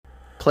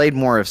played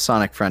more of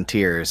Sonic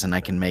Frontiers, and I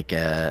can make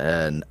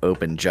an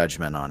open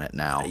judgment on it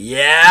now.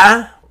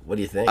 Yeah? What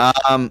do you think?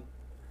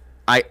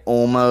 I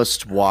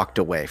almost walked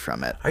away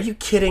from it. Are you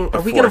kidding?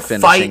 Are we before gonna fight?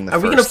 finishing the Are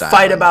we gonna first fight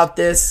island. about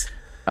this?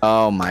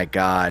 Oh my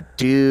god,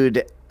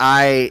 dude!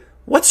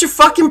 What's your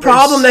fucking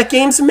problem? That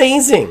game's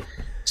amazing.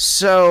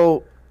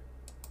 So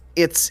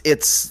it's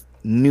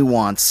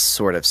nuanced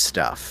sort of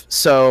stuff.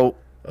 So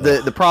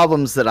the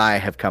problems that I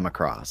have come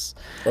across.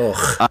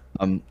 Ugh.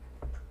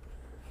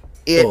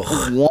 It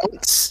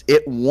almost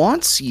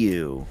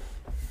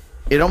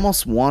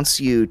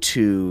wants you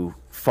to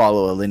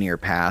follow a linear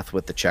path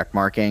with the check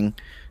marking.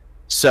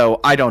 So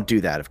I don't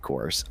do that, of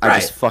course. I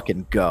just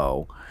fucking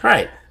go.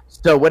 Right.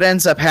 So what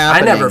ends up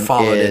happening? I never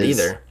followed it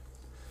either.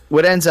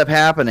 What ends up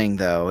happening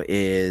though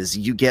is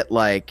you get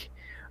like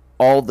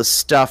all the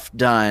stuff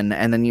done,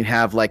 and then you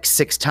have like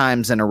 6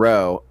 times in a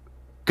row,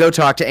 go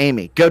talk to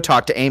Amy, go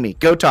talk to Amy,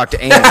 go talk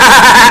to Amy.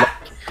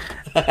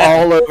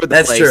 All over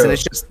the place. True. And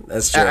it's just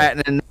That's true.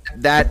 And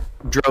that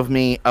drove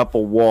me up a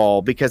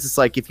wall, because it's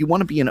like, if you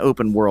want to be an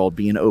open world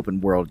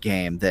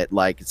game that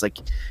like, it's like,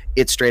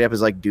 it straight up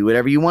is like, do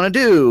whatever you want to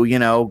do, you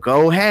know,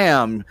 go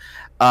ham.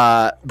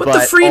 But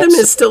the freedom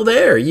also, is still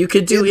there. You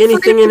could do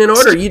anything in an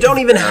order. You don't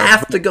even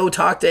have to go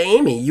talk to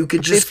Amy. You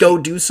could just go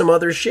do some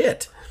other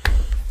shit.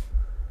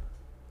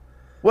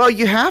 well,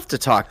 you have to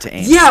talk to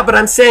Amy. Yeah, but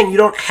I'm saying you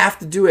don't have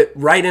to do it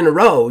right in a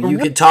row. You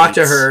could talk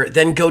to her,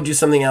 then go do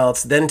something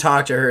else, then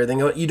talk to her, then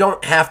go. You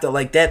don't have to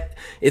like that.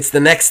 It's the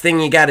next thing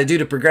you got to do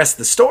to progress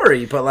the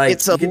story. But like,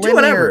 It's you a can linear, do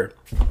whatever.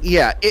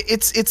 Yeah,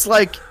 it's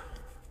like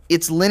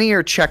it's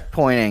linear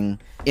checkpointing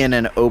in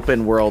an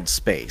open world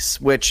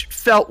space, which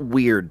felt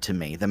weird to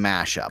me, the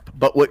mashup.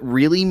 But what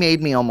really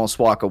made me almost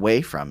walk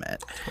away from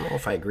it, I don't know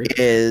if I agree.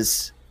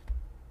 is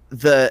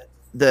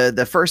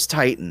the first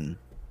Titan.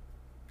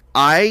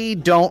 I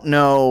don't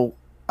know.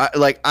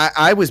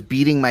 I was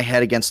beating my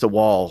head against a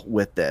wall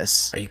with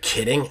this. Are you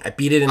kidding? I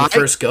beat it in the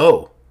first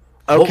go.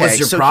 What Okay, was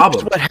your so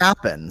problem?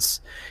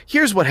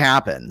 Here's what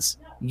happens.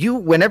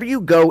 Whenever you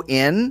go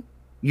in,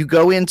 you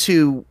go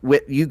into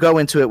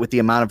it with the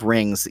amount of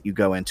rings that you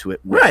go into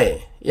it with.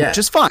 Right. Yeah. Which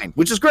is fine,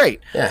 which is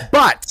great. Yeah.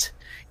 But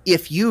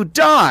if you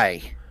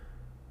die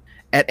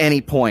at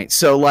any point,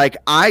 so like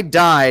I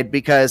died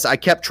because I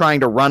kept trying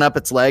to run up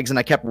its legs and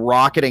I kept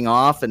rocketing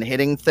off and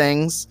hitting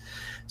things,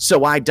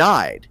 so I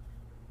died.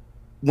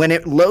 When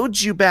it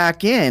loads you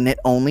back in, it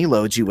only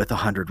loads you with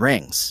 100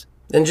 rings.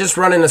 Then just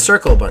run in a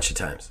circle a bunch of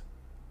times.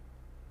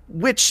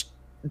 Which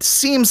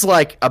seems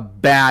like a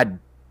bad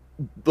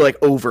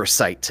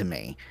oversight to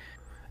me.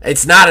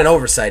 It's not an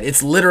oversight.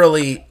 It's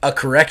literally a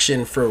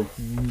correction for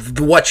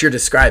what you're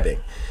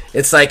describing.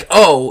 It's like,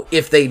 oh,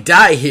 if they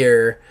die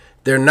here,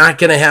 they're not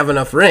going to have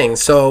enough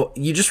rings. So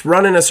you just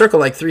run in a circle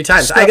like 3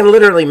 times. I can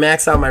literally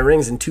max out my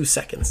rings in 2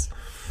 seconds.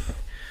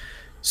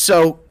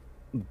 So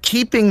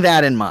keeping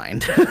that in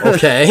mind,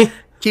 Okay.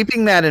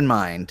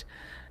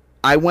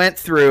 I went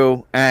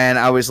through and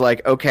I was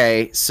like,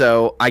 okay,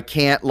 so I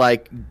can't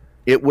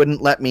it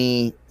wouldn't let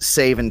me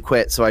save and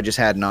quit, so I just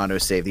had an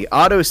autosave. The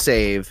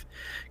autosave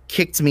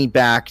kicked me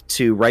back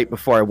to right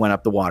before I went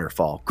up the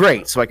waterfall.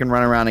 Great, so I can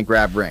run around and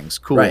grab rings.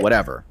 Cool, Right.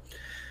 whatever.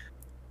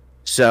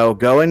 So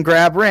go and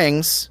grab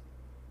rings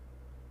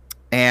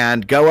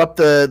and go up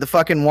the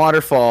fucking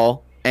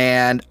waterfall,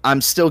 and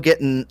I'm still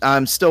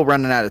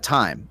running out of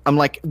time. I'm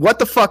like, what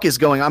the fuck is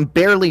going on? I'm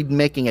barely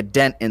making a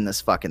dent in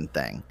this fucking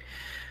thing.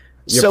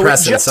 You're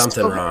pressing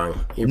something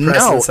wrong. You're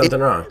pressing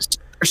something wrong.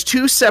 There's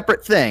 2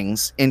 separate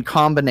things in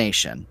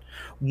combination.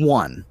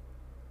 One,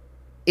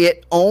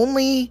 it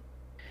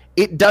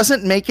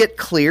doesn't make it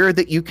clear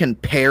that you can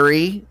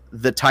parry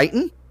the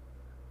Titan,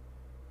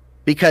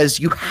 because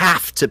you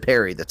have to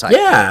parry the Titan.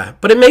 Yeah,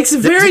 but it makes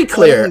it very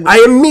clear.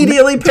 I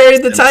immediately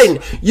parried the Titan.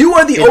 You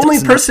are the only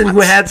person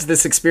who has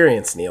this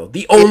experience, Neil.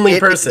 The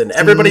only person.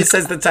 Everybody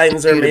says the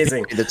Titans are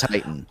amazing. The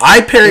Titan. I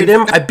parried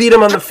him. I beat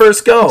him on the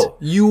first go.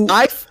 You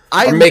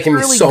are making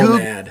me so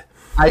mad.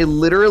 I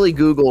literally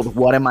Googled,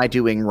 what am I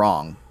doing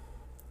wrong?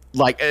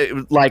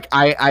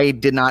 I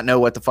did not know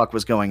what the fuck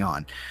was going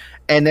on.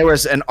 And there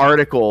was an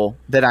article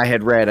that I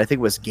had read, I think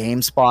it was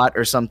GameSpot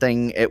or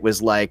something. It was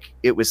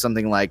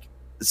something like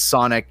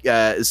Sonic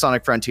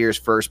Frontiers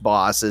first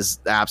boss is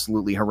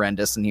absolutely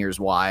horrendous, and here's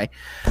why.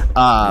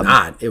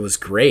 It was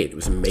great. It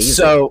was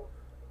amazing.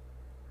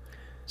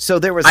 So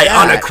there was I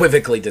that.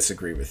 unequivocally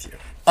disagree with you.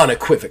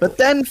 Unequivocally. But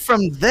then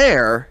from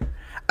there,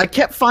 I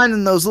kept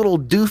finding those little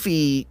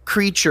doofy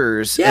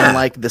creatures and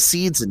like the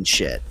seeds and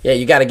shit. Yeah,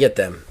 you got to get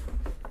them.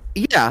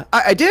 Yeah,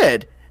 I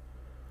did.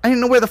 I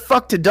didn't know where the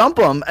fuck to dump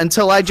them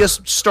until I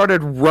just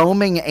started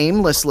roaming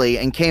aimlessly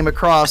and came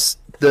across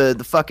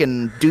the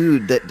fucking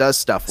dude that does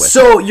stuff with.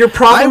 So your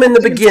problem in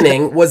the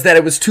beginning was that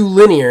it was too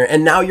linear,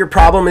 and now your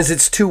problem is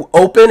it's too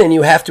open and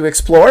you have to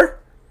explore?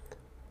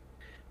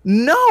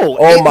 No.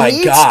 Oh my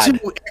God.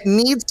 It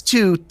needs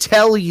to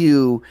tell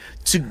you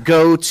to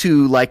go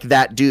to like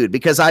that dude,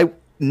 because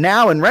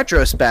now in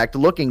retrospect,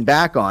 looking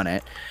back on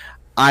it,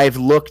 I've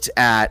looked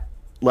at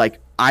like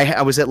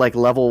I was at like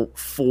level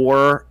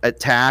 4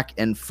 attack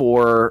and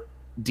 4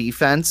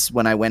 defense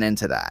when I went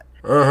into that.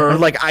 Uh-huh.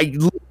 Like, I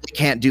literally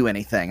can't do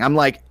anything. I'm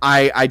like,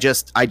 I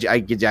guess I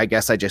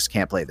just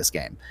can't play this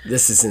game.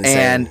 This is insane.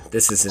 And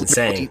this is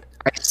insane.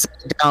 I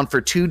sat down for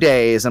 2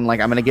 days. I'm like,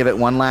 I'm going to give it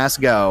one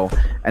last go.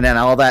 And then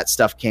all that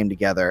stuff came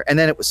together. And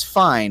then it was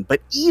fine.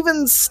 But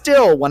even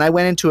still, when I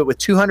went into it with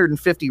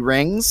 250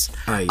 rings,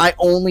 I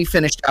only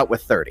finished out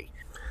with 30.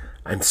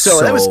 So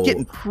that was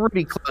getting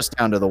pretty close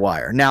down to the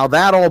wire. Now,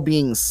 that all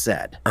being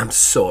said, I'm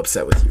so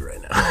upset with you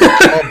right now.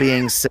 all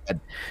being said,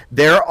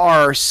 there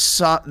are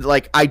some,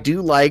 like, I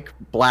do like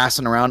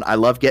blasting around. I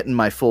love getting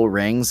my full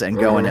rings and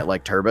going at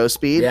like turbo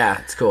speed.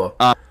 Yeah, it's cool.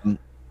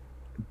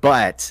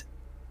 But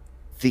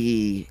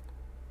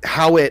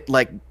how it,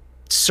 like,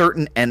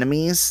 certain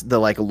enemies, the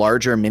like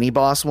larger mini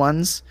boss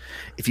ones,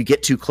 if you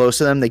get too close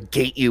to them, they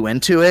gate you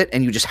into it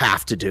and you just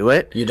have to do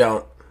it.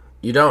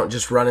 You don't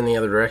just run in the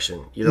other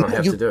direction. You don't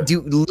have to do it.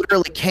 You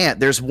literally can't.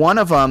 There's one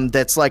of them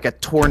that's like a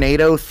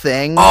tornado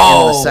thing in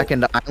the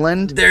second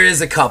island. There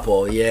is a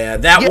couple, yeah.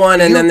 That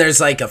one, and then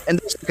there's like a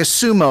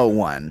sumo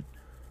one.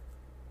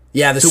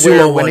 Yeah, the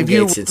sumo one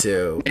gates you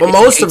too. But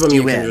most of them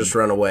you can just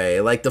run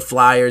away. Like the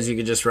flyers you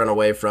could just run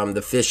away from.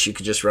 The fish you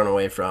could just run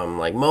away from.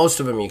 Like most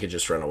of them you could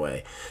just run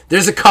away.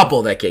 There's a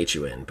couple that gate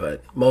you in,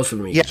 but most of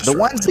them you can just run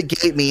away. The ones that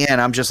gate me in,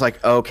 I'm just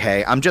like,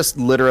 okay, I'm just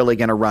literally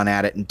going to run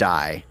at it and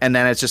die. And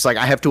then it's just like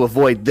I have to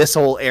avoid this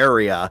whole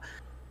area.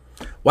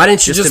 Why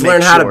didn't you just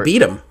learn how to beat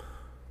them?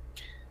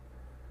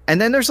 And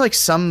then there's like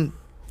some,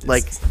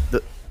 like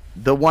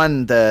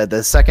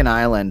the second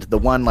island, the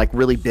one like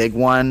really big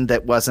one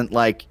that wasn't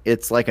like,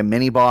 it's like a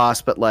mini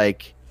boss, but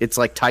like it's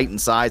like Titan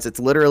size. It's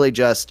literally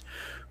just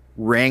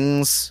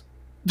rings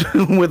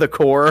with a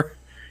core.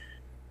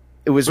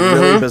 It was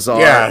really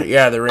bizarre.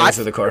 Yeah, the rings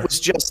with the core. It was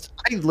just,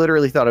 I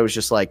literally thought it was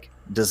just like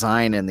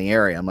design in the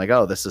area. I'm like,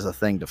 oh, this is a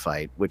thing to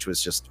fight, which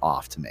was just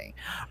off to me.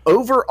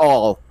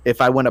 Overall, if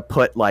I want to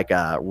put like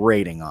a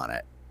rating on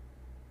it,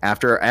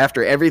 after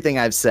everything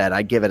I've said,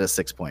 I give it a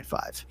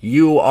 6.5.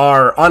 You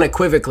are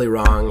unequivocally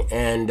wrong,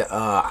 and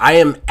I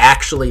am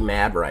actually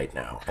mad right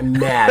now. I'm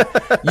mad.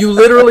 You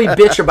literally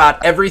bitch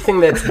about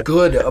everything that's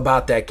good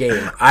about that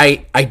game.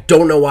 I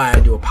don't know why I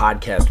do a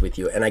podcast with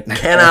you, and I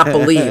cannot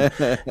believe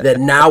that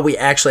now we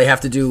actually have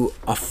to do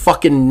a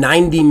fucking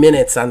 90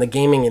 minutes on the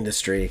gaming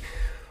industry.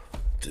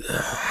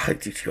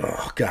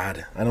 Oh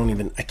God,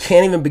 I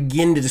can't even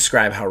begin to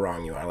describe how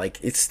wrong you are. Like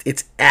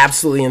it's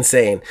absolutely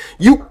insane.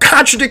 You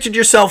contradicted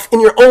yourself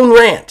in your own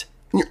rant.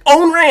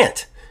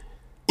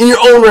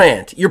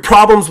 Your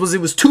problems was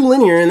it was too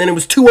linear and then it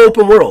was too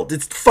open world.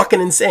 It's fucking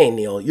insane,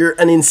 Neil. You're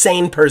an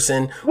insane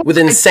person with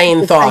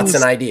insane thoughts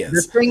and ideas.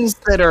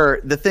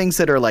 The things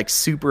that are like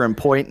super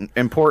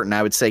important,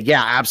 I would say,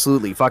 yeah,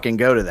 absolutely, fucking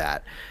go to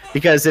that.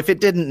 Because if it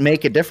didn't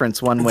make a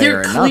difference one way or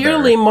another... They're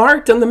clearly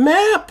marked on the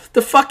map.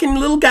 The fucking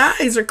little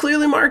guys are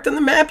clearly marked on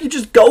the map. You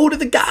just go to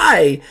the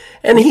guy.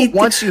 And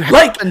once you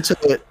happen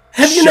to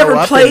have you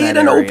never played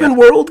an open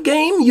world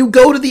game? You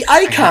go to the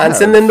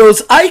icons, and then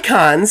those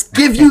icons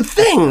give you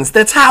things.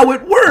 That's how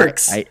it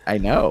works. I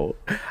know.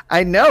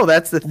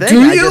 That's the thing.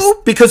 Do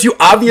you? Because you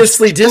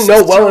obviously didn't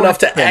know well enough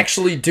to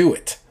actually do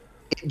it.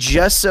 It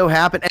just so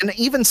happened. And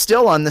even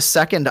still on the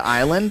second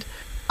island...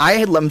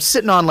 I'm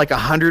sitting on like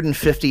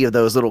 150 of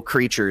those little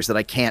creatures that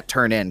I can't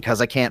turn in because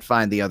I can't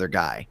find the other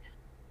guy.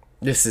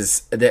 This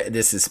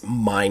is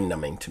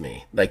mind-numbing to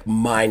me. Like,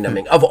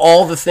 mind-numbing. Of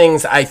all the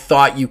things I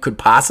thought you could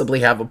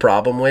possibly have a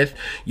problem with,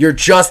 you're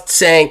just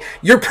saying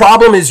your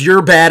problem is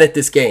you're bad at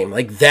this game.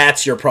 Like,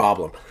 that's your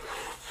problem.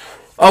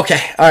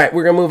 Okay, all right,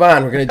 we're going to move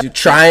on. We're going to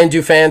try and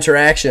do fan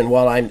interaction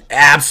while I'm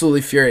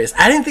absolutely furious.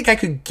 I didn't think I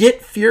could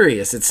get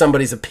furious at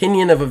somebody's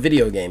opinion of a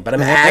video game, but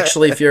I'm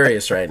actually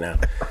furious right now.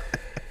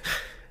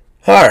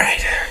 All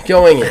right,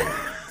 going in.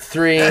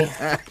 3,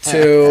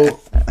 2,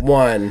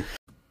 1.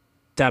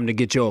 Time to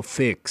get your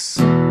fix.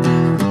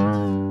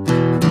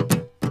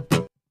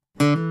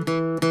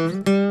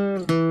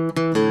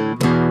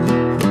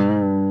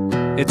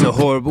 It's a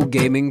horrible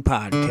gaming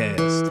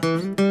podcast.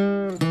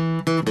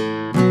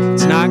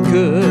 It's not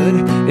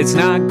good, it's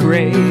not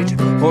great.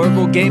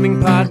 Horrible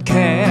gaming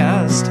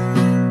podcast.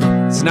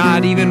 It's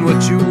not even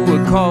what you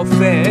would call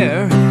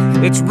fair.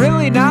 It's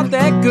really not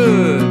that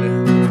good.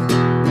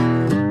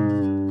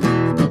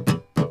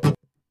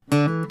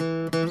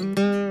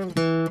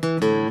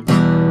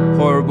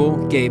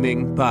 Horrible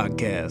Gaming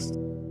Podcast.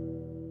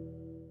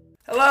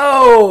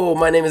 Hello,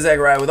 my name is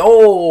Zachariah with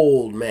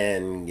Old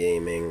Man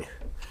Gaming.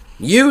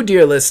 You,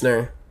 dear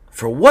listener,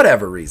 for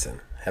whatever reason,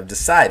 have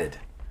decided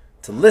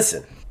to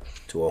listen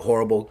to a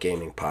Horrible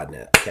Gaming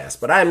Podcast.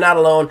 But I am not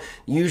alone.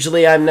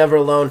 Usually I'm never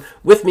alone.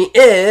 With me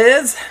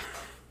is...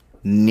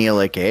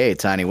 Neil, aka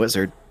Tiny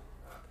Wizard.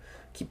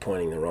 Keep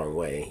pointing the wrong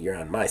way. You're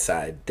on my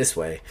side. This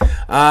way.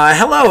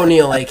 Hello,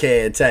 Neil,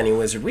 aka Tiny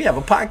Wizard. We have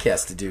a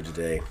podcast to do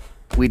today.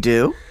 We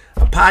do?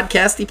 A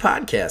podcasty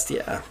podcast,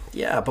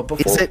 yeah. But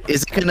before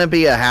is it going to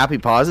be a happy,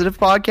 positive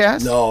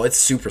podcast? No, it's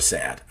super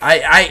sad.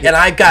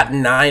 I've got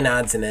 9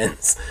 odds and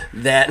ends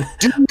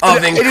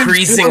of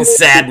increasing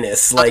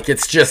sadness. Like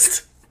it's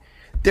just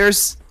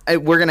there's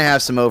we're gonna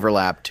have some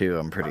overlap too.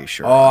 I'm pretty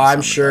sure. Oh,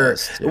 I'm sure.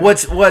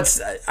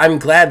 I'm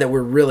glad that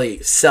we're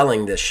really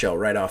selling this show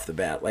right off the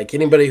bat. Like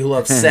anybody who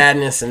loves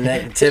sadness and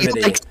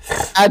negativity, like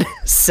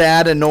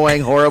sad,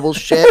 annoying, horrible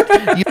shit.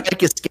 You like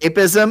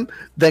escapism?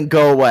 Then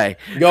go away.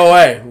 Go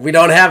away. We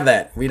don't have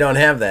that.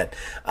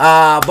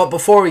 But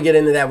before we get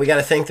into that, we got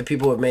to thank the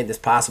people who have made this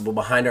possible.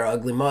 Behind our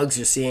ugly mugs,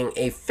 you're seeing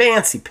a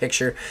fancy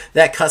picture.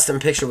 That custom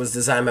picture was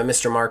designed by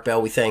Mr. Mark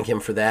Bell. We thank him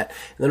for that.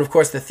 And then, of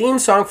course, the theme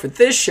song for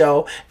this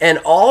show and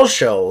all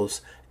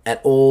shows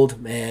at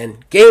Old Man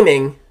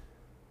Gaming,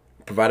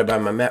 provided by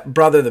my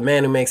brother, the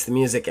man who makes the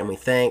music, and we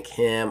thank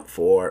him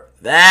for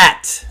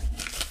that.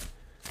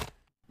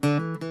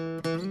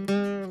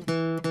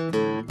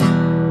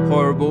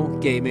 Horrible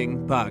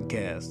Gaming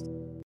Podcast.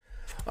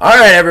 All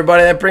right,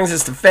 everybody, that brings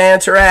us to fan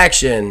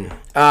interaction.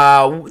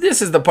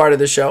 This is the part of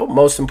the show,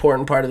 most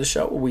important part of the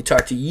show, where we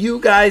talk to you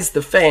guys,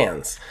 the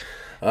fans,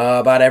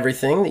 about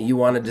everything that you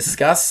want to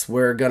discuss.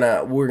 We're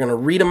gonna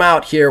read them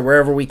out here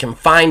wherever we can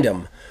find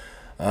them.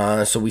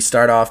 So we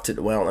start off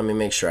let me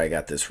make sure I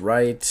got this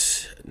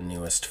right.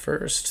 Newest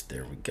first.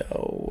 There we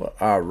go.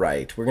 All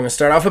right, we're gonna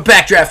start off with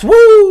Backdraft.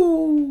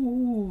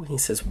 Woo! He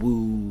says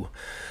woo.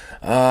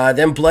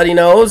 Then Bloody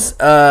Nose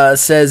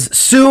says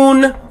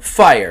soon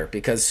fire,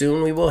 because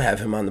soon we will have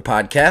him on the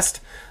podcast.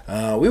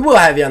 We will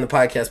have you on the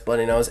podcast,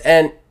 Bloody Nose,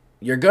 and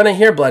you're gonna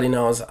hear Bloody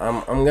Nose.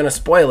 I'm gonna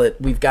spoil it.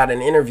 We've got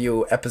an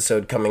interview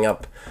episode coming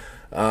up.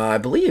 I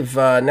believe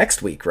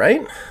next week,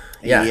 right?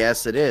 Yeah.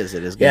 Yes, it is.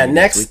 It is. Yeah,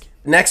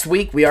 next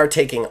week we are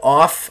taking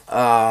off,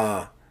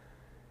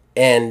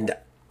 and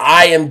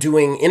I am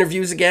doing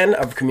interviews again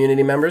of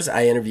community members.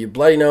 I interviewed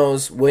Bloody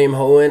Nose, William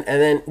Hohen,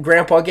 and then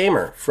Grandpa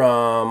Gamer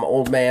from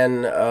Old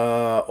Man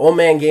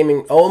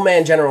Gaming, Old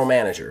Man General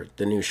Manager,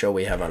 the new show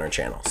we have on our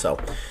channel. So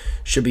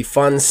should be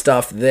fun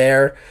stuff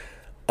there.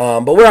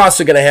 But we're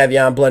also going to have you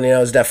on, Bloody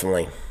Nose,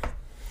 definitely.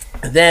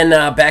 Then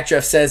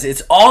Backdraft says,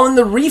 it's all in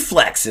the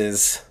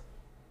reflexes.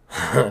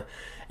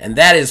 And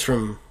that is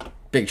from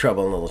Big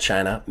Trouble in Little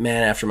China,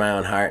 man after my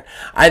own heart.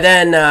 I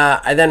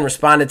then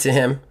responded to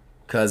him,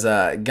 because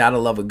gotta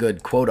love a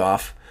good quote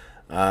off.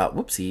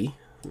 Whoopsie,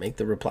 make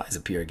the replies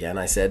appear again.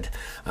 I said,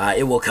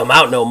 it will come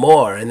out no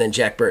more. And then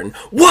Jack Burton,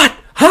 what?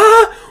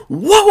 Huh?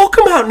 What will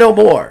come out no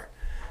more?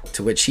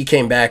 To which he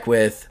came back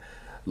with,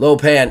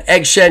 Lopan,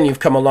 Egg Shen, you've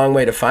come a long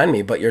way to find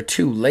me, but you're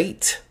too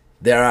late.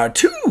 There are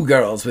 2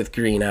 girls with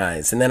green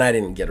eyes. And then I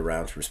didn't get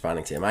around to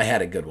responding to him. I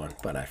had a good one,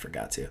 but I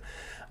forgot to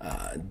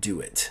do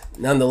it.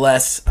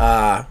 Nonetheless,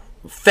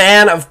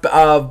 fan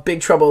of Big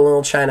Trouble in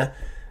Little China.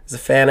 Is a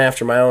fan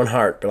after my own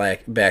heart,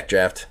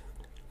 Backdraft.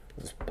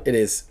 It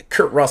is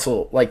Kurt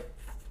Russell, like,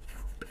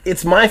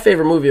 it's my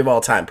favorite movie of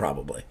all time,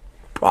 probably.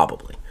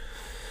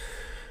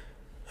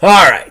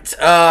 All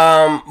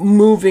right,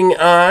 moving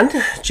on.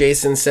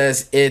 Jason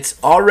says, it's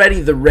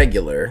already the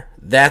regular.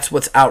 That's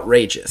what's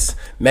outrageous.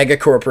 Mega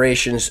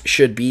corporations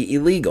should be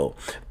illegal.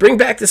 Bring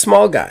back the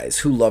small guys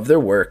who love their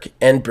work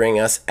and bring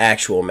us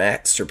actual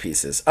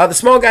masterpieces. The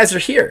small guys are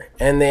here,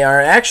 and they are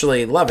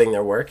actually loving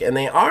their work, and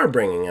they are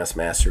bringing us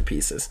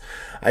masterpieces.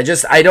 I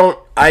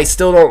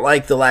still don't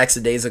like the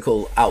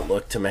lackadaisical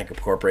outlook to mega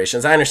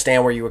corporations. I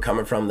understand where you were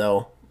coming from,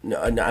 though. No,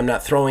 I'm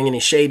not throwing any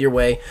shade your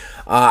way.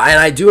 And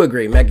I do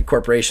agree, mega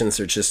corporations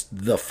are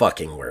just the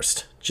fucking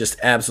worst. Just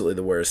absolutely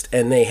the worst.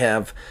 And they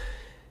have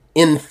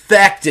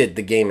infected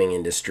the gaming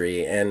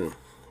industry, and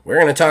we're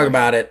going to talk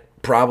about it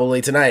probably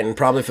tonight and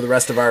probably for the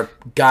rest of our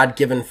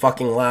God-given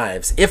fucking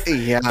lives.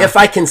 If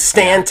I can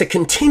stand to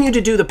continue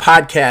to do the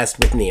podcast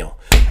with Neil,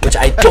 which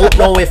I don't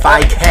know if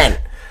I can.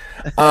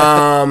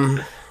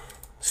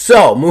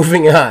 So,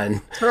 moving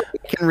on. I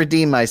can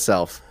redeem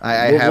myself.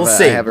 I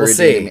have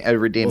a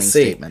redeeming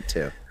statement,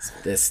 too.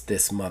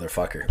 This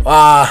motherfucker.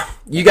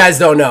 You guys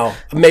don't know.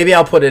 Maybe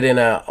I'll put it in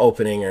a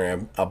opening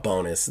or a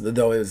bonus.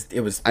 Though it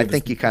was. I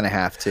think you kind of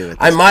have to.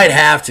 I might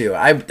have to.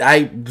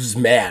 I was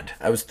mad.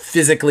 I was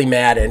physically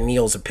mad at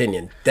Neil's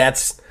opinion.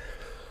 That's.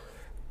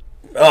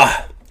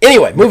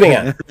 Anyway, moving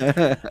on.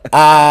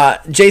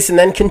 Jason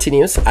then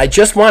continues, I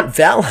just want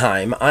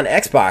Valheim on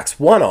Xbox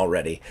One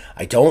already.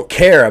 I don't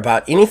care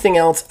about anything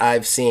else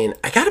I've seen.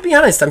 I gotta be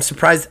honest, I'm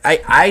surprised.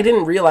 I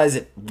didn't realize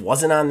it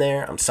wasn't on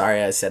there. I'm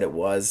sorry I said it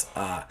was.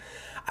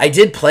 I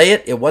did play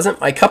it. It wasn't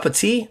my cup of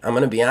tea. I'm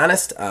gonna be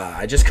honest.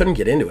 I just couldn't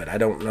get into it. I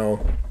don't know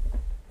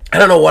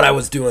what I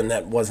was doing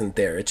that wasn't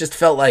there. It just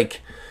felt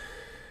like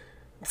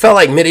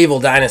Medieval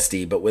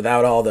Dynasty, but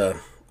without all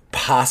the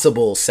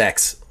possible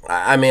sex.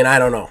 I mean, I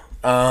don't know.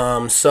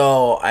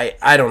 So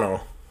I don't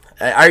know.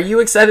 Are you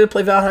excited to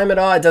play Valheim at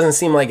all? It doesn't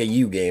seem like a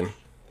you game.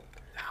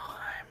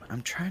 Valheim.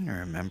 I'm trying to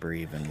remember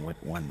even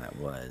what one that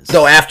was.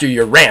 So after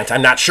your rant,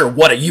 I'm not sure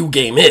what a you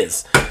game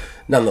is.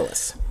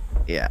 Nonetheless.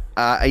 Yeah.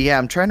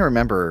 I'm trying to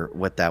remember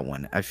what that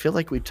one. I feel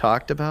like we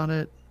talked about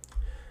it,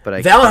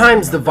 but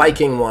Valheim's the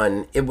Viking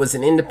one. It was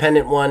an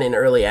independent one in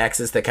early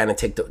access that kind of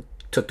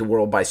took the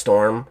world by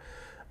storm.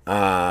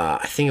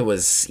 I think it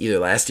was either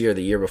last year or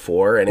the year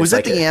before. And was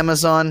it the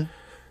Amazon?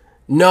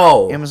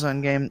 No. Amazon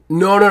game?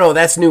 No.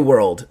 That's New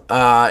World. This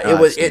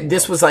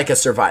World. was like a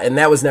survival, and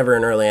that was never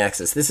an early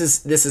access. This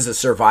is a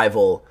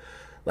survival,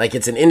 like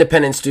it's an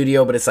independent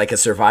studio, but it's like a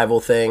survival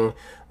thing.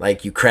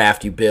 Like you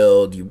craft, you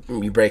build, you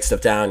break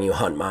stuff down, you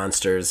hunt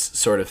monsters,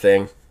 sort of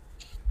thing.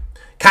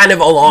 Kind of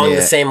along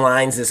the same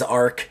lines as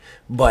Ark,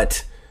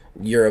 but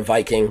you're a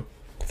Viking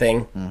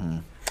thing. Mm-hmm.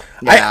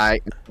 Yeah, I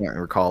can't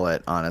recall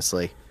it,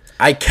 honestly.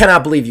 I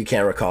cannot believe you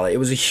can't recall it. It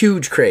was a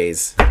huge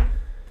craze.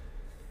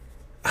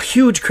 A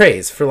huge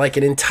craze for like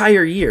an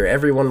entire year.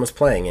 Everyone was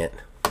playing it.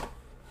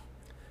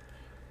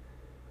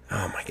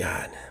 Oh my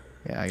god.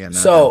 Yeah, I got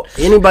nothing. So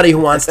anybody who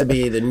wants to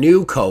be the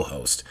new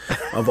co-host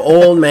of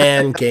Old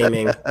Man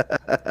Gaming,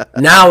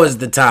 now is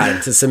the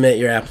time to submit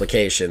your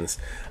applications.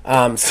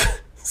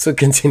 So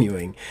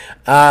continuing.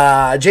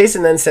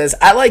 Jason then says,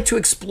 I like to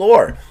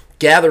explore,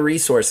 gather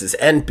resources,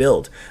 and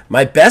build.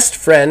 My best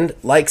friend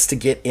likes to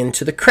get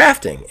into the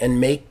crafting and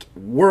make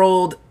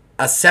world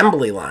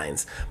assembly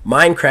lines.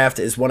 Minecraft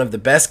is one of the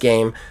best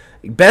games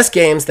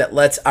that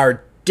lets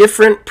our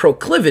different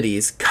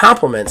proclivities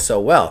complement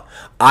so well.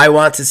 I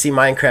want to see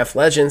Minecraft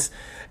Legends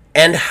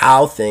and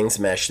how things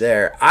mesh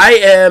there. I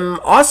am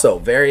also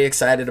very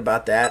excited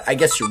about that. I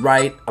guess you're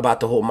right about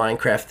the whole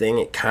Minecraft thing.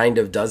 It kind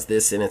of does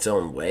this in its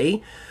own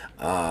way.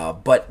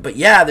 But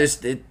yeah,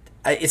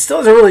 it still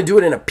doesn't really do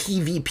it in a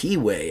PvP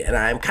way, and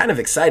I'm kind of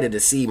excited to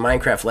see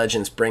Minecraft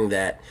Legends bring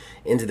that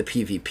into the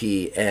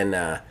PvP.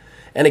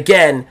 And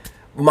again,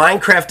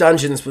 Minecraft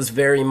Dungeons was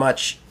very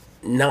much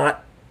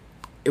not.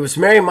 It was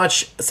very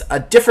much a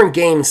different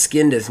game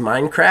skinned as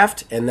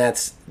Minecraft, and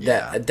that's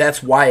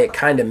why it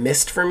kind of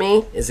missed for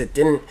me. Is it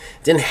didn't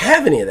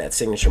have any of that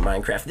signature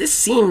Minecraft. This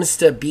seems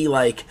to be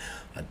like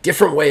a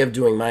different way of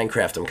doing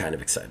Minecraft. I'm kind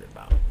of excited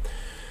about.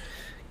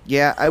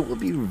 Yeah, I will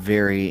be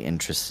very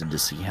interested to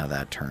see how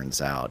that turns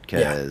out,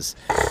 because,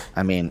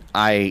 I mean,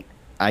 I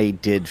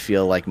did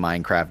feel like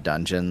Minecraft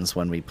Dungeons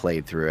when we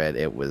played through it.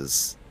 It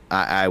was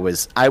I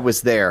was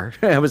there.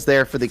 I was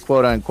there for the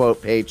quote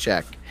unquote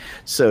paycheck,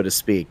 so to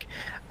speak.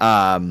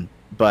 But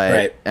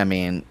right. I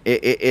mean,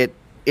 it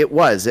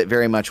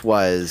very much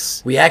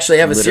was. We actually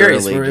have a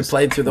series where we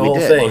played through the whole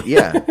thing.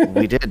 Yeah,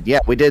 we did. Yeah,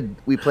 we did.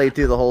 We played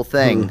through the whole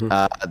thing.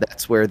 Mm-hmm.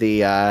 That's where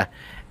the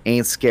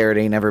ain't scared,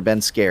 ain't never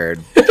been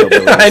scared.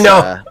 I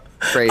know.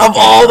 Of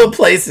all the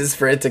places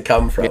for it to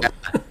come from,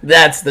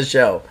 that's the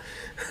show.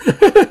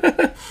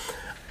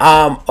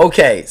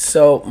 Okay,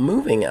 so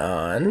moving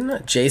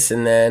on.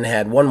 Jason then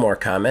had one more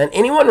comment.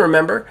 Anyone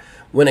remember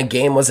when a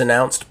game was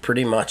announced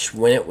pretty much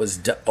when it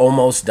was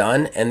almost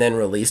done and then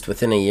released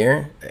within a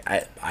year?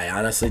 I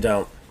honestly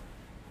don't.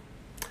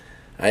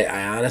 I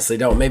honestly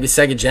don't. Maybe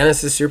Sega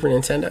Genesis, Super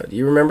Nintendo. Do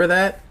you remember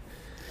that?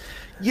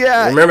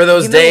 Yeah. Remember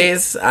those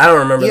days? I don't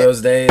remember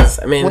those days.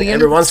 I mean,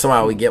 every once in a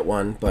while we get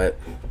one, but...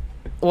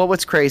 Well,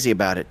 what's crazy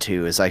about it,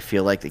 too, is I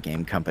feel like the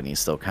game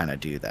companies still kind of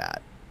do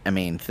that. I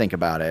mean, think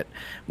about it.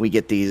 We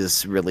get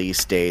these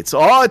release dates.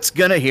 Oh,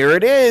 here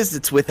it is.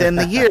 It's within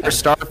the year.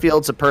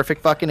 Starfield's a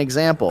perfect fucking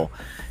example.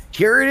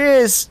 Here it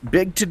is.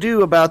 Big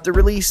to-do about the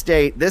release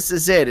date. This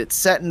is it. It's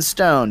set in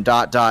stone, ...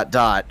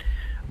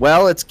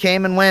 Well, it's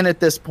came and went at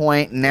this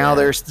point. And now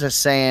they're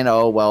just saying,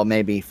 oh, well,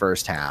 maybe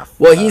first half.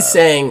 Well, he's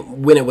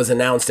saying when it was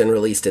announced and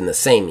released in the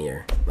same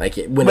year. Like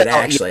when it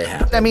actually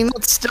happened. I mean,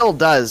 it still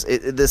does.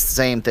 This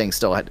same thing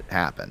still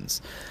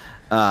happens.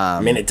 I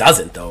mean, it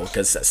doesn't, though,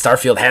 because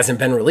Starfield hasn't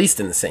been released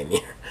in the same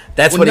year.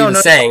 That's what he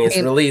was saying. It's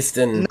released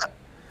in...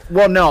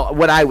 Well, no,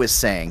 what I was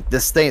saying, the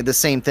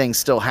same thing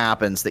still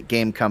happens, that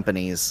game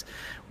companies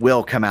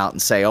will come out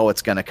and say, oh,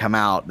 it's going to come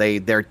out.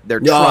 They're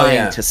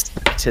trying to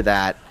stick to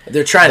that.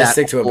 They're trying to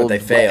stick to it, but they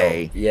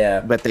fail.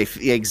 Yeah. But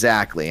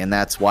exactly, and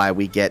that's why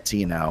we get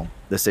to,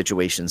 the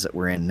situations that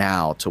we're in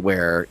now, to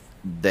where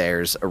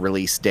there's a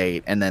release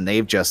date and then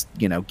they've just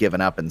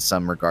given up in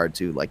some regard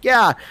to, like,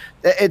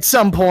 at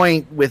some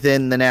point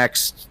within the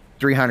next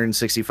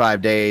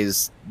 365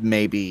 days,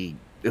 maybe,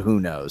 who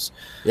knows.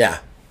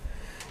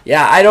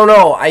 I don't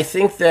know. I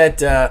think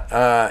that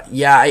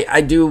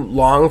I do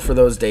long for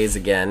those days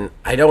again.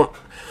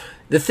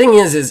 The thing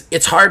is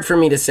it's hard for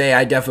me to say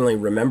I definitely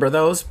remember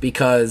those,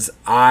 because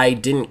I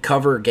didn't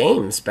cover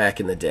games back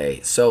in the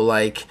day. So,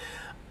 like,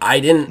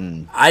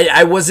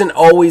 I wasn't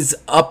always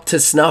up to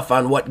snuff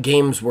on what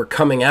games were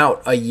coming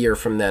out a year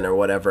from then or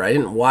whatever. I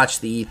didn't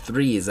watch the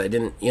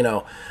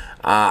E3s.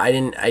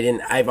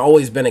 I've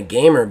always been a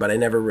gamer, but I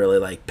never really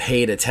like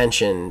paid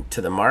attention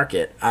to the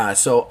market.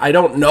 So I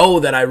don't know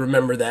that I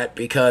remember that,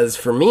 because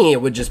for me,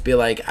 it would just be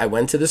like, I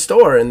went to the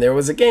store and there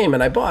was a game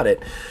and I bought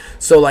it.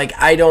 So, like,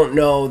 I don't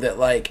know that,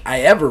 like,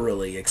 I ever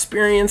really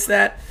experienced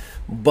that,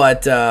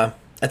 but,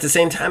 at the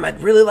same time,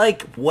 I'd really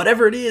like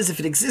whatever it is, if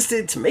it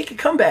existed, to make a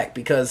comeback,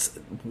 because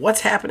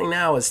what's happening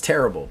now is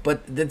terrible.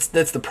 But that's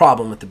the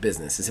problem with the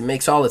business, is it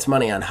makes all its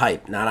money on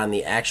hype, not on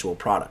the actual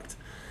product.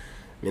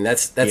 I mean,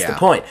 that's the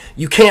point.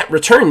 You can't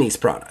return these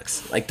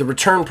products. Like, the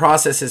return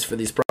processes for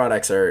these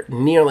products are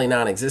nearly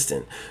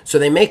non-existent. So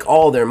they make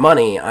all their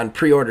money on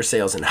pre-order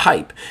sales and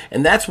hype.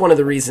 And that's one of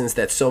the reasons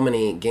that so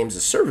many games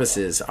as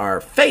services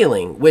are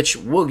failing, which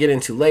we'll get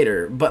into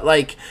later. But,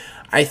 like,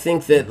 I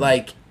think that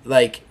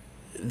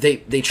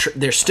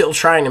they're still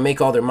trying to make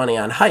all their money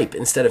on hype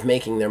instead of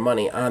making their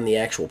money on the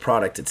actual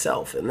product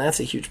itself, and that's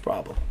a huge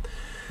problem.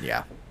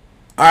 Yeah.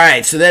 All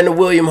right, so then to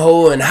William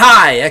Hohen,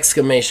 hi!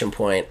 Exclamation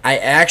point. I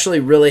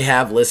actually really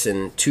have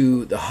listened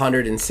to the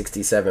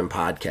 167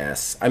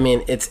 podcasts. I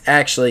mean, it's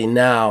actually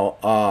now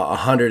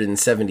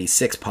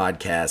 176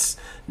 podcasts,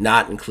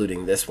 not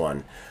including this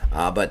one,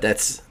 but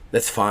that's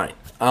fine.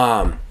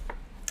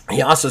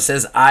 He also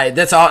says,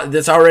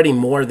 that's already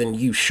more than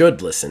you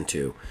should listen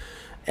to,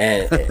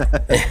 and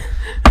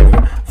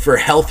for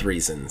health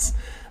reasons.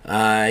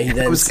 I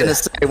was going to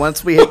say,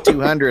 once we hit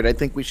 200, I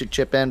think we should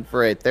chip in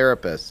for a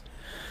therapist.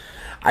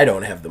 I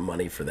don't have the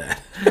money for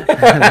that.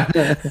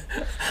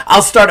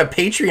 I'll start a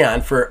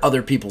Patreon for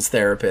other people's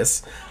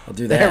therapists. I'll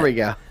do that. There we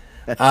go.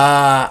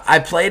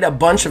 I played a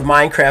bunch of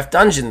Minecraft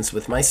Dungeons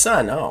with my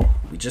son. Oh,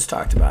 we just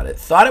talked about it.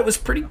 Thought it was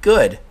pretty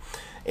good.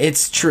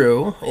 It's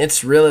true.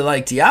 It's really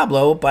like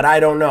Diablo, but I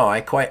don't know. I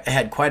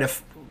had quite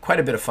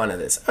a bit of fun with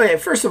this. Okay,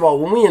 first of all,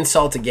 when we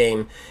insult a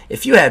game,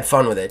 if you had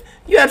fun with it,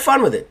 you had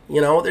fun with it.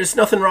 You know, there's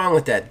nothing wrong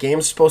with that.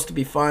 Game's supposed to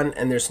be fun,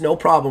 and there's no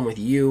problem with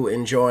you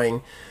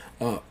enjoying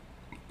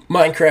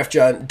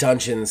Minecraft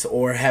Dungeons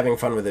or having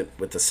fun with it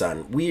with the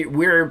son.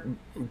 We're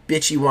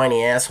bitchy,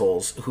 whiny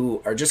assholes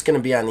who are just going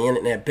to be on the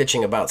internet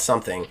bitching about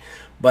something.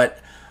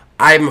 But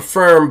I'm a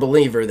firm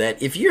believer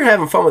that if you're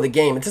having fun with a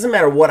game, it doesn't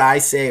matter what I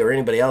say or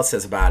anybody else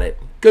says about it.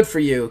 Good for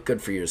you.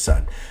 Good for your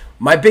son.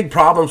 My big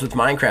problems with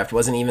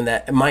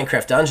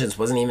Minecraft Dungeons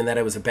wasn't even that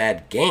it was a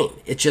bad game.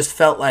 It just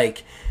felt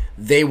like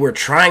they were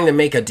trying to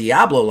make a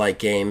Diablo-like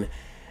game,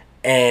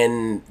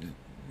 and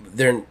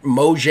their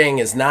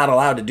Mojang is not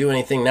allowed to do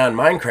anything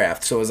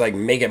non-Minecraft, so it was like,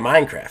 make it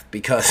Minecraft,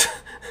 because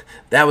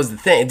that was the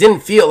thing. It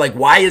didn't feel like,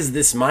 why is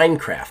this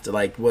Minecraft?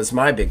 Like, was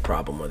my big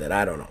problem with it.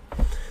 I don't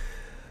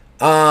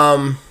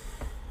know.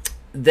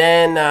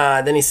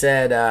 Then he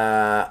said,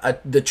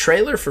 the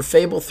trailer for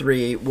Fable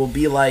 3 will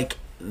be like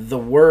the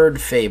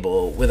word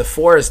Fable with a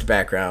forest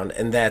background,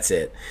 and that's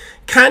it.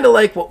 Kind of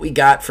like what we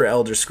got for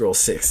Elder Scrolls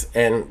 6,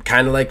 and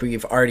kind of like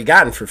we've already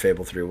gotten for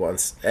Fable 3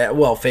 once.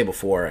 Well, Fable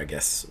 4, I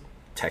guess.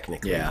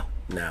 Technically, yeah.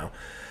 Now.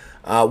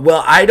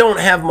 Well, I don't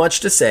have much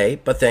to say,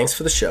 but thanks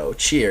for the show.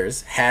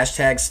 Cheers.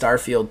 Hashtag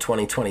Starfield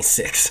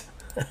 2026.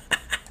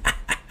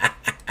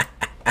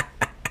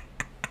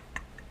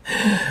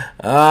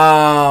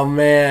 Oh,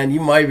 man.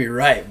 You might be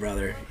right,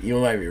 brother. You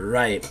might be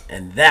right.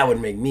 And that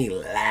would make me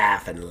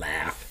laugh and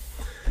laugh.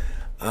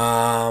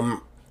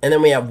 And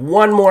then we have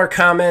one more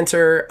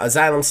commenter,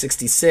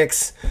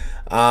 Asylum66.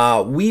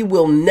 We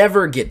will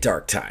never get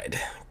Darktide.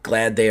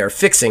 Glad they are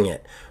fixing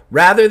it.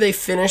 Rather, they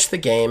finish the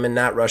game and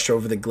not rush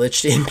over the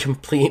glitched,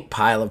 incomplete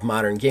pile of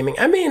modern gaming.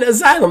 I mean,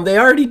 Asylum, they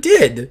already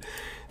did.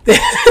 They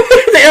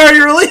already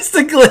released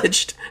the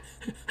glitched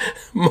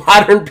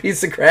modern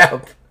piece of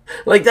crap.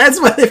 Like, that's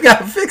why they've got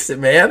to fix it,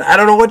 man. I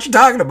don't know what you're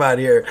talking about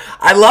here.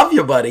 I love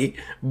you, buddy,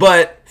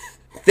 but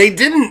they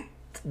didn't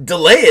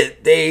delay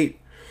it. They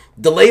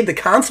delayed the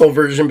console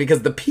version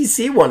because the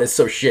PC one is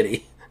so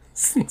shitty.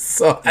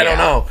 So, I don't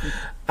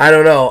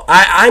know.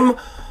 I'm...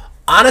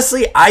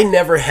 Honestly, I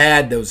never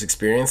had those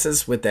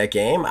experiences with that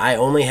game. I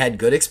only had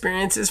good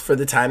experiences for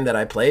the time that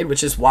I played,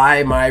 which is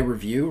why my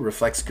review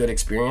reflects good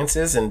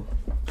experiences and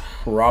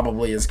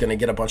probably is going to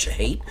get a bunch of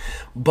hate.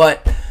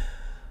 But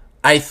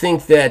I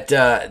think that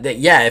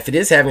yeah, if it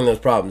is having those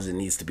problems, it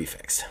needs to be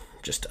fixed.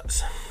 Just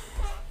does.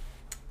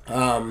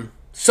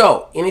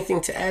 So,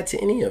 anything to add to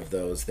any of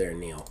those there,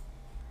 Neil?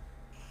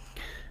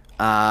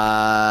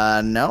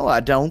 No,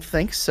 I don't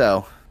think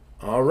so.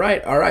 All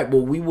right.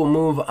 Well, we will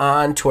move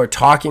on to our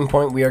talking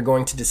point. We are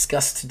going to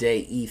discuss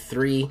today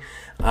E3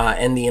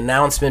 and the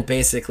announcement,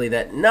 basically,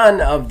 that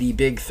none of the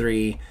big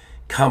three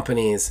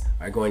companies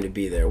are going to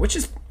be there, which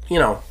is,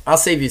 I'll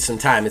save you some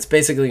time. It's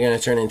basically going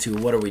to turn into,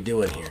 what are we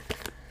doing here?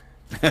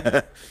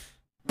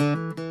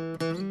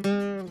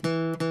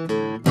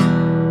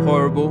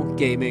 Horrible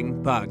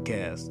Gaming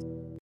Podcast.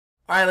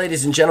 All right,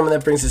 ladies and gentlemen,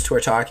 that brings us to our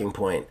talking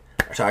point.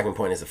 Our talking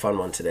point is a fun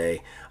one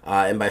today.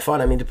 And by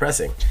fun, I mean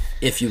depressing.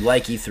 If you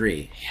like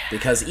E3.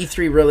 Because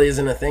E3 really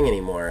isn't a thing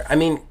anymore. I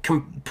mean,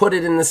 put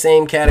it in the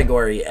same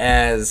category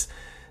as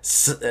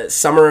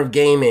Summer of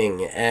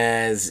Gaming,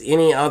 as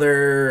any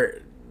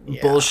other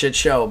bullshit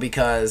show.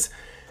 Because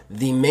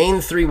the main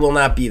three will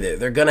not be there.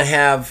 They're going to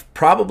have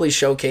probably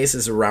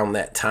showcases around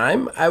that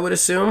time, I would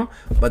assume.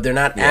 But they're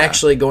not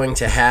actually going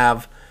to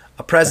have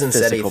a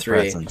presence at E3.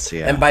 Presence,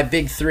 yeah. And by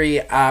big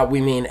three,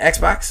 we mean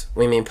Xbox,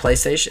 we mean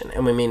PlayStation,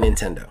 and we mean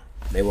Nintendo.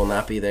 They will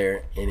not be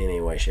there in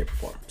any way, shape, or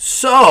form.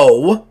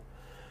 So,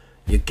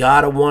 you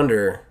gotta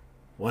wonder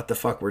what the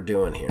fuck we're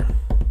doing here.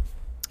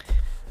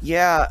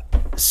 Yeah,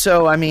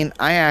 so, I mean,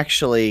 I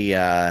actually,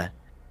 I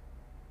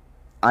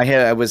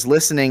was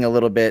listening a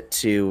little bit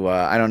to,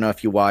 I don't know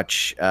if you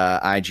watch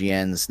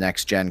IGN's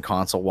Next Gen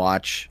Console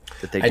Watch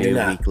that they do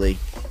weekly.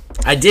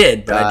 I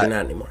did, but I do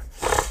not anymore.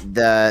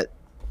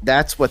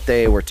 That's what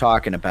they were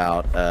talking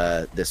about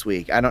this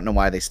week. I don't know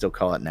why they still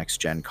call it Next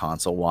Gen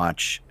Console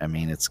Watch. I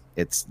mean,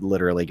 it's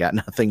literally got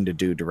nothing to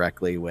do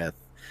directly with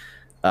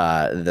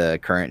the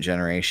current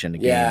generation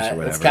of games or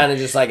whatever. It's kind of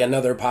just like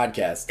another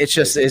podcast. It's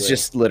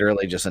just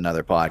literally just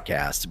another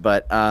podcast.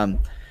 But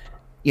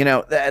you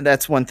know,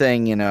 that's one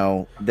thing, you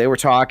know, they were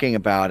talking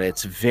about.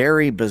 It's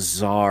very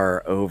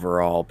bizarre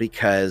overall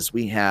because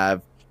we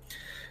have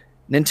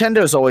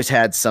Nintendo's always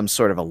had some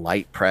sort of a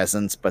light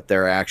presence, but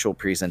their actual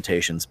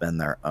presentation's been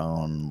their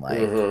own, like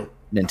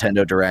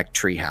Nintendo Direct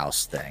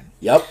Treehouse thing.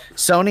 Yep.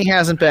 Sony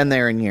hasn't been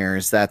there in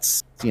years.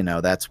 That's, you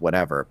know, that's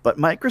whatever. But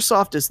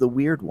Microsoft is the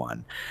weird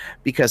one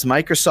because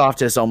Microsoft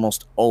has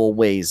almost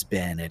always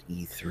been at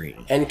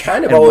E3. And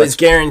kind of always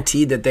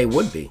guaranteed that they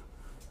would be.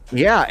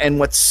 Yeah, and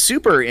what's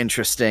super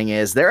interesting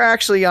is they're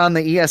actually on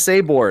the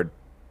ESA board,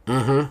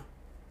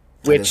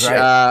 which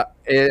are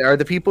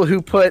the people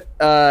who put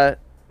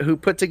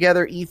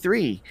together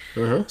E3.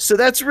 So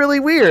that's really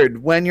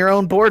weird when your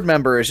own board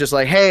member is just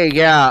like, "Hey,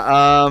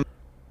 yeah,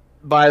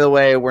 by the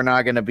way, we're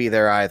not going to be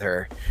there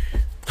either."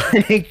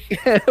 It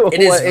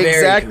is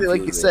exactly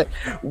like you said.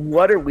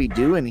 What are we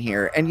doing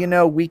here? And you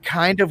know, we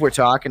kind of were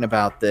talking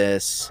about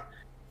this.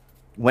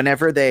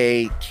 Whenever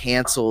they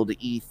canceled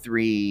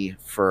E3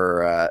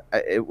 for,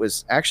 it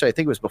was actually, I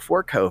think it was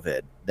before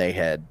COVID, they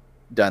had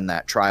done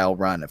that trial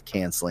run of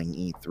canceling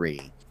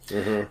E3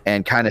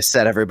 and kind of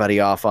set everybody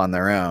off on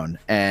their own.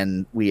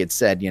 And we had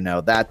said, you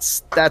know,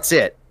 that's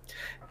it.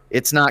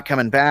 It's not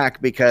coming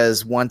back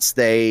because once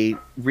they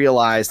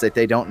realize that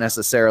they don't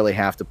necessarily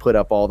have to put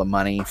up all the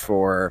money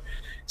for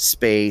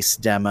space,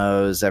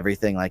 demos,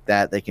 everything like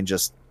that, they can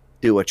just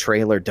do a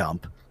trailer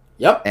dump.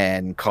 Yep.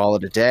 And call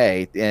it a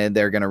day. And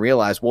they're going to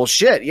realize, well,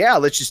 shit, yeah,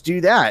 let's just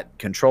do that.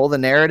 Control the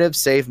narrative,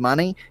 save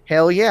money.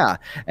 Hell yeah.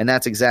 And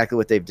that's exactly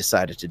what they've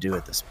decided to do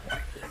at this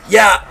point.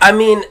 Yeah, I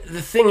mean,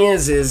 the thing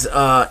is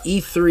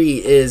E3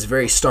 is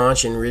very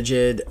staunch and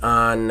rigid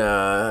on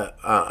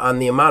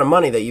the amount of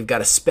money that you've got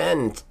to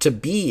spend to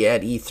be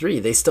at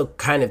E3. They still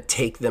kind of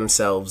take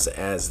themselves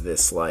as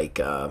this, like...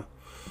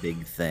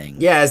 big thing.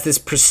 Yeah, as this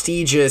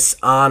prestigious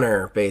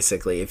honor,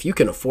 basically. If you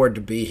can afford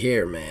to be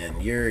here,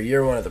 man,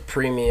 you're one of the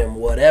premium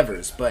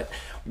whatevers. But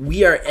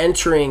we are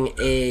entering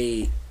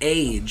a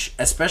age,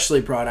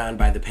 especially brought on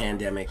by the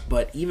pandemic,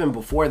 but even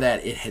before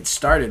that, it had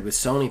started with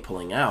Sony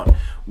pulling out,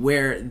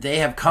 where they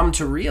have come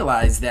to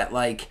realize that,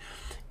 like,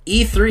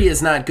 E3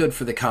 is not good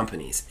for the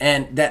companies.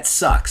 And that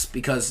sucks,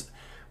 because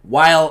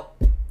while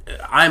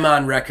I'm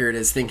on record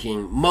as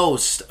thinking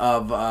most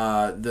of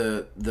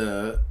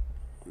the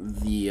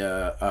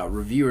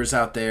reviewers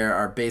out there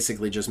are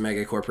basically just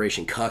mega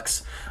corporation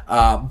cucks,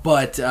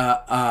 but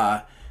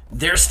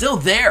they're still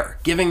there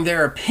giving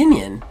their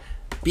opinion,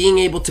 being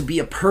able to be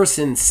a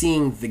person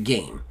seeing the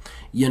game,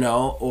 you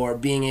know, or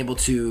being able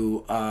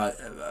to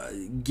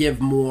give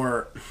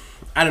more,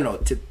 I don't know,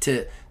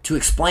 to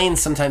explain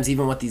sometimes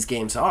even what these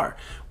games are.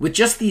 With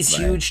just these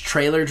huge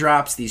trailer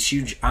drops, these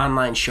huge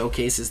online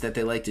showcases that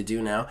they like to do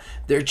now,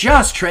 they're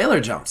just trailer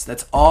jumps.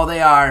 That's all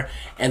they are.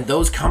 And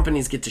those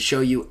companies get to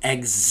show you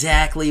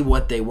exactly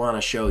what they want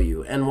to show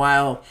you. And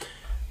while,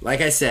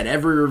 like I said,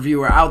 every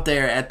reviewer out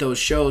there at those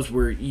shows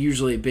were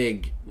usually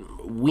big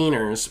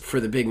wieners for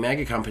the big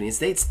mega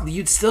companies,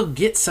 you'd still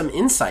get some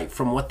insight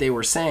from what they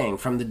were saying,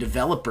 from the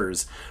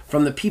developers,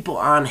 from the people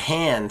on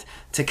hand,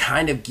 to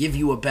kind of give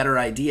you a better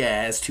idea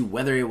as to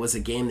whether it was a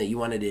game that you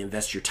wanted to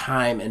invest your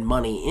time and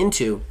money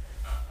into.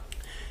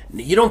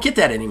 You don't get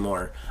that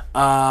anymore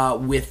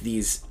with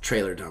these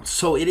trailer dumps.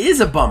 So it is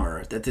a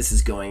bummer that this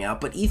is going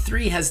out, but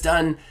E3 has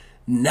done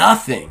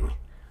nothing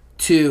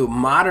to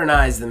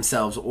modernize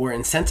themselves or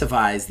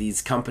incentivize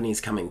these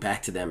companies coming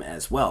back to them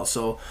as well.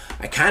 So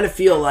I kind of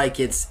feel like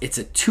it's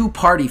a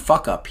two-party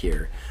fuck-up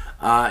here.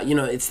 You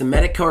know, it's the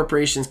meta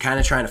corporations kind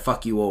of trying to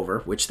fuck you over,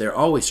 which they're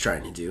always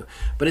trying to do.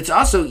 But it's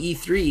also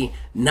E3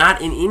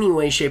 not in any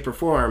way, shape, or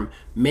form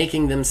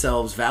making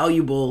themselves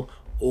valuable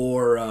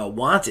or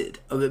wanted.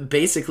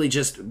 Basically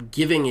just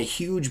giving a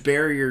huge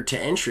barrier to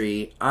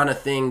entry on a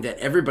thing that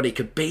everybody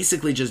could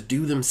basically just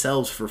do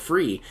themselves for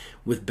free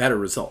with better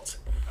results.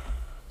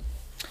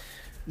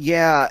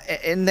 Yeah,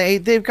 and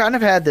they've kind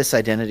of had this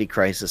identity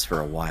crisis for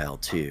a while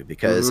too,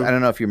 because I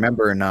don't know if you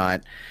remember or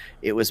not,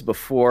 it was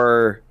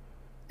before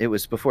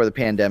the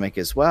pandemic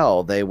as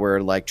well. They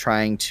were like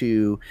trying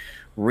to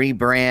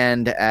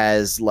rebrand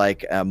as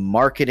like a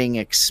marketing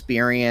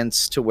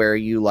experience to where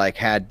you like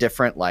had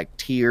different like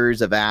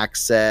tiers of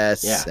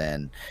access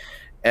and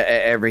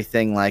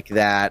everything like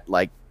that,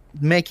 like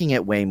making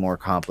it way more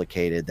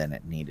complicated than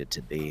it needed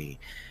to be.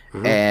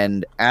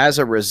 And as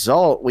a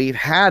result, we've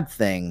had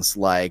things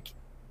like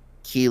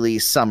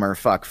Keighley's Summer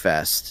Fuck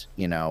Fest,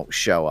 you know,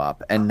 show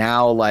up. And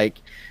now, like,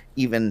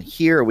 even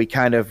here, we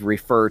kind of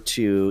refer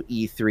to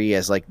E3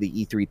 as like the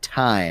E3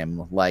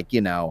 time. Like,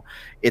 you know,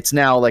 it's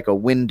now like a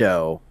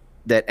window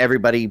that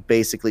everybody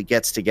basically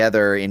gets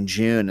together in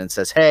June and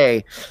says,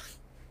 hey,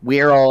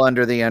 we are all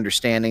under the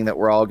understanding that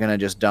we're all going to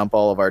just dump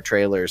all of our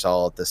trailers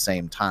all at the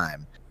same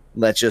time.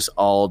 Let's just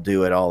all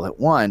do it all at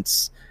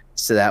once.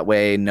 So that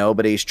way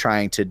nobody's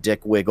trying to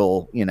dick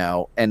wiggle, you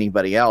know,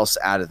 anybody else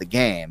out of the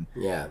game.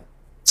 Yeah.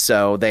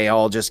 So they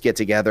all just get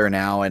together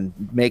now and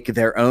make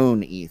their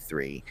own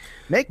E3.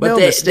 Make But no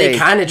they mistake,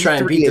 kind of try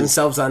and E3 beat is-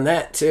 themselves on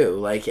that too.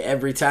 Like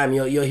every time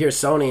you'll hear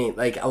Sony,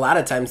 like a lot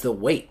of times they'll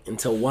wait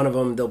until one of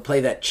them, they'll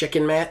play that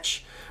chicken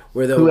match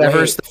where they'll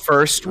Whoever's wait. the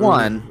first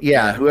one,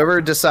 whoever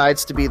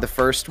decides to be the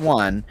first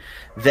one,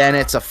 then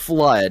it's a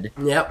flood,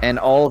 Yep. and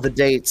all the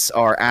dates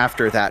are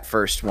after that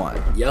first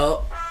one.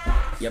 Yep.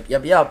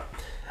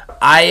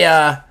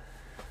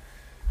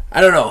 I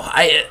don't know.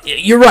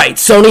 You're right.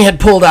 Sony had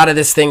pulled out of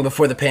this thing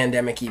before the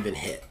pandemic even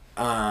hit.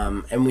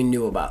 And we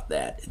knew about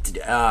that.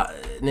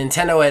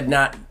 Nintendo had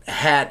not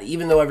had,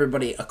 even though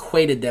everybody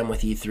equated them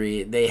with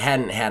E3, they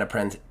hadn't had a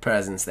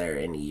presence there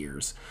in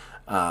years.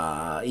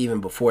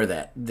 Even before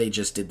that, they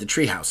just did the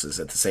tree houses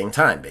at the same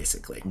time,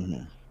 basically.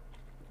 Mm-hmm.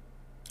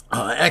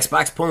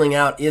 Xbox pulling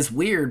out is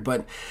weird,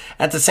 but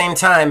at the same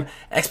time,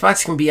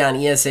 Xbox can be on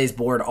ESA's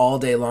board all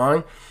day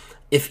long.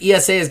 If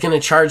ESA is going to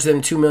charge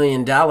them $2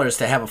 million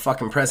to have a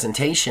fucking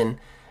presentation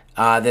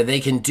that they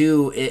can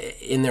do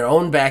in their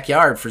own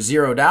backyard for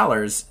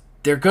 $0,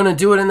 they're going to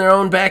do it in their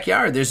own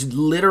backyard. There's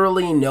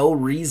literally no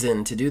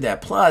reason to do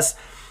that. Plus,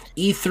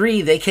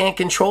 E3, they can't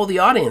control the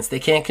audience. They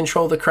can't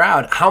control the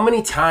crowd. How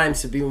many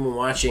times have you been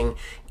watching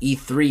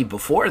E3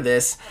 before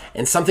this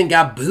and something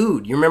got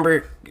booed? You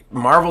remember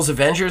Marvel's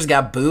Avengers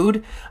got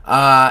booed?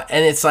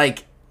 And it's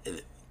like,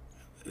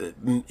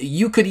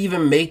 you could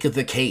even make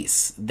the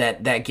case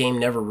that that game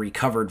never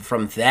recovered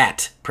from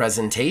that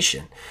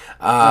presentation.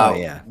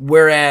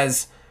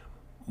 Whereas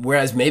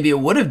maybe it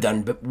would have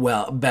done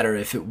better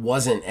if it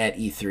wasn't at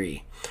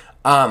E3.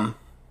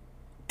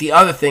 The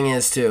other thing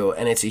is too,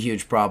 and it's a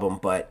huge problem,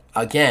 but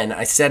again,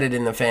 I said it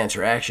in the fan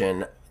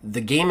interaction,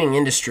 the gaming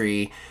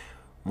industry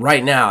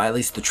right now, at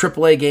least the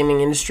AAA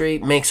gaming industry,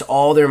 makes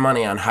all their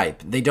money on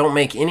hype. They don't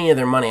make any of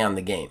their money on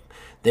the game.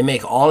 They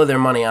make all of their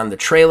money on the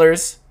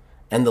trailers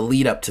and the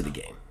lead up to the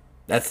game.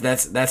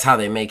 That's how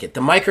they make it.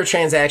 The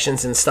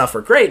microtransactions and stuff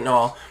are great and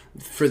all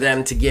for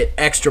them to get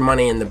extra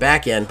money in the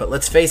back end, but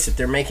let's face it,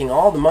 they're making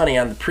all the money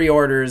on the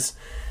pre-orders,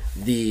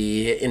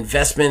 the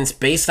investments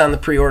based on the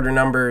pre-order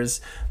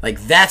numbers.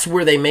 Like, that's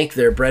where they make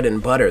their bread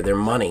and butter, their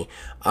money.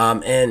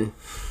 And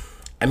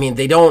I mean,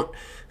 they don't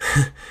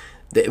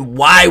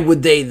why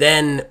would they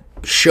then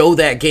show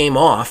that game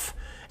off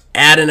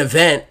at an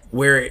event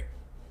where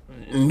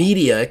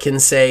media can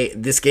say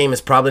this game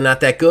is probably not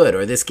that good,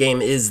 or this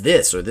game is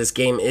this, or this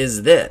game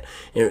is that?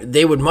 You know,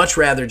 they would much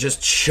rather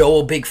just show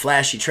a big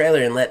flashy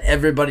trailer and let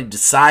everybody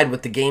decide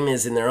what the game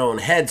is in their own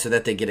head so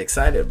that they get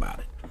excited about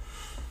it.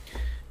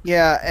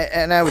 Yeah,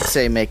 and I would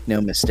say make no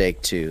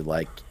mistake too,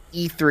 like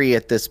E3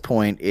 at this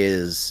point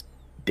is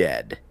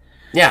dead.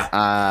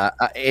 Yeah.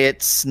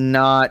 It's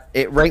not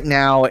it right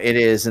now. It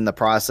is in the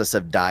process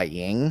of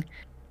dying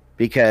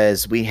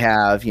because we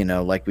have,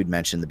 like we'd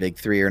mentioned, the big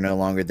three are no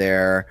longer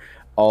there.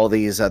 All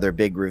these other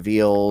big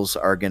reveals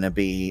are going to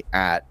be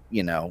at,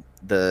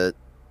 the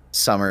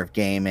Summer of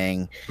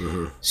Gaming.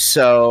 Mm-hmm.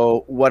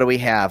 So what do we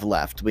have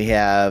left? We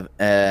have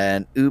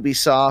an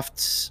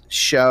Ubisoft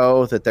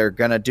show that they're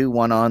going to do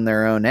one on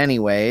their own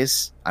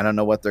anyways. I don't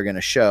know what they're going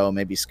to show.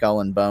 Maybe Skull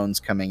and Bones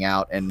coming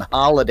out in the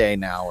holiday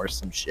now or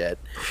some shit.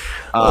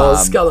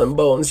 Skull and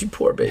Bones, you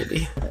poor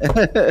baby.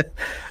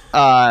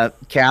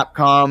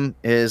 Capcom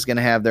is going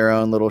to have their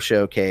own little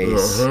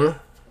showcase. Mm-hmm.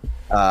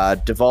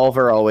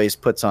 Devolver always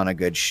puts on a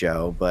good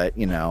show, but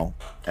and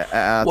you'll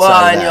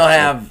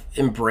have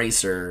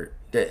Embracer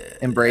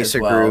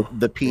Group,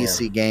 the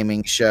PC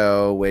gaming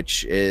show,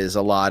 which is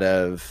a lot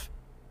of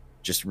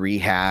just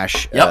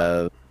rehash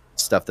of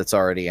stuff that's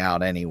already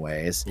out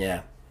anyways.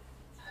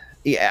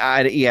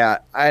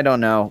 I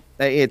don't know.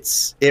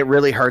 It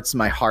really hurts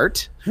my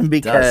heart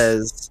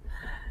because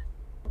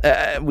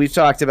we've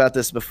talked about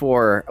this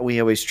before. We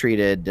always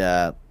treated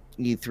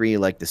E3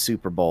 like the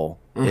Super Bowl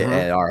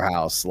at our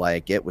house.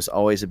 Like, it was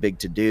always a big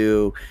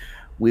to-do.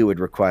 We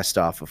would request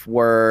off of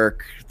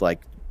work,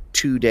 like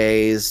 2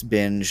 days,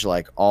 binge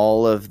like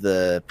all of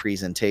the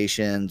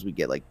presentations. We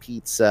get like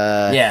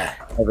pizza,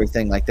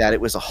 everything like that. It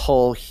was a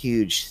whole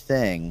huge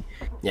thing.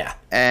 Yeah.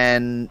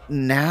 And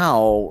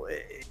now,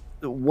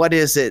 what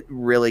is it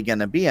really going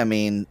to be? I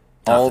mean,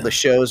 all the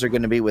shows are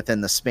going to be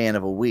within the span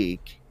of a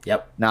week.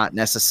 Yep. Not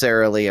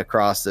necessarily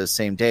across those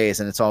same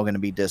days, and it's all going to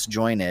be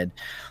disjointed.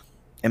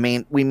 I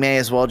mean, we may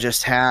as well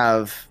just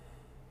have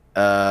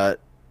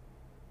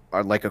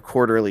like a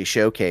quarterly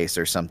showcase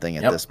or something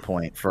at this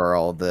point for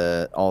all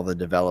the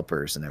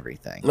developers and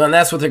everything. Well, and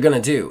that's what they're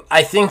going to do.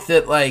 I think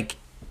that, like,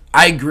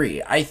 I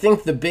agree. I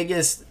think the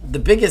biggest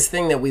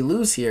thing that we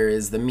lose here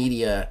is the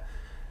media,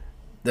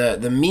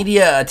 the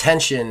media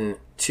attention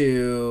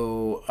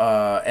to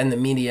and the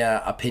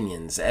media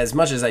opinions. As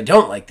much as I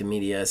don't like the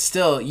media,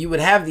 still you would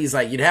have these,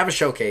 like, you'd have a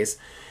showcase,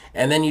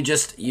 and then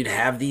you'd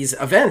have these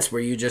events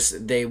where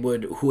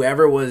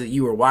whoever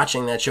you were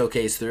watching that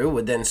showcase through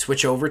would then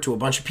switch over to a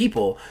bunch of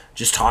people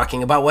just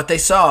talking about what they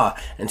saw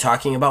and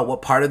talking about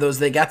what part of those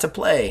they got to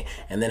play,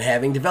 and then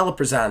having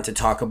developers on to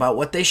talk about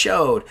what they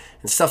showed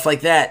and stuff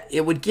like that.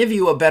 It would give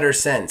you a better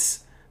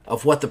sense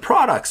of what the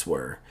products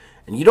were.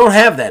 And you don't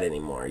have that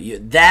anymore.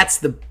 That's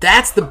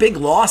the big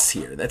loss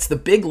here. That's the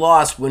big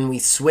loss when we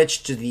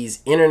switch to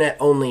these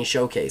internet-only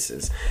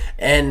showcases.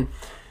 And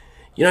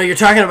you're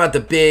talking about the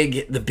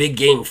big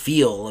game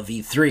feel of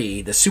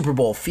E3, the Super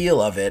Bowl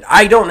feel of it.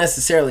 I don't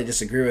necessarily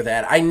disagree with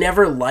that. I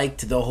never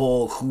liked the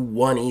whole who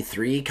won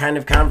E3 kind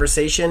of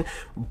conversation,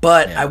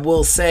 but I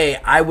will say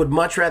I would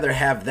much rather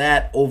have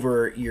that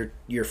over your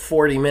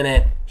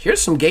 40-minute,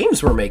 here's some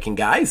games we're making,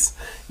 guys.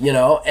 You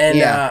don't.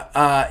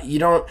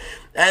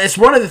 It's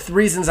one of the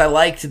reasons I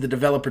liked the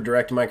Developer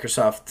Direct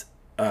Microsoft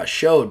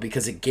showed,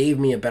 because it gave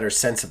me a better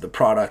sense of the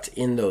product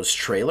in those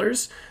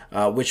trailers,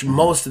 which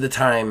most of the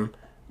time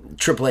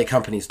AAA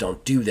companies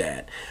don't do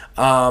that.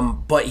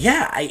 But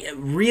yeah,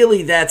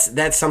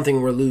 that's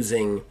something we're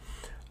losing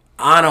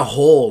on a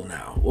whole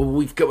now.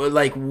 We've got,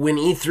 like, when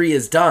E3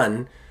 is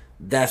done,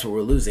 that's what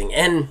we're losing.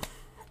 And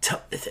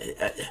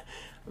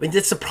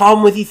that's the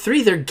problem with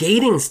E3. They're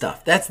gating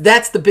stuff.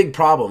 That's the big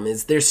problem,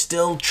 is they're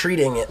still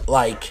treating it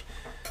like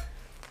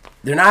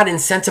they're not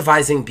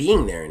incentivizing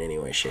being there in any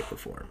way, shape, or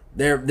form.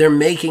 They're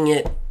making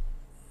it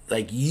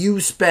like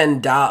you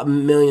spend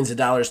millions of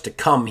dollars to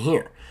come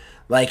here.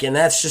 Like, and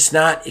that's just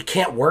not, it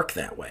can't work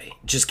that way.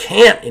 It just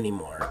can't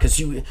anymore,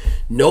 because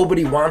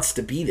nobody wants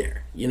to be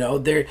there.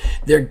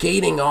 They're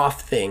gating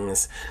off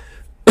things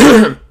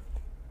that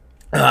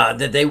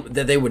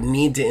they would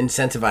need to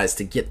incentivize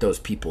to get those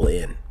people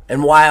in.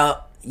 And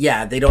while,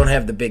 they don't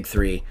have the big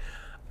three,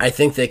 I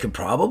think they could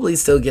probably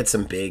still get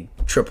some big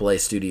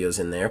AAA studios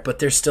in there, but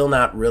they're still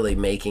not really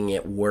making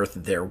it worth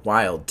their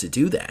while to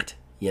do that,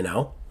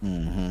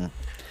 Mm-hmm.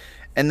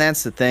 And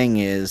that's the thing,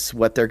 is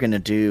what they're going to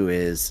do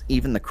is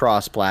even the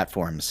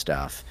cross-platform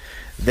stuff.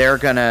 They're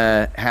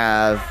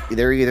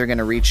either going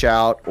to reach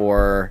out,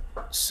 or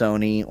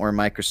Sony or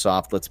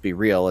Microsoft, let's be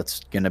real,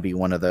 it's going to be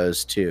one of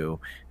those two,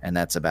 and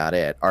that's about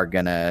it, are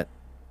going to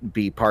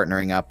be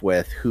partnering up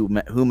with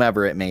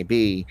whomever it may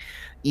be,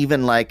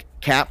 even like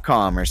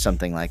Capcom or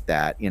something like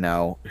that,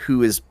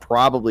 who is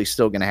probably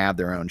still going to have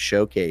their own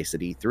showcase at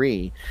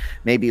E3.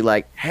 Maybe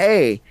like,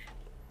 hey,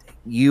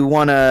 you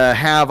want to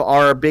have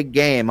our big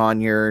game on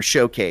your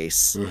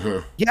showcase? Mm-hmm.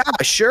 Yeah,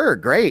 sure,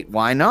 great.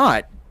 Why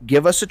not?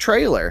 Give us a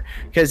trailer,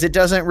 because it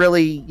doesn't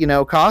really,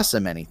 cost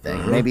them anything.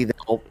 Mm-hmm. Maybe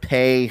they'll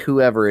pay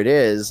whoever it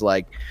is,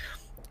 like,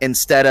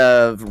 instead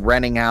of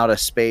renting out a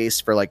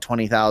space for like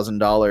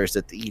 $20,000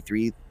 at the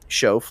E3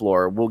 show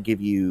floor, we'll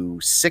give you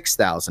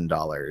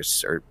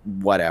 $6,000 or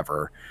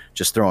whatever,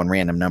 just throwing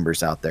random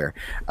numbers out there,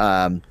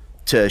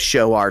 to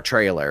show our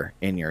trailer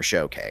in your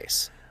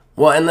showcase.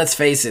 Well, and let's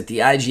face it, the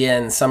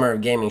IGN Summer of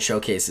Gaming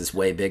Showcase is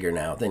way bigger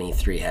now than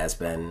E3 has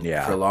been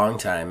for a long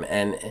time.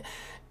 And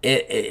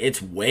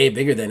it's way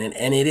bigger than it.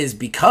 And it is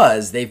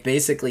because they've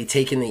basically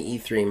taken the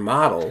E3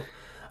 model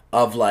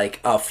of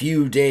like a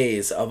few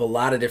days of a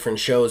lot of different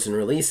shows and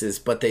releases,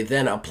 but they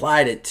then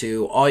applied it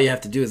to all you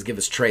have to do is give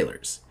us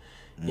trailers.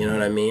 You know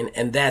what I mean?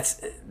 And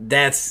that's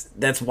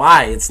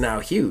why it's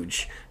now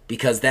huge,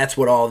 because that's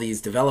what all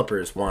these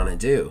developers want to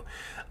do.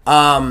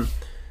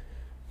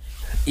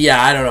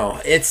 Yeah, I don't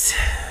know.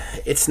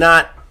 It's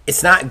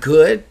not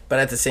good, but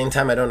at the same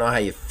time, I don't know how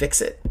you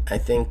fix it. I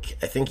think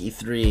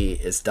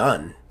E3 is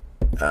done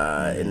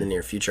in the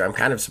near future. I'm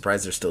kind of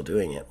surprised they're still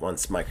doing it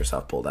once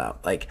Microsoft pulled out.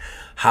 Like,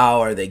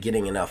 how are they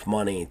getting enough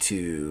money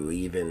to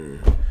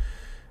even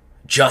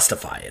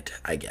justify it,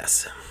 I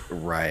guess?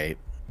 Right.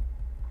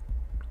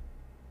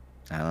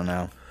 I don't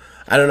know.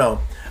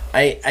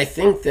 I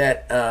think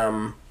that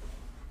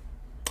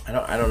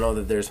I don't know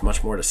that there's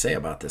much more to say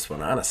about this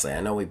one, honestly. I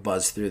know we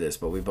buzzed through this,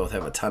 but we both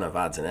have a ton of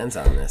odds and ends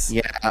on this.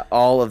 Yeah,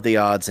 all of the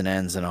odds and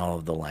ends and all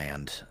of the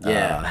land.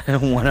 Yeah.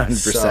 100%.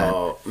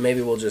 So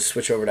maybe we'll just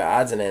switch over to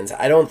odds and ends.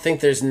 I don't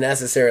think there's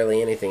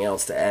necessarily anything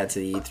else to add to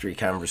the E3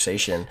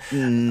 conversation.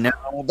 No,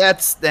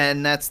 that's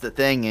the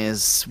thing,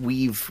 is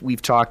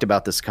we've talked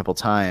about this a couple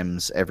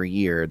times. Every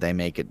year they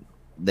make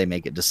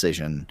a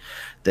decision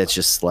that's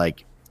just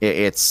like,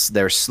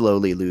 they're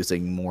slowly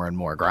losing more and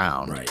more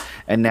ground. Right.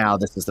 And now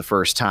this is the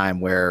first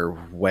time where,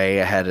 way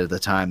ahead of the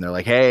time, they're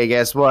like, hey,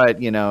 guess what?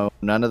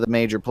 None of the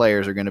major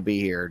players are going to be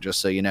here, just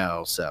so you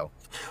know. So,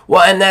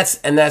 well, and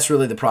that's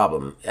really the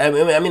problem. I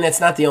mean, it's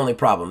not the only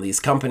problem. These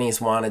companies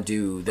want to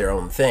do their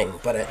own thing,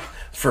 but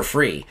for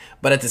free.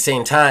 But at the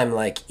same time,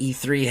 like,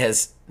 E3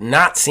 has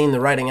not seen the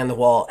writing on the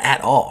wall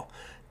at all.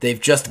 They've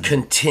just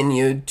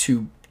continued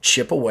to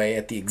chip away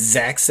at the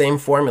exact same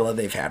formula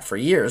they've had for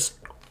years,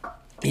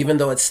 even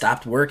though it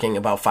stopped working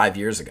about 5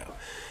 years ago.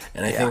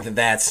 And I think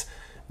that's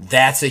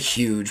a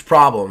huge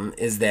problem,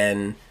 is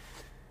then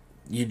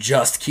you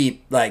just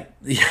keep doing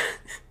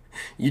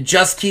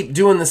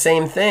the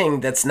same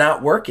thing that's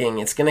not working.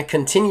 It's going to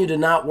continue to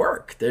not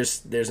work.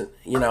 There's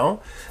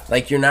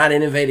like, you're not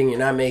innovating, you're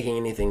not making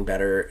anything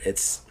better.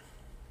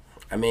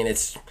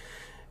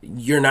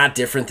 You're not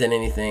different than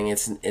anything.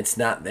 It's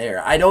not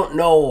there. I don't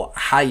know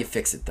how you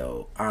fix it,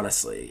 though,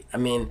 honestly. I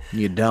mean,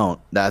 you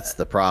don't. That's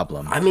the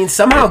problem. I mean,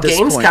 somehow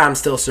Gamescom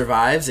still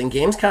survives, and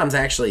Gamescom's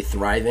actually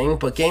thriving,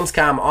 but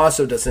Gamescom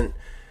also doesn't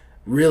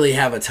really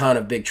have a ton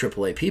of big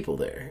AAA people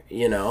there,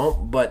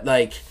 But,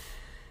 like,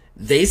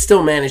 they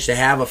still manage to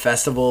have a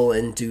festival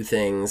and do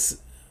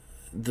things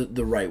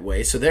the right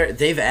way. So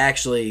they've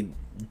actually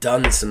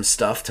done some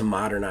stuff to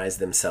modernize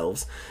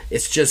themselves.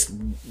 It's just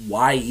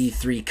why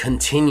E3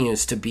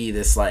 continues to be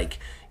this like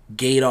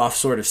gate off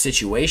sort of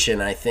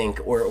situation, I think,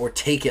 or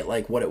take it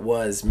like what it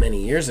was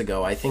many years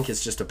ago, I think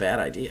is just a bad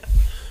idea.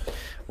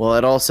 Well,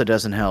 it also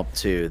doesn't help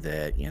too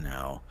that, you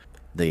know,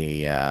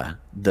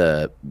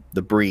 the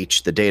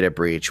breach, the data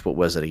breach, what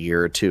was it, a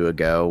year or two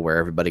ago, where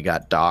everybody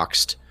got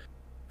doxxed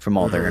from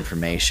all their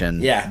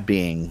information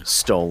being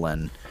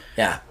stolen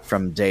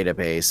from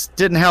database.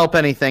 Didn't help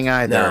anything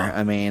either. No.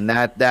 I mean,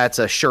 that's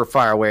a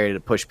surefire way to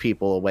push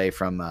people away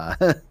from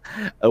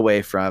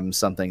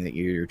something that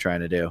you're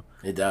trying to do.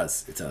 It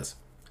does.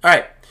 All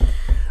right.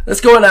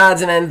 Let's go on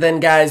odds and ends then,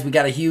 guys. We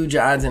got a huge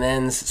odds and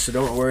ends, so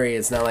don't worry.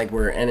 It's not like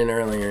we're ending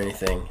early or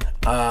anything.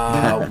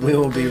 We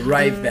will be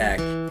right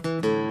back.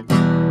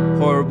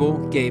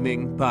 Horrible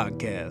Gaming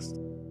Podcast.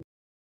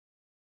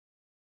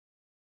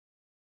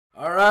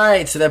 All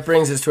right, so that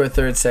brings us to our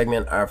third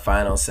segment, our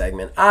final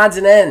segment, odds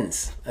and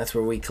ends. That's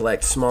where we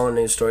collect smaller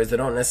news stories that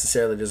don't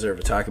necessarily deserve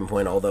a talking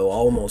point, although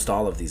almost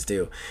all of these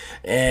do.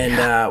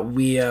 And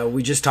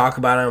we just talk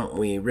about them,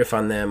 we riff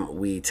on them,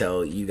 we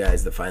tell you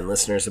guys, the fine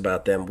listeners,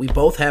 about them. We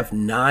both have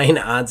 9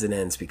 odds and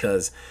ends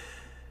because,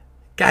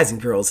 guys and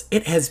girls,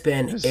 it has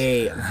been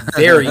a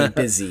very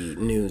busy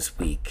news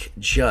week.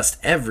 Just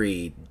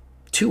every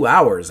 2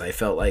 hours, I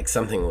felt like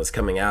something was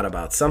coming out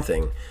about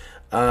something.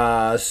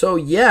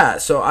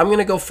 So I'm going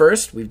to go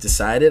first. We've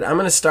decided. I'm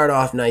going to start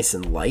off nice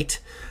and light.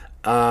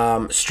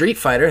 Street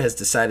Fighter has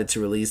decided to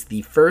release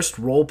the first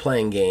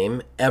role-playing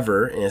game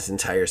ever in its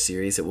entire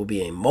series. It will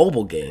be a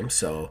mobile game,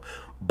 so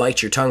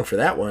bite your tongue for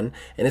that one.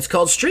 And it's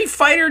called Street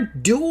Fighter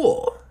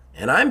Duel.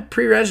 And I'm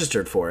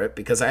pre-registered for it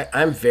because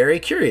I'm very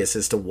curious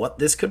as to what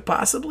this could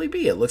possibly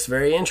be. It looks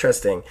very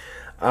interesting.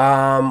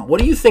 What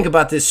do you think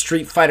about this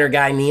Street Fighter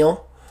guy,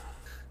 Neil?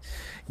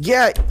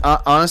 Yeah,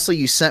 honestly,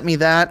 you sent me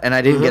that, and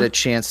I didn't get a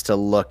chance to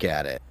look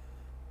at it.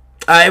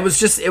 It was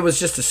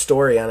just a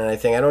story on it, I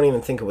think. I don't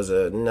even think it was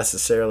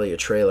necessarily a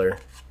trailer.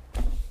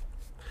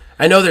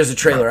 I know there's a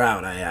trailer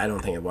out. I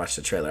don't think I watched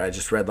the trailer. I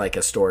just read like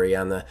a story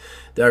on the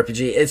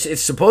RPG.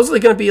 It's supposedly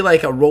going to be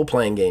like a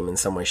role-playing game in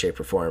some way, shape,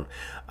 or form,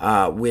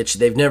 which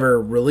they've never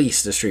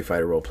released a Street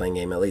Fighter role-playing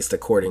game, at least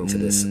according to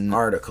this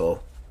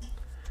article.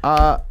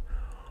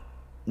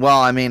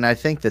 Well, I mean, I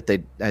think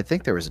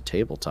there was a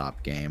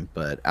tabletop game,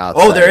 but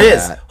outside there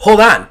is. that, Hold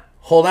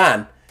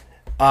on.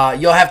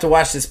 You'll have to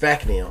watch this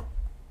back, Neil.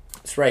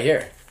 It's right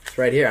here.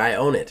 I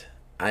own it.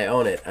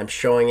 I'm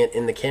showing it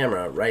in the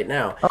camera right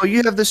now. Oh,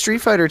 you have the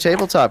Street Fighter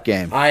tabletop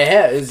game. I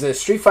have. It's a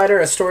Street Fighter,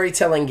 a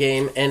storytelling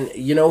game, and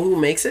you know who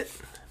makes it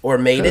or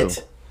made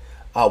it?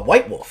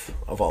 White Wolf,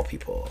 of all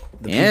people.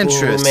 The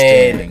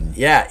Interesting.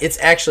 It's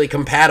actually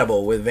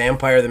compatible with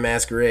Vampire the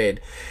Masquerade.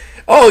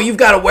 Oh, you've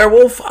got a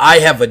werewolf? I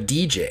have a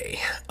DJ.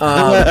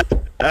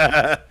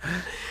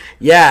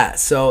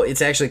 So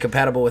it's actually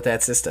compatible with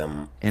that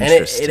system. And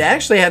it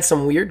actually had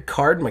some weird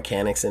card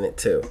mechanics in it,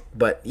 too.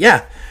 But,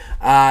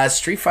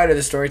 Street Fighter,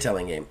 the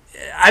storytelling game.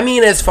 I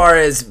mean, as far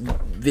as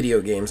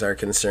video games are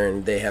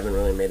concerned, they haven't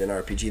really made an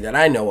RPG that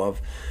I know of.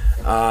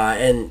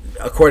 And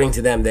according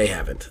to them, they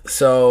haven't.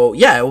 So,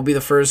 it will be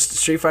the first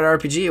Street Fighter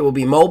RPG. It will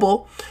be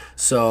mobile.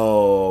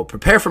 So,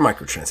 prepare for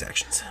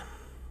microtransactions.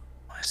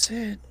 What's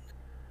it?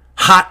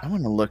 I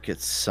want to look at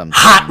some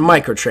hot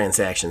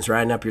microtransactions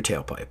riding up your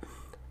tailpipe.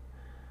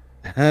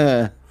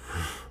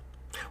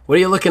 What are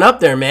you looking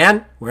up there,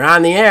 man? We're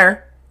on the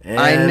air. And,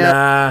 I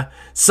know.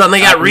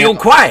 Suddenly got real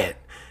quiet.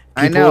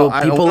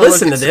 People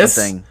listen to this.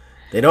 Something.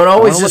 They don't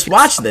always just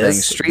watch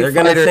this. They're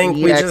going to think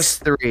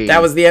EX3.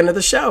 that was the end of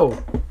the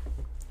show.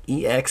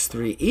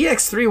 EX3.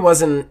 EX3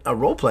 wasn't a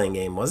role-playing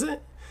game, was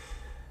it?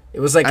 It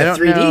was like a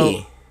 3D. Know.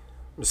 It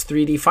was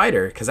 3D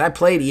fighter, because I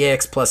played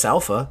EX plus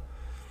Alpha.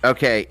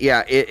 Okay,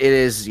 it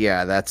is.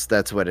 Yeah,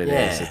 that's what it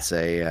is. It's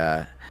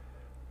a.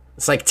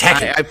 It's like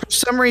Tekken. For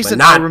some reason,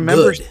 not I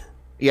remember. Good.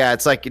 Yeah,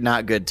 it's like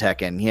not good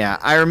Tekken. Yeah,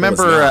 I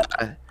remember.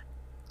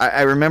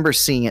 I remember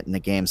seeing it in the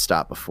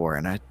GameStop before,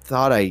 and I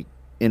thought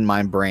in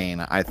my brain,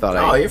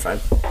 you're fine.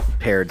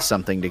 Paired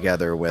something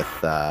together with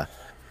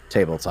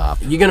tabletop.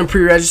 You gonna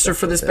pre-register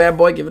for this bad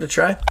boy? Give it a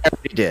try. I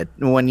already did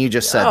when you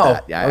just said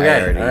that. Yeah,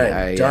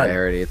 okay. I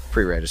already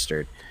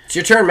pre-registered. It's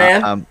your turn,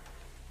 man.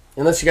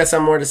 Unless you got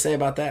something more to say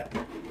about that.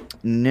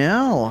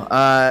 No.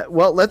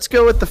 Well, let's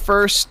go with the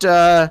first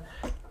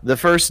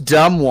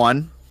dumb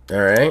one. All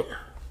right.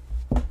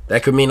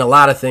 That could mean a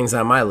lot of things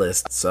on my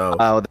list. So.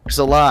 There's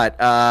a lot.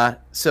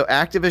 So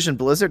Activision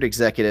Blizzard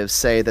executives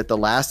say that The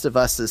Last of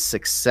Us's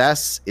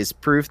success is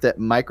proof that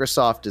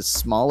Microsoft is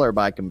smaller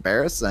by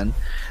comparison.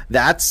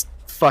 That's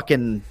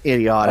fucking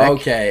idiotic.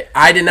 Okay.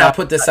 I did not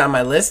put this on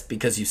my list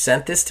because you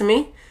sent this to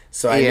me.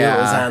 So I knew it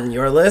was on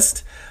your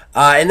list.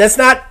 And that's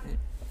not...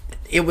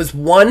 It was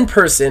one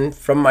person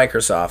from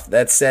Microsoft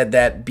that said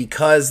that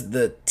because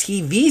the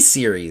TV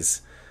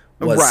series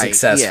was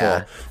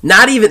successful.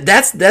 Not even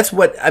that's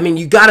what I mean.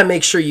 You got to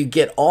make sure you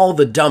get all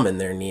the dumb in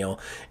there, Neil.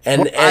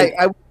 And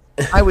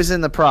I was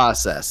in the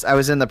process. I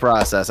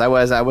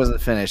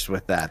wasn't finished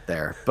with that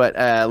there. But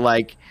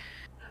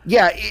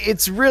yeah,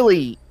 it's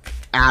really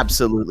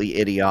absolutely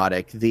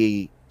idiotic,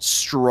 the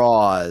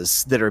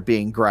straws that are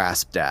being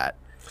grasped at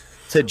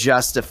to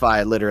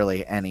justify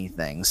literally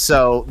anything.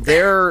 So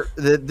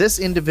this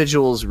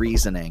individual's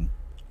reasoning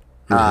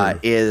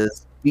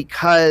is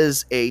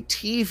because a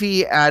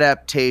TV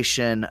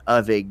adaptation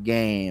of a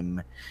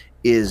game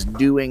is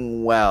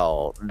doing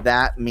well,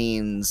 that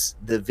means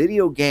the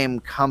video game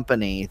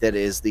company that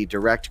is the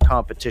direct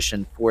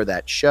competition for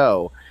that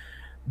show,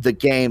 the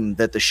game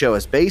that the show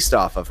is based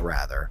off of,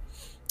 rather,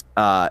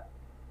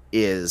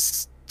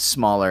 is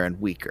smaller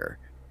and weaker.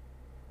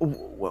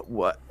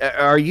 What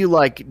are you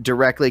like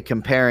directly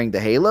comparing the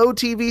Halo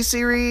TV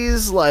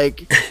series?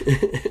 Like,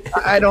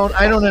 I don't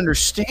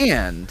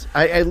understand.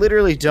 I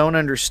literally don't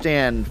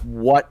understand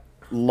what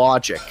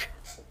logic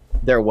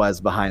there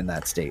was behind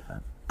that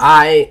statement.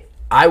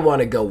 I want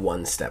to go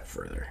one step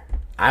further.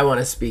 I want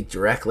to speak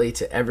directly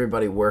to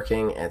everybody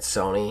working at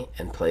Sony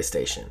and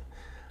PlayStation.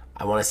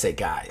 I want to say,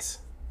 guys,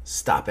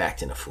 stop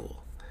acting a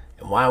fool.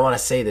 And why I want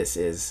to say this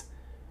is,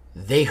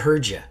 they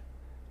heard you.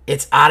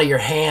 It's out of your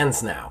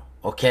hands now,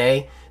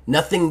 okay?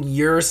 Nothing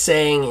you're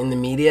saying in the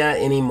media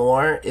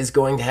anymore is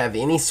going to have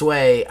any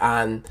sway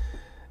on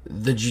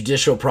the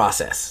judicial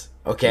process,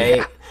 okay?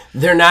 Yeah.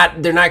 They're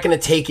not going to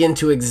take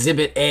into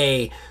Exhibit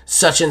A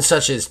such and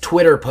such's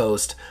Twitter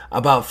post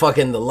about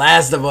fucking The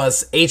Last of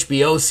Us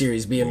HBO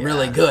series being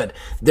really good.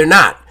 They're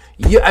not.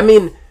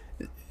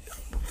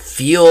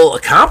 Feel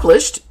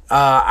accomplished.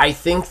 I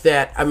think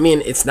that,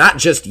 it's not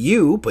just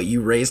you, but you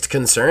raised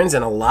concerns,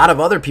 and a lot of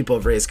other people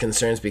have raised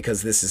concerns,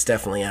 because this is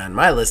definitely on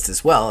my list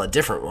as well, a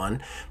different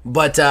one.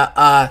 But,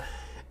 and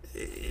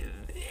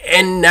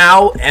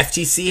now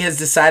FTC has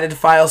decided to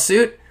file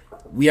suit.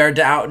 We are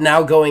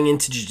now going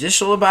into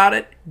judicial about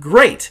it.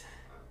 Great.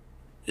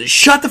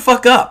 Shut the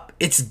fuck up.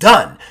 It's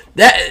done.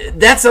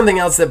 That's something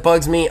else that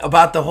bugs me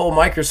about the whole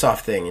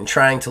Microsoft thing and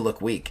trying to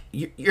look weak.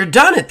 You're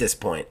done at this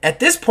point. At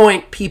this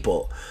point,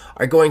 people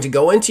are going to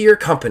go into your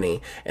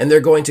company and they're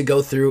going to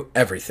go through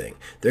everything.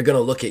 They're going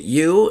to look at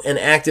you and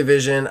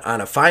Activision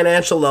on a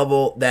financial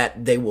level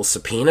that they will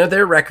subpoena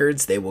their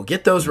records. They will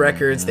get those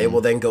records. They will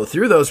then go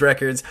through those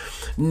records.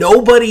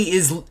 Nobody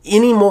is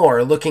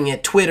anymore looking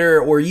at Twitter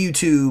or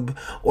YouTube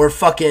or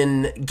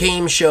fucking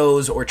game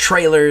shows or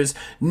trailers.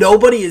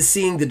 Nobody is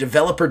seeing the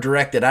developer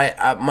direct that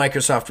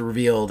Microsoft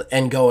revealed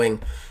and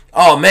going,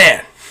 oh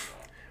man,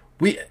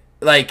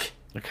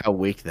 Look how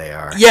weak they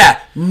are.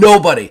 Yeah,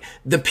 nobody.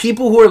 The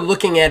people who are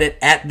looking at it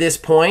at this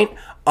point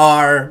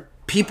are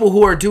people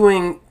who are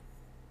doing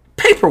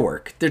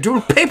paperwork. They're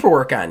doing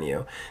paperwork on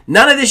you.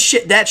 None of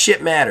that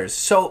shit matters.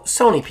 So,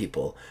 Sony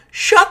people,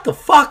 shut the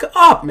fuck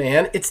up,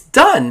 man. It's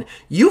done.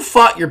 You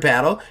fought your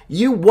battle.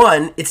 You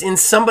won. It's in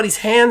somebody's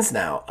hands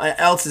now,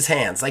 else's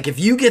hands. Like, if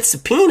you get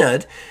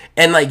subpoenaed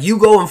and, like, you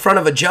go in front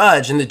of a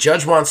judge and the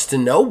judge wants to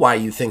know why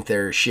you think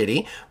they're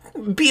shitty,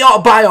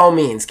 by all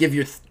means, give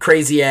your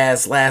crazy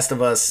ass Last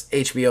of Us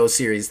HBO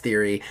series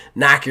theory,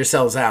 knock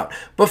yourselves out.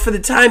 But for the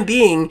time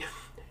being,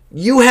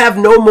 you have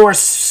no more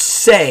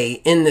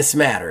say in this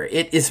matter.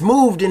 It is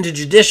moved into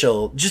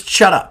judicial. Just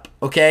shut up,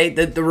 okay?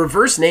 The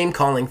reverse name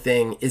calling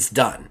thing is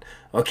done,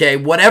 okay?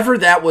 Whatever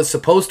that was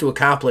supposed to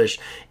accomplish,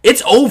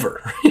 it's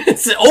over.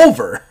 It's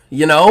over,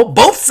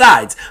 both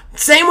sides.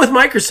 Same with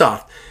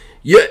Microsoft.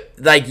 You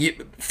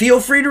feel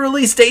free to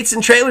release dates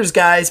and trailers,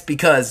 guys,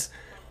 because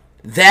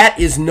that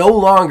is no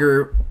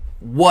longer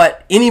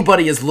what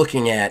anybody is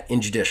looking at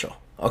in judicial,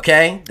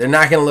 okay? They're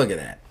not going to look at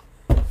that.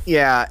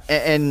 Yeah,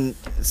 and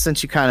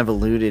since you kind of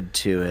alluded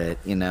to it,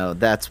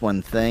 that's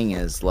one thing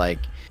is, like,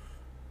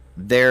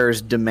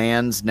 there's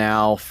demands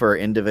now for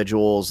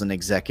individuals and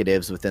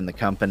executives within the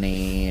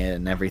company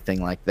and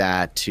everything like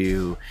that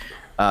to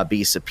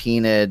be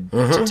subpoenaed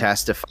to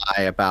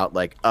testify about,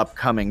 like,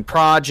 upcoming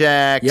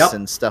projects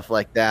and stuff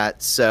like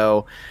that.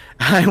 So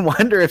I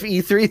wonder if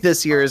E3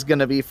 this year is going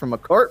to be from a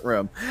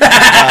courtroom.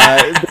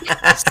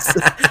 That's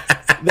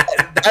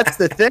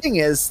the thing,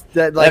 is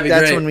that, like,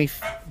 that's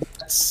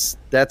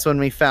when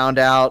we found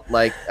out,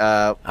 like,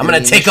 I'm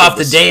going to take off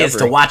the days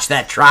to watch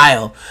that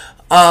trial.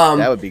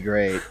 That would be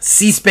great.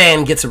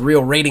 C-SPAN gets a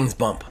real ratings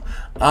bump.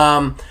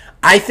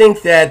 I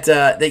think that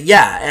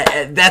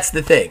that's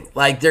the thing.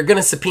 Like, they're going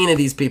to subpoena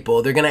these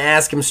people. They're going to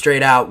ask them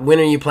straight out, when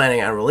are you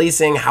planning on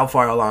releasing? How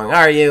far along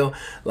are you?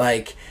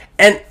 Like,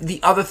 and the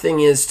other thing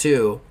is,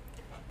 too,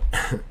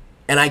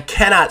 and I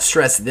cannot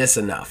stress this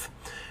enough,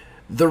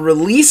 the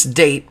release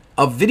date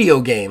of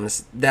video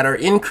games that are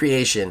in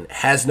creation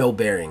has no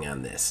bearing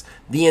on this.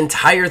 The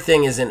entire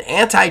thing is an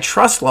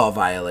antitrust law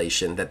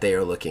violation that they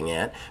are looking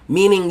at,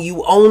 meaning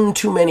you own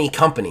too many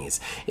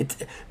companies.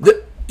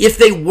 If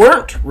they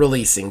weren't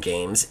releasing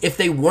games, if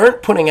they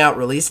weren't putting out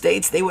release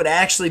dates, they would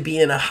actually be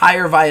in a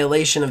higher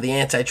violation of the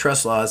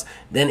antitrust laws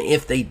than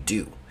if they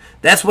do.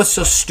 That's what's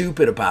so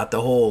stupid about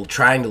the whole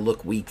trying to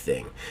look weak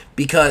thing.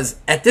 Because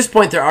at this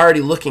point, they're already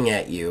looking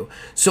at you.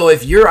 So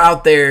if you're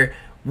out there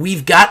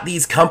we've got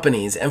these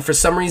companies, and for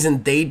some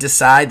reason they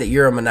decide that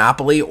you're a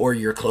monopoly or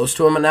you're close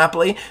to a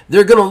monopoly,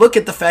 they're going to look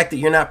at the fact that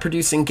you're not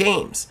producing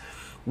games,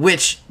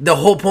 which the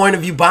whole point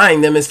of you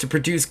buying them is to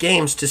produce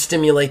games to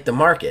stimulate the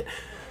market.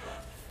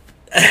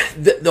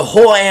 The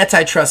whole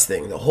antitrust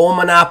thing, the whole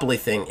monopoly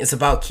thing is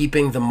about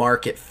keeping the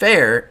market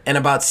fair and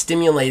about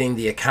stimulating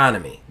the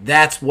economy.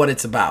 That's what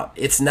it's about.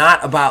 It's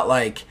not about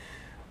like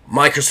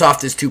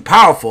Microsoft is too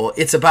powerful.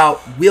 It's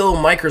about, will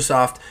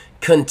Microsoft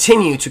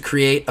continue to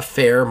create a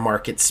fair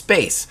market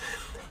space?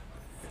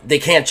 They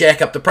can't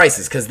jack up the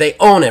prices because they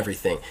own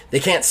everything.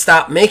 They can't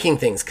stop making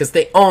things because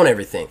they own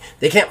everything.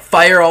 They can't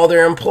fire all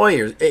their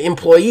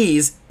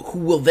employees who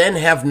will then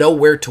have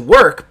nowhere to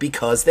work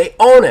because they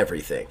own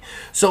everything.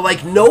 So,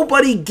 like,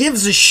 nobody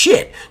gives a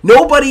shit.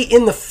 Nobody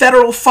in the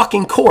federal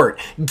fucking court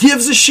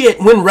gives a shit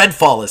when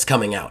Redfall is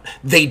coming out.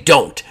 They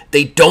don't.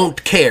 They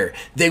don't care.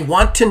 They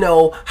want to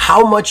know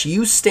how much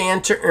you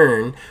stand to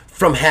earn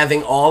from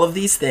having all of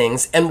these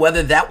things and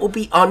whether that will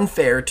be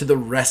unfair to the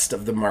rest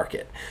of the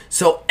market.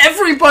 So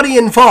everybody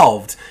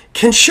involved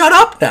can shut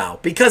up now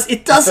because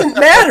it doesn't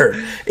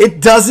matter.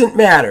 It doesn't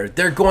matter.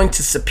 They're going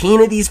to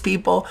subpoena these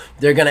people.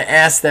 They're going to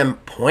ask them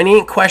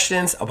poignant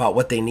questions about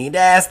what they need to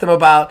ask them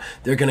about.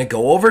 They're going to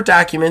go over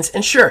documents.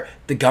 And sure,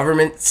 the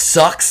government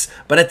sucks,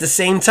 but at the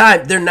same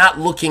time, they're not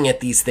looking at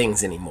these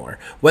things anymore.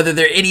 Whether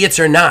they're idiots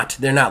or not,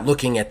 they're not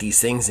looking at these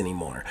things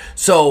anymore.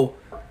 So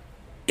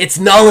it's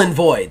null and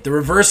void. The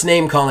reverse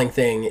name calling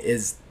thing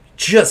is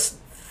just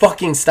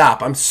fucking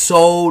stop. I'm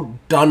so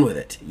done with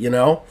it, you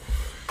know?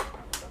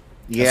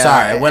 Yeah.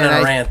 Sorry, I went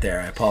on a rant there.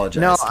 I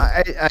apologize. No,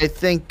 I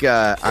think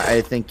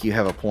you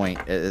have a point.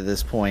 At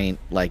this point,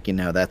 like, you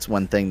know, that's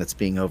one thing that's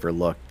being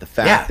overlooked. The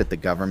fact that the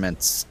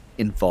government's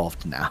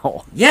involved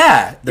now.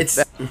 Yeah. The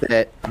fact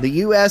that the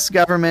U.S.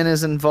 government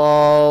is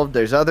involved.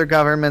 There's other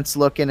governments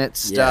looking at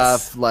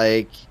stuff. Yes.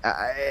 Like,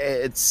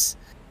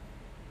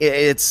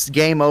 it's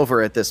game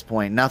over at this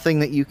point. Nothing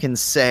that you can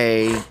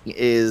say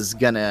is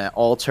going to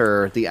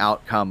alter the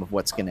outcome of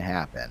what's going to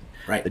happen.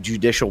 Right. The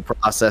judicial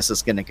process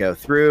is going to go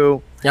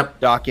through. Yep.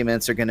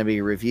 Documents are going to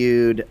be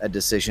reviewed. A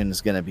decision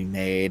is going to be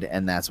made,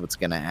 and that's what's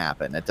going to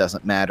happen. It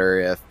doesn't matter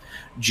if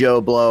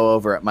Joe Blow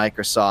over at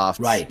Microsoft,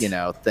 right, you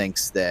know,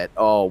 thinks that,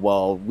 oh,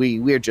 well,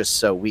 we're just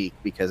so weak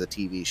because of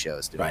TV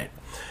shows. Right.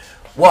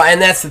 Well, and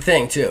that's the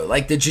thing, too.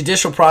 Like, the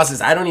judicial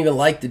process, I don't even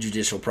like the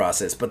judicial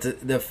process, but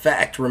the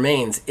fact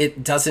remains,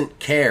 it doesn't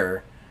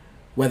care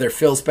whether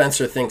Phil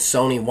Spencer thinks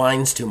Sony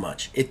whines too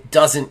much. It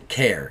doesn't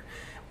care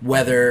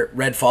whether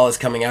Redfall is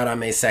coming out on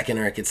May 2nd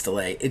or it gets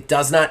delayed. It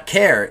does not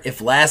care if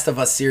Last of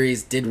Us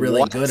series did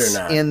really good or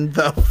not. In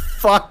the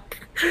fuck?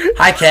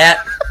 Hi,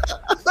 Cat.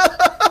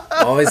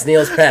 Always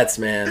Neil's pets,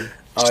 man.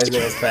 Always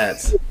Neil's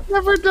pets.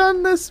 Never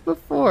done this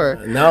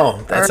before.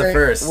 No, that's a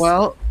first.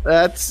 Well,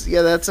 that's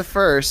a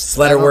first. Just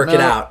let her work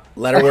it out.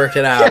 Let her work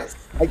it out.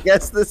 I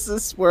guess this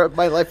is where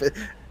my life is.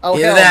 Oh,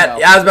 either that,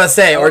 no. I was about to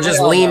say, or just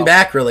lean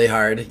back really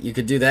hard. You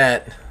could do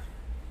that.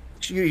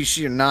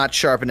 You're not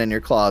sharpening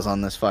your claws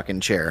on this fucking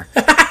chair.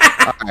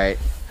 All right.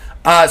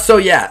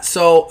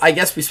 So I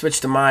guess we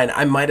switched to mine.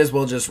 I might as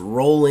well just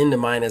roll into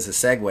mine as a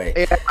segue.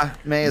 Yeah,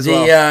 may as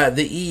well.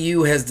 The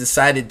EU has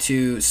decided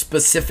to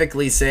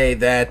specifically say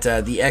that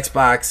the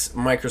Xbox,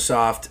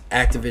 Microsoft,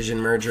 Activision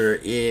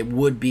merger, it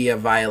would be a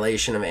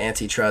violation of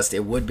antitrust.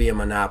 It would be a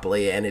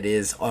monopoly, and it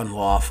is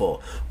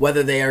unlawful.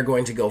 Whether they are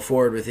going to go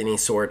forward with any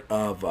sort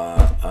of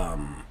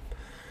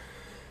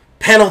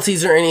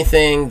penalties or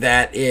anything,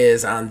 that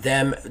is on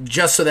them.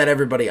 Just so that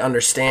everybody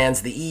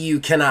understands, the EU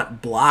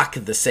cannot block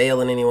the sale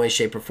in any way,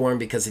 shape, or form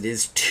because it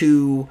is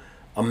two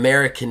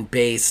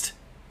American-based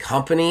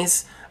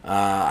companies.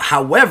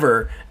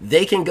 However,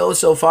 they can go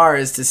so far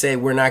as to say,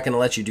 we're not going to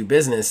let you do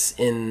business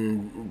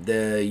in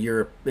the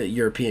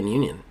European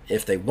Union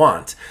if they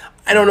want.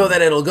 I don't know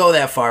that it'll go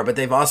that far, but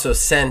they've also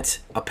sent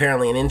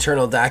apparently an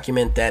internal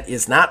document that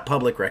is not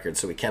public record,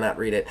 so we cannot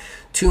read it,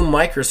 to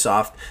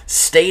Microsoft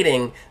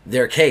stating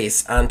their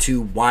case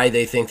onto why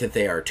they think that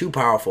they are too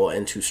powerful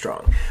and too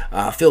strong.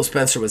 Phil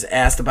Spencer was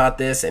asked about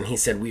this, and he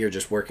said, we are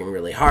just working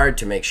really hard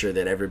to make sure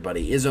that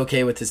everybody is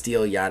okay with this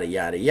deal, yada,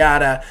 yada,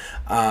 yada,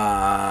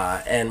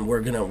 and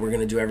we're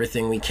gonna do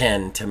everything we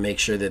can to make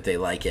sure that they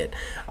like it.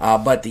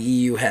 But the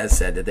EU has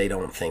said that they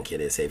don't think it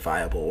is a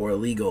viable or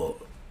legal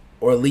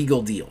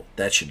deal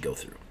that should go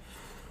through.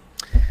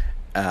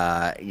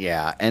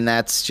 Yeah, and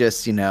that's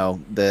just, you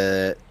know,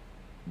 the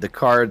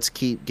cards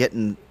keep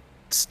getting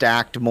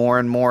stacked more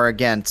and more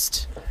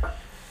against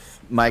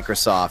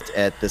Microsoft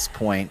at this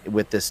point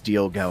with this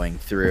deal going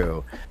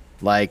through.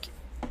 Like,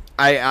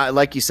 I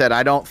like you said,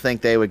 I don't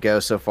think they would go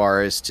so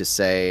far as to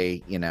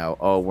say, you know,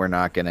 oh, we're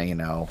not going to, you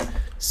know,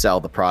 sell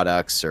the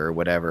products or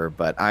whatever,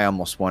 but I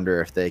almost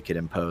wonder if they could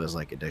impose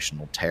like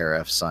additional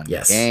tariffs on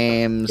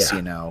games,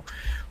 you know.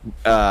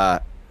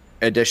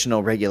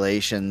 additional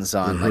regulations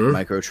on Mm-hmm.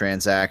 like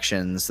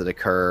microtransactions that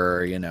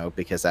occur,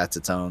 because that's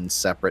its own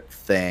separate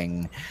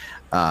thing.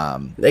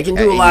 They can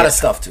do a lot yeah. of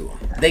stuff to them.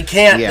 They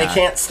can't. Yeah. They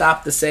can't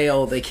stop the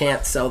sale. They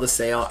can't sell the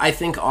sale. I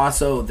think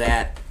also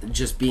that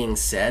just being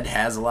said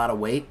has a lot of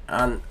weight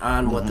on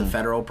what the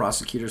federal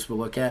prosecutors will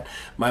look at.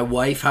 My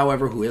wife,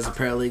 however, who is a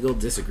paralegal,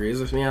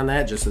 disagrees with me on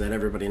that. Just so that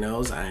everybody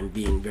knows, I'm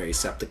being very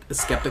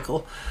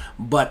skeptical.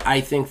 But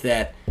I think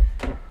that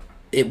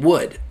it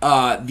would.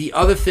 The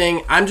other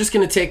thing, I'm just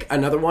going to take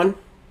another one.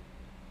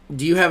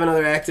 Do you have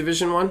another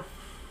Activision one?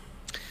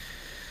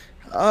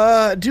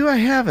 Do I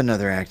have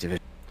another Activision?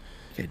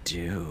 I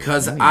do.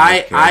 Because Let me I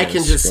look at can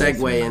this, just go segue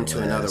through my into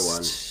another one,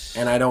 list.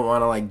 and I don't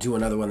want to like do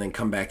another one then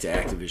come back to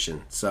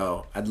Activision.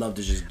 So I'd love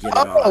to just get it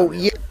all out Oh, there.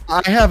 yeah,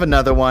 I have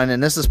another one,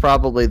 and this is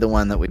probably the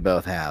one that we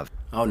both have.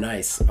 Oh,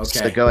 nice. Okay.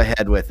 So go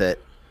ahead with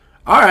it.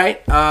 All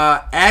right.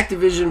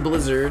 Activision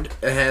Blizzard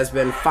has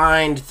been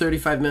fined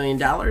 $35 million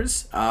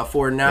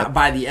for not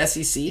by the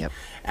SEC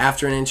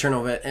after an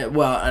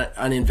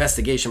an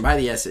investigation by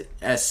the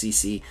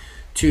SEC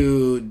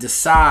to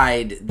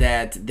decide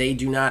that they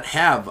do not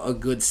have a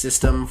good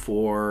system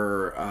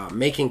for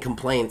making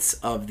complaints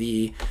of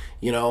the,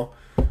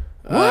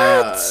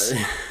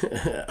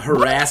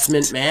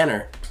 harassment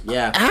manner.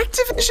 Yeah.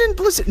 Activision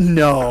Blizzard?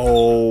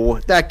 No,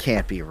 that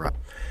can't be right.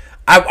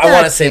 I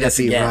want to say Can't this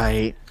be again.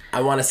 Right.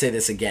 I want to say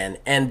this again.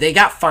 And they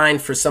got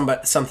fined for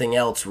something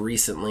else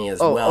recently as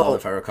well,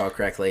 if I recall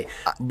correctly.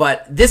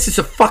 But this is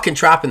a fucking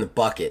drop in the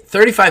bucket.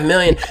 $35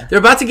 million. They're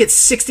about to get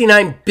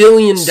 $69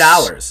 billion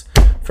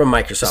from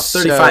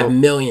Microsoft. $35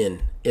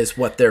 million is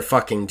what they're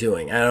fucking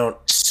doing. I don't...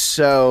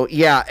 So,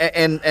 yeah,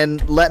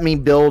 and let me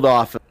build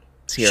off of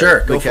this here.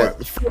 Sure, go for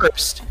it.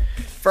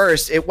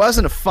 First, it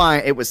wasn't a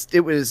fine. It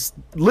was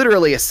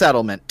literally a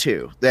settlement,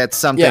 too. That's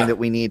something that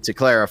we need to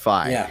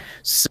clarify. Yeah.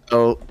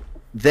 So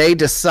they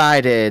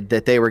decided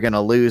that they were going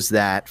to lose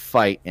that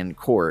fight in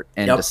court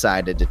and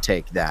decided to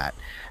take that.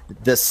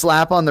 The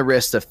slap on the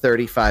wrist of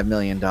 $35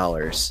 million.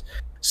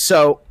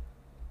 So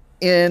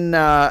in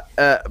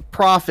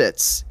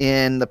profits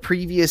in the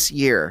previous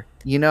year,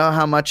 you know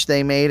how much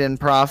they made in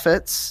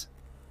profits?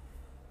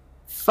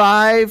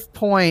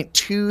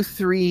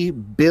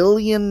 $5.23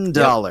 billion.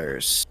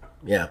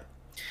 Yeah.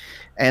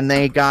 And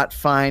they got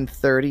fined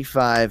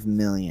 $35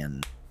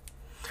 million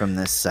from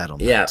this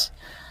settlement. Yeah.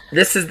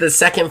 This is the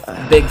second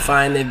big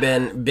fine they've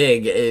been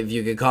big, if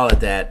you could call it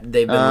that.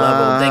 They've been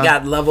leveled. They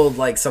got leveled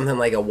like something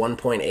like a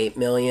 $1.8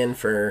 million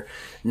for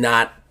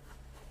not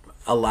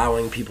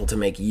allowing people to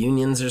make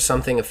unions or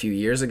something a few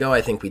years ago.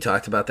 I think we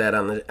talked about that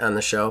on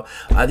the show.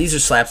 These are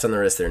slaps on the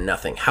wrist. They're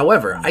nothing.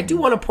 However, I do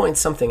want to point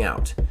something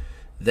out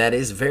that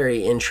is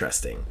very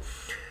interesting.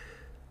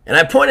 And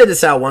I pointed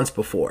this out once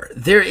before.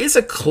 There is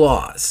a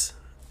clause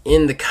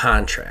in the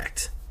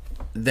contract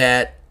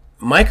that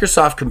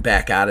Microsoft can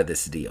back out of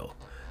this deal.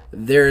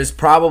 There's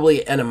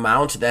probably an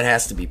amount that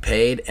has to be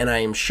paid, and I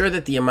am sure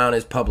that the amount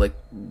is public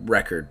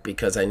record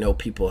because I know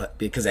people,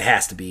 because it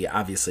has to be,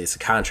 obviously it's a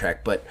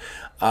contract, but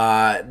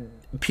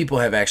people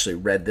have actually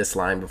read this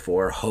line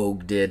before.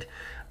 Hogue did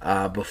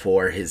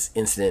before his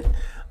incident.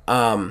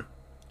 And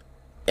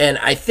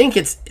I think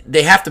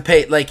they have to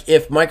pay, like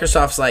if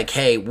Microsoft's like,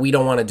 hey, we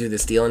don't want to do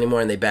this deal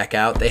anymore and they back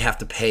out, they have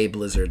to pay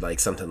Blizzard like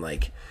something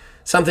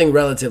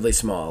relatively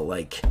small,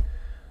 like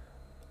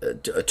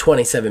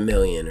 27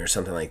 million or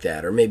something like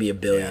that, or maybe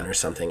 $1 billion or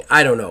something.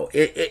 I don't know.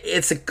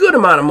 It's a good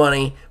amount of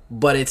money,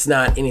 but it's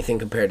not anything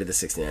compared to the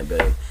 69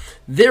 billion.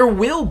 There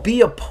will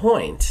be a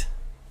point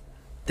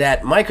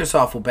that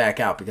Microsoft will back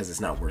out because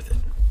it's not worth it.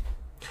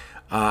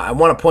 I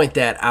want to point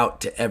that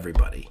out to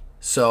everybody.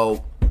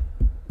 So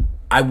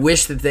I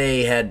wish that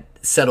they had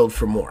settled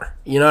for more.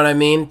 You know what I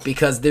mean?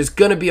 Because there's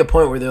going to be a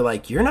point where they're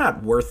like, you're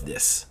not worth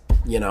this,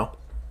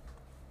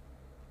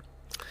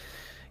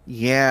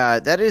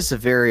 Yeah, that is a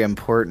very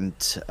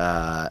important thing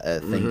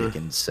to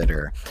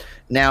consider.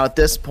 Now, at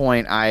this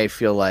point, I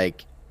feel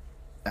like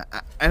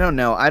I don't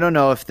know. I don't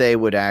know if they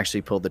would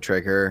actually pull the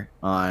trigger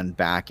on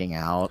backing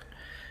out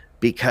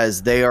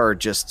because they are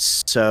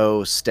just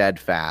so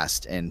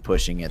steadfast in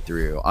pushing it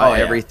through.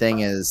 Everything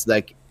is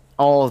like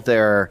all of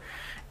their,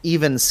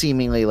 even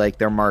seemingly like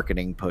their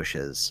marketing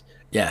pushes.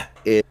 Yeah,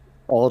 it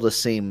all to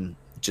seem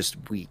just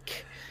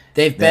weak.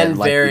 They've been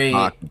very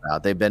careful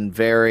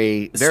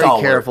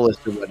as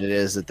to what it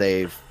is that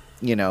they've,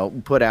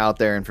 put out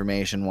there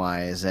information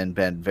wise, and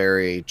been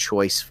very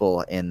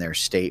choiceful in their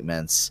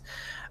statements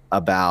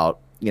about,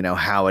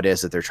 how it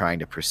is that they're trying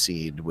to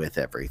proceed with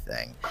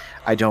everything.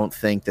 I don't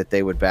think that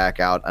they would back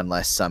out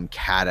unless some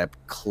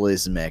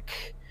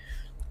cataclysmic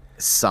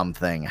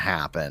something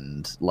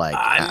happened. Like,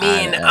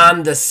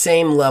 on the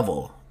same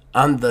level,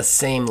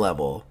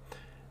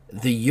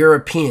 the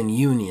European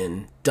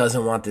Union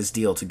doesn't want this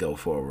deal to go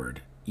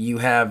forward. You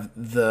have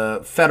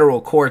the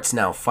federal courts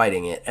now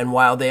fighting it, and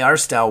while they are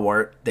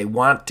stalwart, they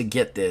want to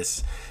get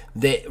this.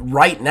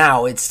 right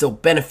now it's still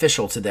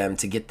beneficial to them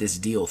to get this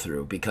deal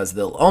through because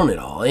they'll own it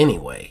all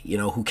anyway.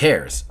 Who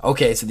cares?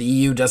 Okay, so the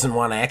EU doesn't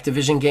want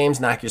Activision games,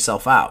 knock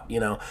yourself out,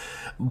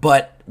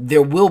 But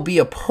there will be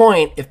a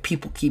point if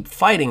people keep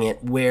fighting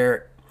it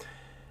where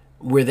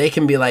they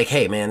can be like,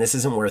 hey man, this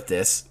isn't worth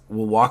this.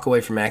 We'll walk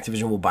away from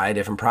Activision, we'll buy a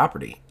different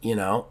property,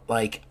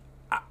 Like,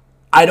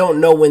 I don't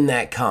know when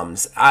that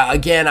comes.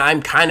 Again,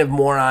 I'm kind of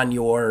more on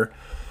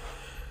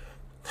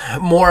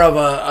more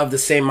of the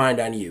same mind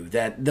on you,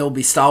 that they'll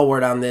be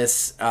stalwart on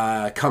this,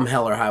 come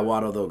hell or high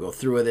water, they'll go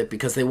through with it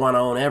because they want to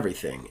own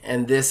everything,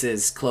 and this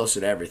is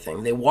closer to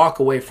everything. They walk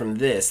away from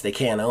this, they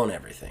can't own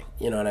everything,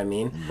 you know what I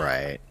mean?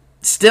 Right.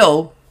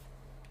 Still,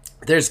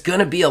 there's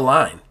gonna be a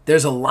line.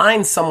 There's a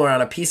line somewhere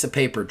on a piece of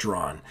paper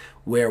drawn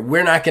where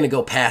we're not gonna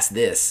go past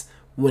this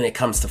when it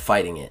comes to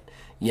fighting it,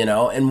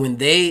 and when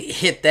they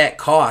hit that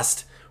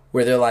cost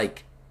where they're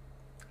like,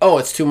 oh,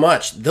 it's too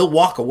much, they'll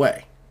walk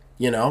away,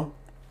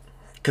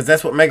 because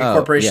that's what mega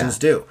corporations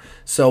do.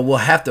 So we'll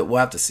have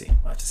to see.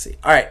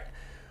 All right.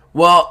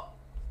 Well,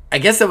 I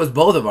guess that was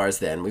both of ours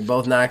then. We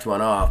both knocked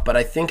one off, but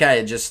I think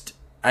I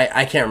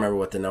can't remember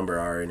what the number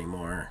are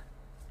anymore.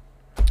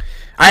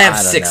 I have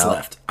 6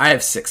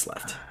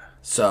 left.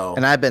 So,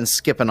 and I've been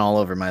skipping all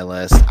over my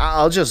list.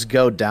 I'll just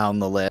go down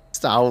the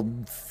list. I'll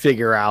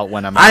figure out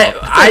when I'm out.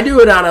 I do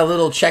it on a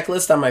little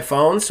checklist on my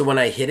phone, so when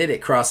I hit it,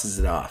 it crosses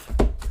it off.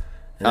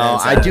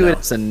 I do it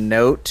as a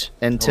note,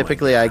 and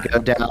typically I go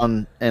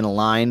down in a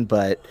line,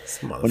 but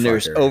when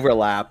there's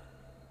overlap.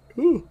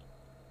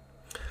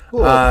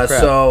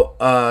 So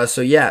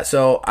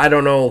I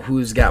don't know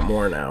who's got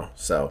more now.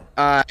 So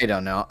I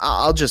don't know.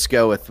 I'll just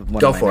go with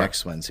one of my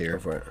next ones here. Go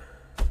for it.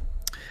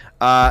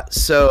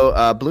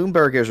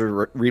 Bloomberg is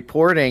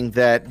reporting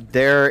that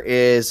there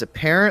is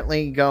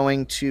apparently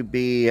going to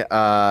be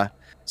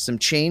some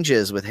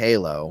changes with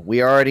Halo.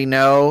 We already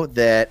know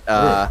that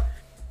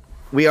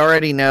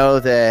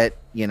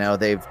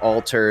they've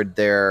altered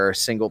their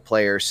single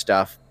player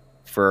stuff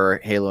for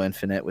Halo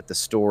Infinite with the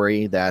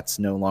story. That's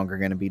no longer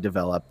going to be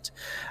developed.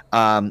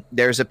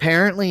 There's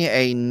apparently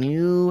a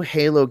new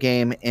Halo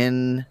game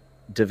in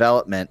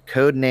development,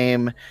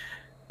 codename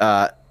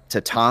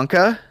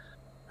Tatanka.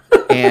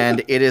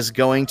 And it is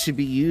going to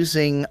be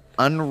using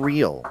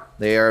Unreal.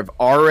 They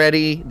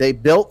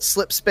built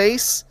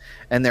Slipspace,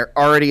 and they're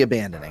already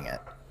abandoning it.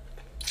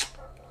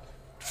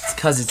 It's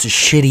because it's a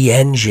shitty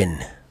engine.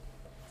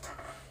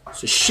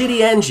 It's a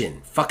shitty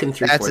engine. Fucking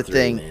 343, that's the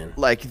thing. Man.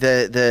 Like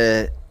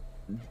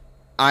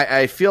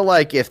I feel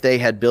like if they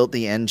had built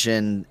the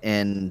engine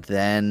and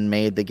then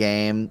made the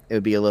game, it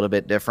would be a little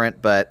bit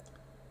different. But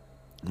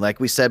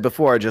like we said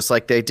before, just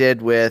like they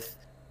did with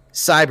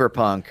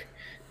Cyberpunk,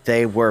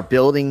 they were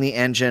building the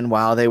engine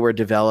while they were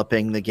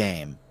developing the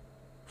game.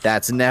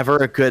 That's never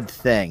a good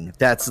thing.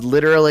 That's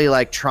literally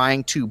like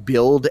trying to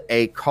build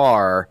a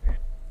car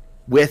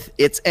with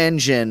its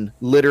engine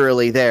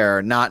literally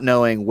there, not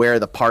knowing where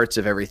the parts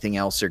of everything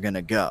else are going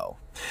to go.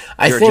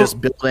 You're just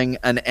building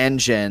an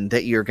engine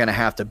that you're going to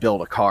have to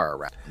build a car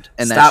around.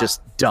 And that's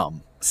just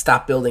dumb.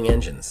 Stop building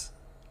engines.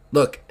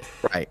 Look,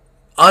 right.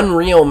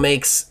 Unreal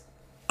makes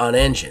an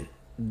engine.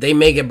 They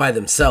make it by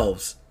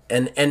themselves.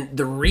 And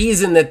the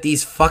reason that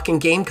these fucking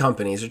game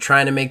companies are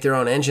trying to make their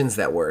own engines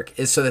that work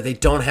is so that they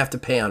don't have to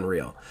pay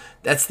Unreal.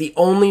 That's the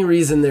only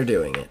reason they're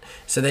doing it.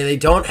 So that they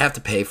don't have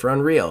to pay for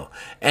Unreal.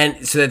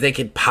 And so that they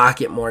can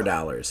pocket more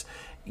dollars.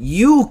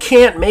 You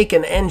can't make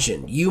an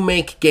engine. You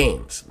make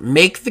games.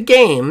 Make the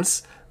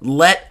games.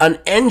 Let an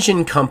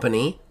engine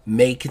company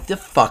make the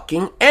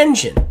fucking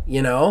engine.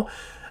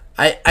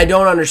 I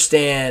don't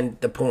understand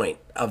the point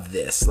of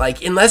this.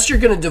 Like, unless you're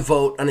going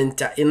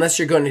to unless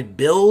you're going to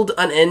build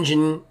an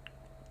engine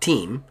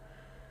team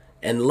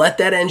and let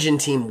that engine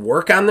team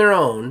work on their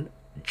own,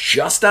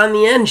 just on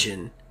the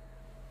engine,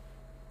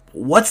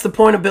 what's the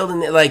point of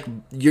building it? Like,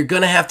 you're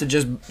going to have to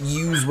just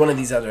use one of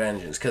these other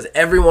engines because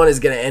everyone is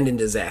going to end in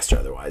disaster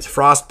otherwise.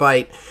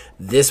 Frostbite,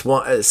 this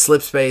one,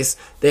 Slipspace,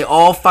 they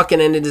all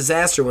fucking end in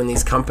disaster when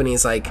these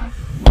companies like...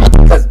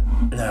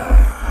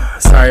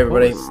 sorry,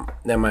 everybody.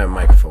 That my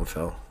microphone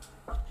fell.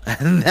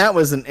 That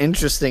was an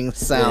interesting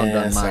sound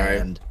on my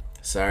end.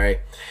 Sorry.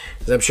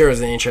 I'm sure it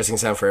was an interesting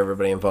sound for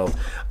everybody involved.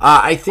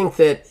 I think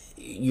that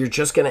you're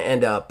just going to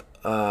end up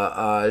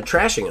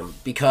trashing them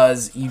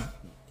because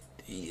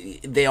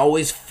they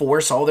always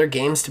force all their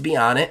games to be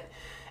on it,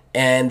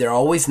 and they're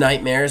always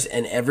nightmares,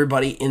 and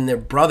everybody and their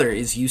brother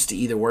is used to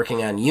either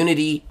working on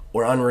Unity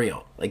or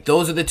Unreal. Like,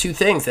 those are the two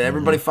things that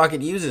everybody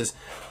fucking uses.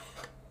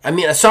 I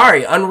mean,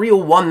 sorry,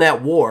 Unreal won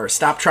that war.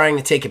 Stop trying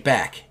to take it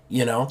back,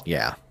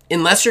 Yeah.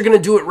 Unless you're going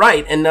to do it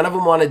right, and none of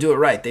them want to do it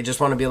right. They just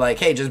want to be like,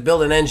 hey, just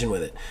build an engine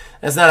with it.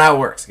 That's not how it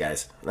works,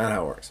 guys. Not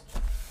how it works.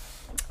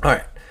 All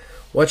right.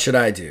 What should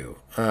I do?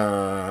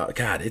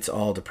 God, it's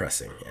all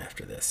depressing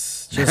after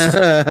this.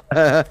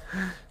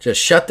 Just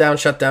shut down.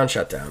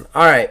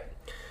 All right.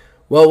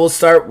 Well, we'll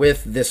start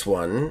with this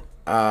one.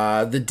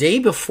 The Day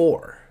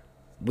Before,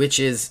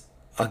 which is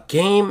a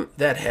game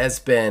that has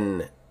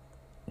been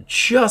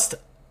just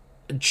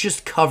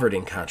covered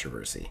in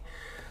controversy.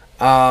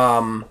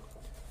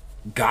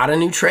 got a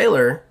new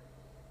trailer,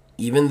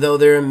 even though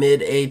they're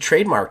amid a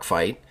trademark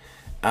fight.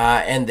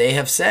 And they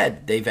have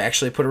said they've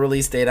actually put a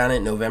release date on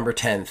it, November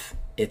 10th.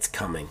 It's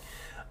coming.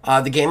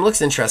 The game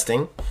looks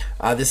interesting.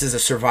 This is a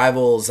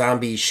survival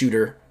zombie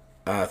shooter,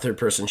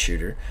 third-person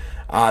shooter.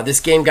 This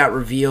game got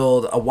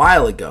revealed a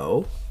while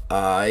ago.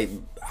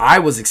 I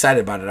was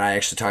excited about it. I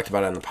actually talked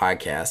about it on the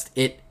podcast.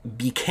 It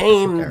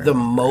became the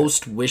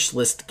most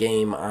wishlist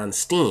game on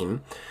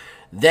Steam.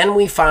 Then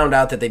we found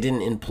out that they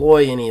didn't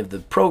employ any of the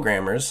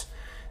programmers.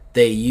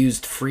 They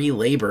used free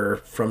labor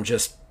from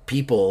just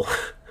people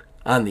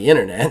on the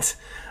internet.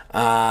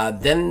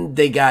 Then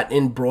they got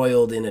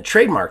embroiled in a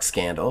trademark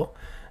scandal.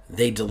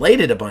 They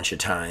delayed it a bunch of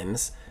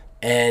times.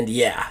 And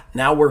yeah,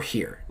 now we're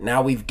here.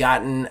 Now we've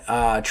gotten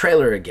a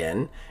trailer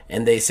again.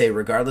 And they say,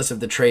 regardless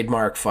of the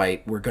trademark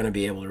fight, we're going to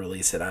be able to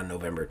release it on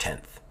November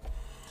 10th.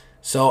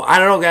 So, I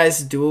don't know,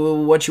 guys. Do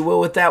what you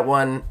will with that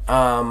one.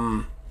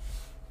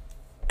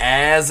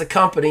 As a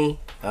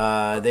company,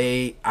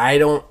 they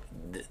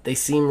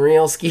seem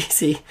real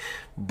skeezy.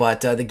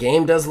 But the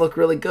game does look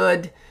really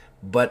good.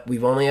 But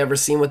we've only ever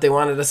seen what they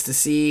wanted us to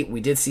see. We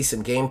did see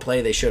some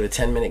gameplay. They showed a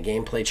 10-minute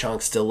gameplay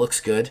chunk. Still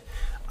looks good.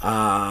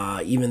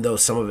 Even though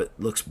some of it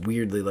looks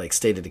weirdly like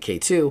State of Decay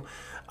 2.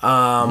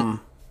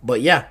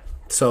 But yeah.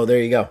 So there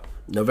you go.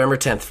 November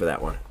 10th for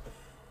that one.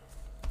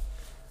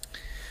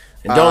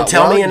 And don't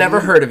tell me you never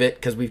heard of it,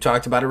 because we've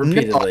talked about it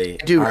repeatedly.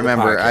 No,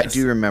 I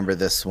do remember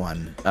this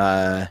one.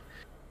 I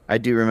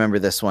do remember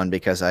this one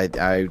because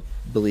I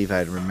believe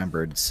I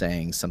remembered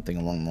saying something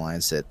along the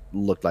lines that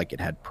looked like it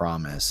had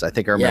promise. I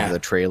think I remember the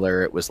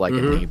trailer. It was like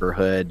a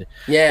neighborhood.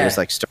 Yeah. It was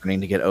like starting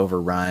to get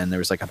overrun. There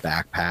was like a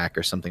backpack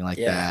or something like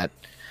that.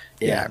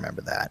 Yeah, I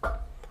remember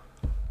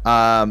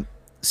that.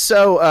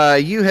 So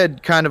you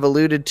had kind of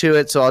alluded to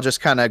it, so I'll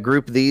just kind of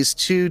group these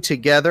two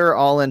together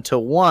all into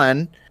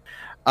one.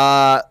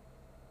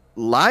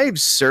 Live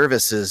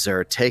services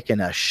are taking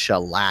a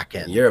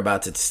shellacking. You're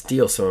about to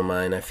steal some of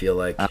mine, I feel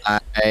like.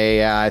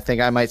 I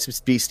think I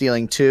might be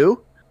stealing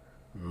two.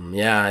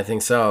 Yeah, I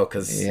think so,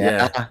 because,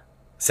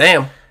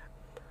 Sam.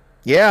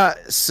 Yeah,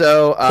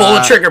 so... pull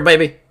the trigger,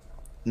 baby.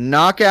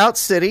 Knockout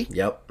City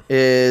Yep.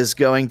 is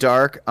going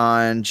dark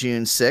on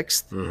June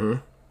 6th. Mm-hmm.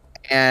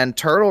 And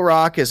Turtle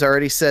Rock has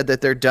already said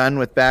that they're done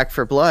with Back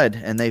for Blood,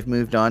 and they've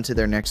moved on to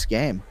their next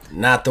game.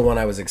 Not the one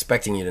I was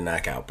expecting you to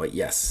knock out, but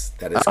yes,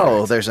 that is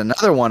correct. There's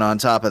another one on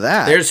top of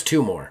that. There's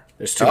two more.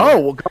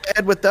 Well, go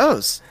ahead with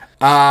those.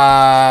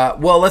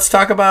 Well, let's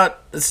talk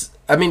about this.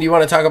 I mean, do you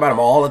want to talk about them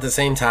all at the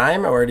same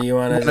time, or do you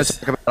want to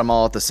talk about them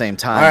all at the same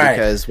time?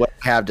 Because what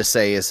I have to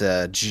say is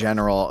a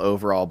general,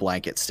 overall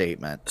blanket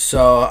statement.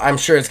 So I'm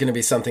sure it's going to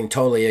be something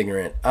totally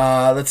ignorant.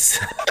 Let's.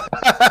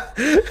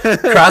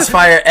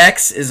 Crossfire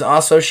X is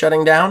also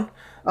shutting down.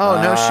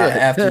 Oh, no shit.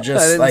 After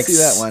just like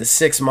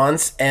 6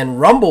 months. And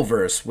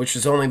Rumbleverse, which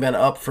has only been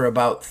up for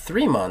about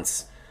 3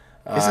 months,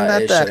 is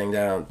shutting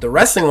down. The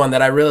wrestling one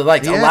that I really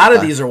liked. Yeah. A lot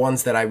of these are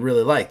ones that I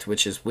really liked,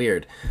 which is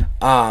weird.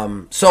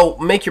 So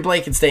make your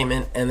blanket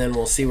statement, and then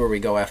we'll see where we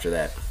go after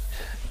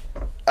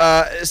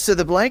that. So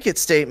the blanket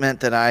statement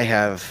that I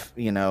have,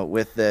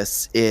 with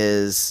this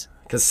is...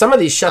 Because some of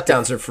these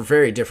shutdowns are for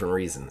very different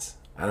reasons.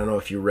 I don't know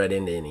if you read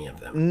into any of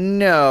them.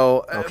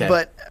 No, okay.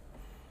 But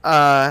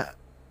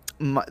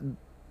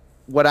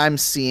what I'm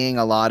seeing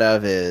a lot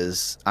of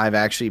is I've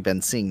actually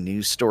been seeing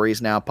news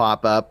stories now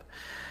pop up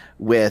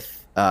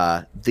with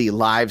the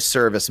live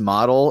service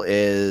model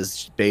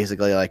is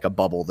basically like a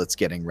bubble that's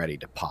getting ready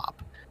to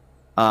pop.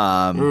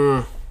 I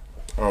don't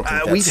think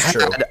that's we've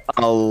true. had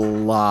a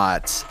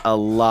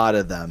lot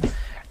of them.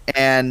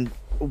 And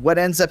what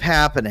ends up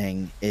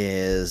happening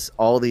is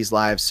all these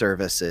live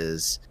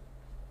services,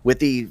 with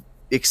the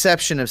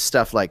exception of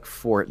stuff like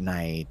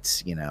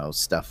Fortnite,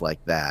 stuff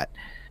like that,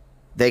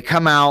 they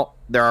come out,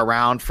 they're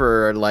around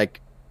for like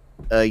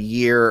a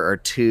year or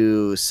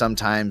two,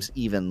 sometimes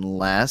even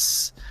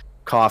less.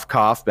 Cough,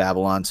 cough,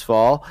 Babylon's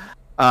Fall.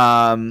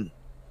 But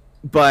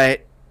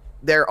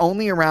they're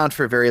only around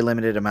for a very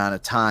limited amount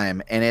of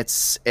time, and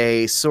it's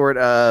a sort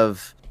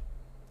of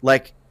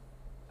like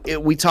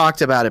we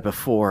talked about it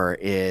before.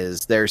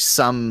 Is there's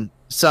some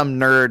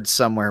nerd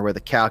somewhere with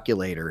a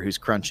calculator who's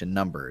crunching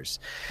numbers,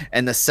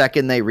 and the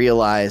second they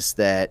realize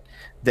that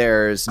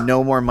there's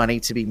no more money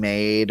to be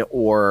made,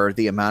 or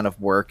the amount of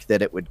work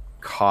that it would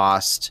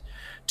cost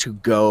to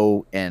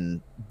go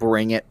and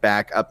bring it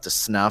back up to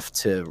snuff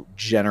to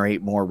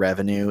generate more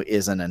revenue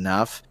isn't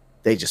enough,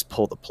 they just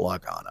pull the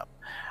plug on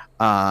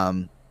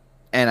them.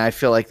 And I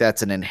feel like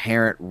that's an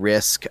inherent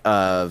risk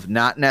of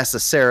not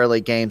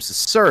necessarily games as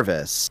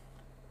service,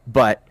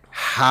 but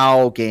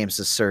how games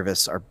as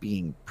service are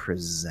being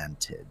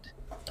presented.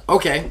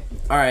 Okay,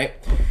 all right.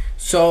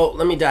 So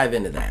let me dive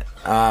into that.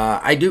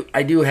 I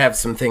do have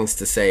some things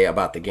to say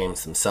about the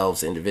games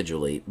themselves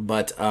individually,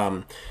 but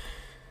I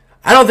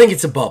don't think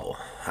it's a bubble.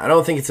 I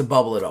don't think it's a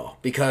bubble at all,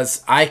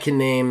 because I can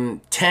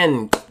name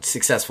 10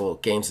 successful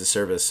games of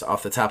service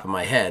off the top of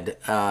my head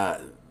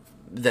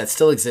that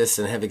still exist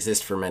and have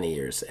existed for many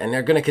years, and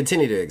they're going to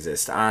continue to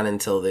exist on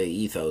until the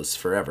ethos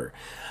forever.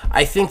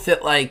 I think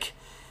that, like,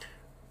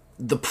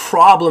 the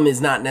problem is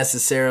not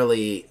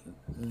necessarily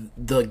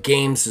the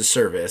games as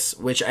service,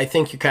 which I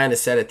think you kind of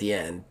said at the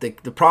end.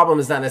 The problem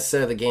is not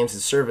necessarily the games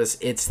as service,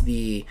 it's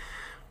the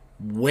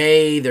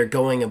way they're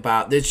going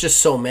about. There's just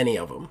so many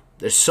of them.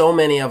 There's so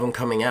many of them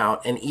coming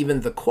out, and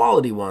even the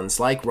quality ones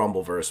like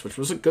Rumbleverse, which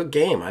was a good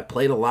game. I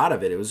played a lot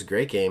of it. It was a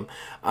great game.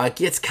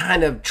 Gets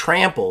kind of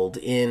trampled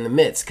in the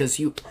midst because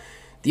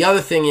the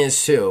other thing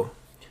is too,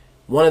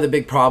 one of the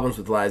big problems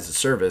with Lives of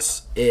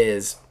Service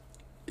is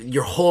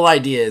your whole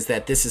idea is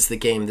that this is the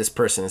game this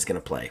person is going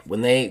to play.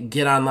 When they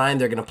get online,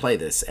 they're going to play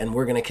this, and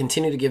we're going to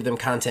continue to give them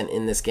content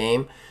in this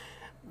game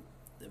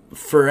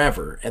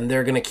forever, and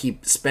they're going to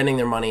keep spending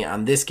their money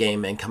on this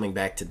game and coming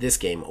back to this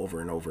game over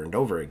and over and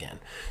over again.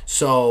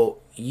 So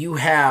you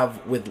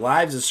have, with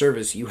Lives of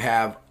Service, you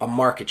have a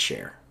market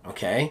share,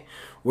 okay?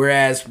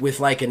 Whereas with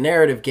like a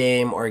narrative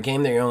game or a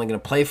game that you're only going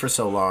to play for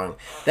so long,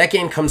 that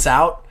game comes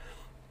out,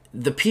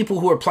 the people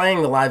who are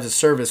playing the Lives of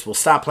Service will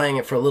stop playing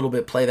it for a little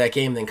bit, play that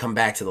game, then come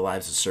back to the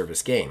Lives of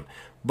Service game.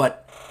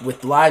 But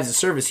with Lives of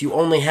Service, you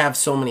only have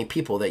so many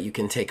people that you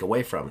can take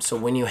away from. So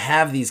when you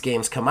have these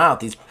games come out,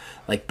 these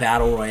like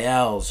Battle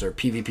Royales or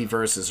PvP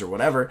Versus or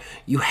whatever,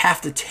 you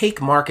have to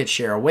take market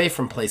share away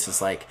from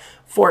places like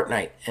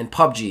Fortnite and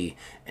PUBG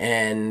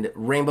and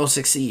Rainbow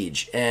Six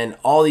Siege and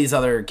all these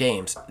other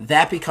games.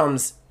 That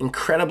becomes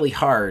incredibly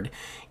hard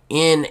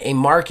in a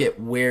market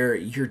where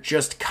you're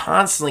just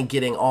constantly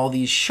getting all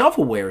these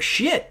shovelware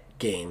shit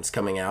games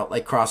coming out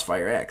like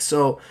Crossfire X.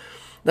 So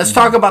let's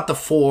talk about the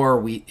four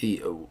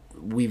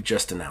we've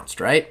just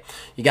announced, right?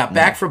 You got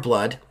Back 4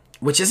 Blood,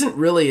 which isn't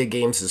really a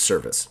games as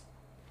service.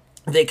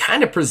 They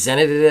kind of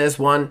presented it as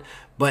one,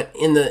 but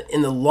in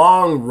the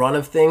long run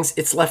of things,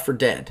 it's Left 4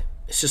 Dead.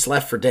 It's just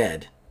Left 4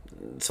 Dead.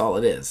 That's all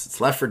it is.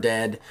 It's Left 4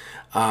 Dead,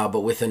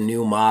 but with a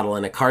new model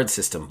and a card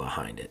system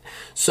behind it.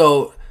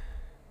 So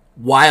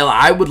while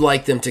I would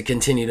like them to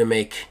continue to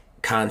make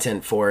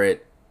content for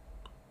it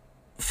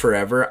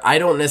forever, I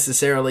don't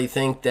necessarily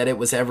think that it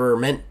was ever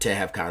meant to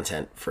have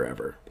content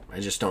forever. I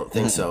just don't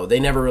think so.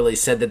 They never really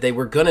said that they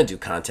were going to do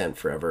content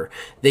forever.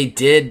 They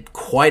did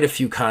quite a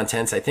few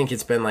contents. I think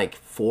it's been like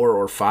 4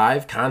 or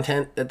 5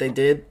 content that they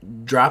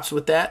did, drops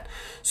with that.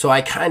 So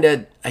I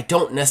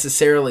don't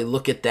necessarily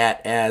look at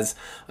that as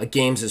a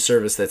games as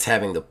service that's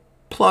having the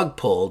plug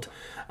pulled,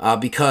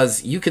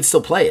 because you could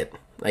still play it.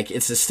 Like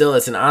it's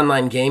an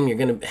online game. You're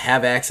going to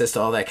have access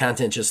to all that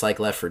content just like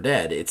Left 4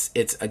 Dead.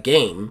 It's a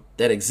game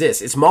that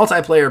exists. It's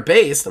multiplayer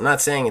based. I'm not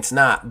saying it's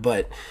not,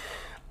 but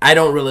I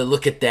don't really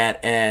look at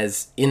that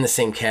as in the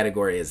same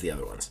category as the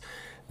other ones.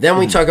 Then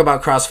we talk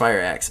about Crossfire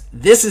X.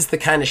 This is the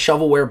kind of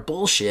shovelware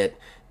bullshit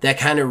that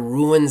kind of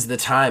ruins the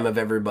time of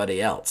everybody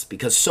else,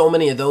 because so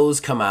many of those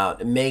come out.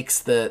 It makes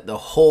the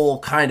whole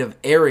kind of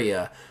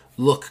area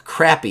look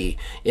crappy.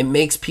 It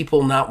makes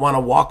people not want to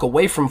walk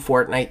away from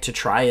Fortnite to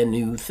try a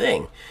new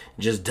thing.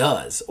 It just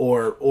does.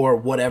 Or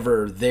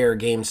whatever their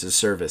games as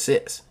service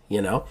is,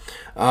 you know?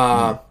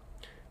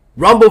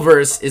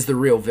 Rumbleverse is the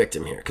real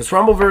victim here, because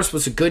Rumbleverse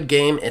was a good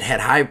game. It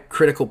had high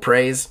critical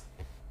praise,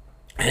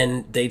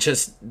 and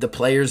the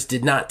players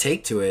did not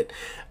take to it.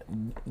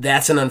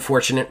 That's an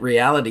unfortunate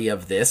reality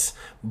of this,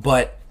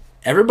 but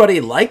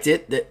everybody liked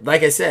it.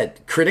 Like I said,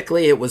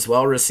 critically it was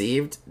well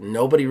received.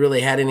 Nobody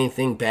really had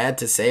anything bad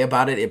to say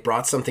about it. It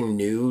brought something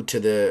new to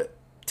the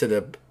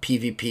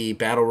PvP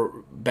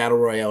battle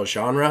royale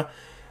genre.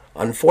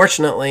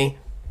 Unfortunately,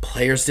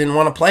 players didn't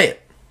want to play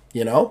it,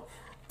 you know?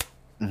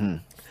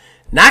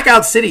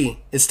 Knockout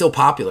City is still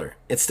popular.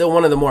 It's still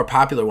one of the more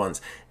popular ones.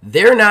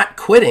 They're not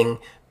quitting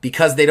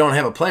because they don't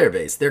have a player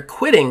base. They're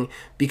quitting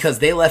because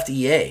they left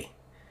EA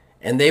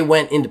and they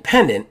went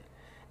independent,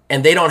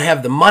 and they don't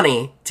have the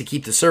money to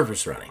keep the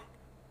servers running.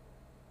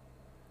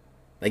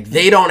 Like,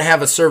 they don't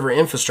have a server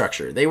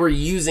infrastructure. They were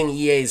using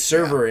EA's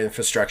server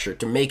infrastructure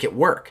to make it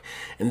work.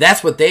 And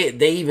that's what they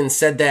even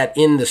said that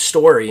in the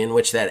story in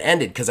which that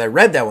ended, because I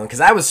read that one,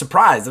 because I was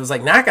surprised. It was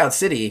like Knockout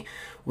City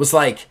was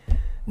like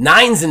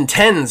 9s and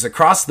 10s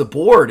across the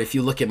board if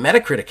you look at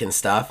Metacritic and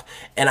stuff,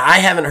 and I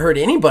haven't heard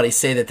anybody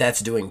say that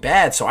that's doing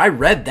bad. So I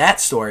read that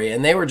story,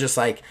 and they were just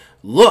like,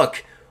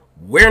 look,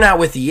 we're not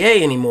with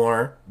EA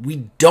anymore.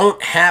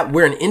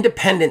 We're an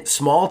independent,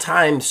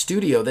 small-time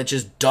studio that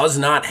just does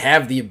not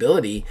have the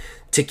ability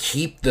to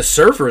keep the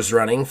servers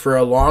running for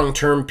a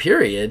long-term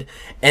period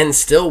and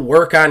still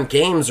work on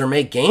games or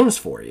make games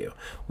for you,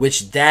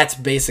 which that's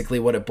basically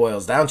what it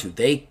boils down to.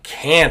 They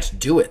can't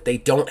do it. They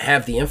don't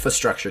have the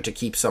infrastructure to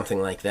keep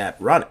something like that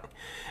running.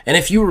 And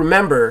if you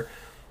remember,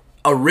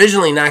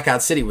 originally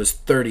Knockout City was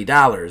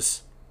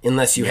 $30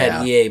 unless you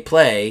had EA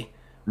Play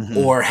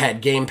or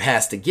had Game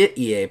Pass to get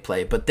EA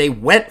Play, but they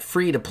went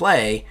free to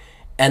play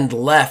and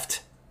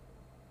left.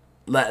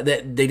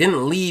 They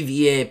didn't leave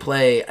EA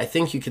Play. I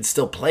think you could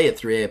still play it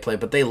through EA Play,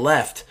 but they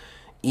left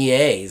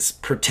EA's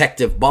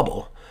protective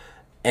bubble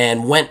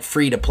and went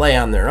free to play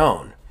on their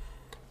own.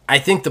 I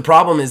think the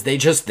problem is they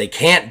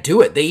can't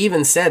do it. They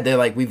even said, they're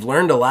like, we've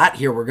learned a lot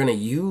here. We're going to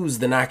use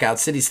the Knockout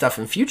City stuff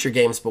in future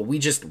games, but we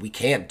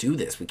can't do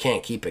this. We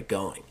can't keep it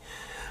going.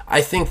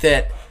 I think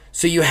that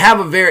So you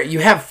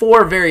have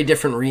four very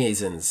different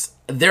reasons.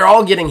 They're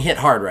all getting hit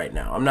hard right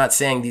now. I'm not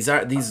saying these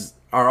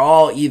are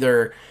all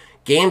either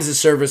games as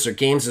service or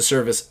games as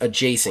service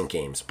adjacent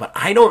games, but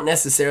I don't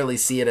necessarily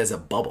see it as a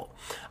bubble.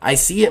 I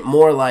see it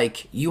more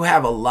like you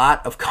have a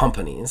lot of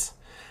companies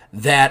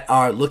that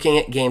are looking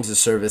at games as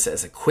service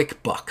as a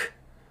quick buck.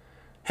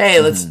 Hey,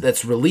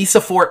 let's release a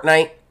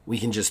Fortnite. We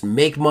can just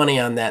make money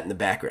on that in the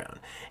background.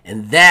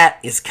 And that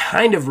is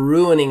kind of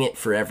ruining it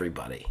for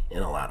everybody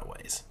in a lot of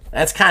ways.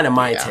 That's kind of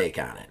my take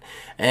on it.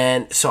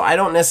 And so I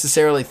don't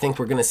necessarily think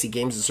we're going to see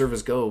games as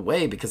service go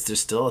away because there's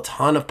still a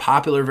ton of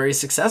popular, very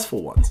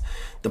successful ones.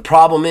 The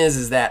problem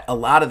is that a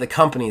lot of the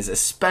companies,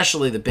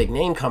 especially the big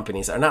name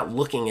companies, are not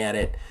looking at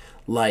it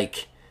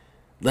like,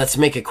 let's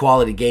make a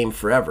quality game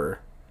forever.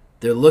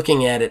 They're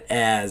looking at it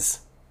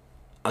as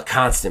a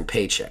constant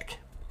paycheck.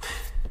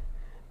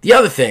 The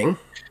other thing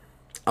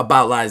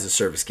about Live as a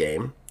Service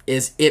game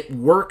is it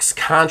works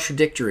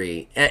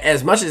contradictory.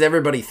 As much as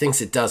everybody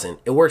thinks it doesn't,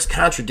 it works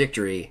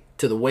contradictory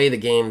to the way the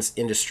games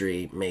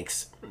industry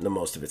makes the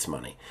most of its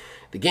money.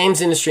 The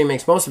games industry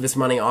makes most of its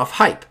money off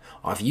hype,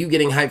 off you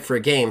getting hyped for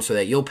a game so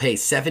that you'll pay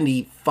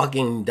 $70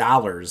 fucking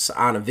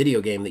on a video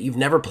game that you've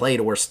never played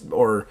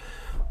or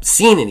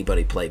seen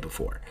anybody play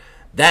before.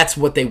 That's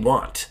what they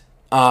want.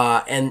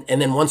 And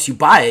then once you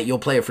buy it, you'll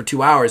play it for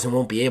 2 hours and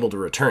won't be able to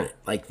return it.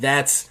 Like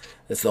that's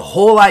the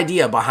whole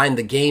idea behind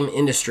the game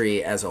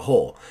industry as a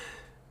whole.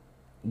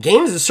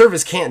 Games as a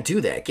service can't do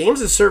that. Games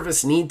as a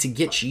service need to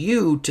get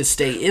you to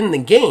stay in the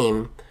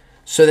game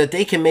so that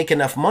they can make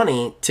enough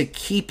money to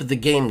keep the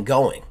game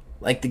going.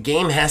 Like the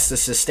game has to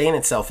sustain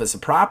itself as a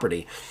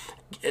property.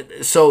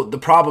 So the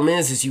problem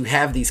is you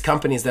have these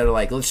companies that are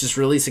like, let's just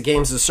release a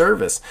games as a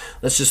service.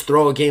 Let's just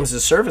throw a games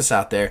as a service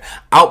out there.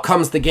 Out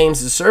comes the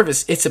games as a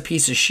service. It's a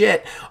piece of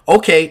shit.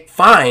 Okay,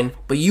 fine,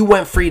 but you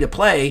went free to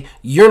play.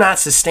 You're not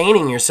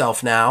sustaining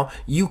yourself now.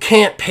 You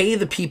can't pay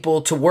the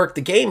people to work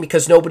the game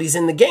because nobody's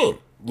in the game,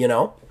 you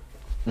know?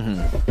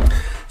 Mm-hmm.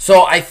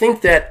 So I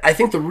think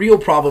the real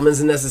problem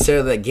isn't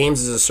necessarily that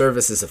games as a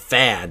service is a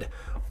fad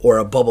or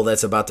a bubble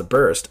that's about to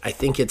burst. I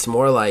think it's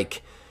more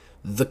like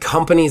the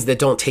companies that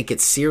don't take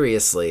it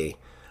seriously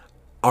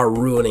are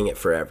ruining it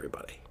for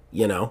everybody,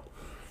 you know?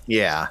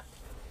 Yeah.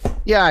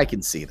 Yeah, I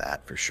can see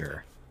that for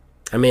sure.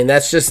 I mean,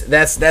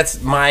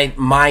 that's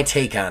my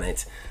take on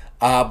it.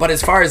 But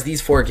as far as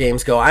these four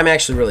games go, I'm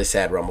actually really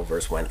sad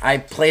Rumbleverse went. I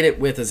played it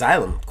with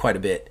Asylum quite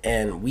a bit,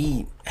 and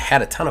we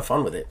had a ton of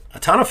fun with it.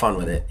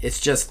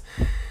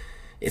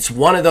 It's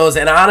one of those,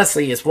 and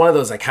honestly, it's one of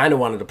those I kind of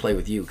wanted to play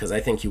with you because I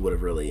think you would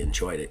have really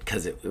enjoyed it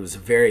because it was a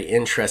very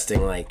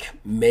interesting, like,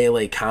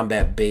 melee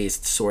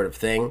combat-based sort of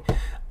thing.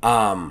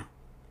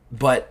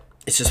 But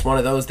it's just one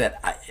of those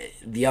that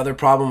the other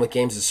problem with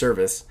games as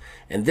service,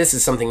 and this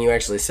is something you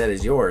actually said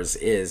is yours,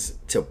 is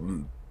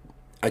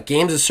a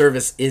games as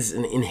service is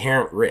an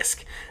inherent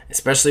risk,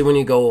 especially when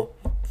you go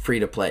free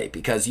to play,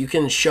 because you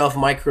can shove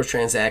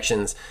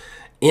microtransactions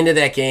into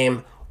that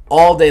game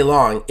all day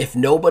long. If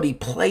nobody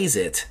plays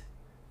it,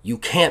 you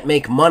can't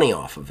make money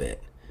off of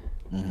it.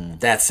 Mm-hmm.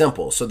 That's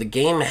simple. So the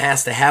game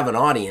has to have an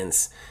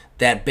audience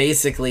that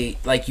basically,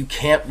 like, you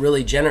can't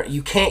really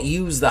you can't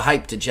use the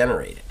hype to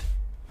generate it.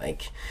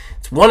 Like,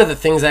 it's one of the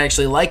things I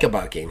actually like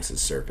about games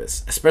as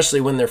service,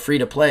 especially when they're free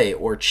to play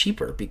or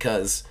cheaper,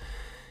 because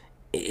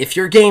if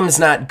your game's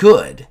not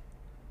good,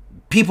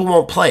 people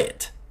won't play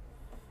it.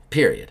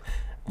 Period.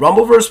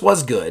 Rumbleverse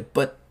was good,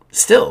 but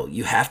still,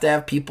 you have to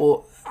have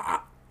people.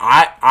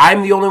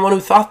 I'm the only one who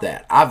thought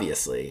that,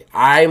 obviously.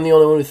 I'm the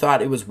only one who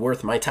thought it was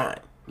worth my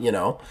time, you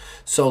know?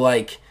 So,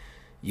 like,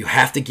 you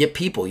have to get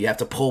people. You have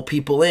to pull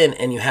people in,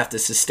 and you have to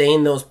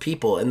sustain those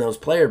people and those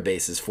player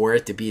bases for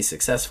it to be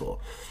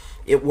successful.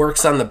 It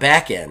works on the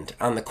back end,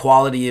 on the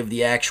quality of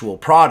the actual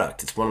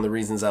product. It's one of the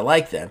reasons I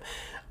like them.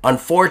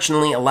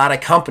 Unfortunately, a lot of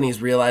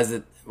companies realize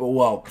that,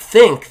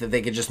 think that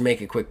they could just make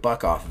a quick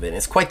buck off of it. And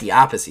it's quite the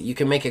opposite. You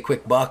can make a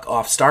quick buck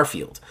off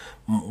Starfield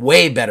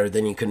way better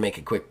than you can make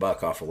a quick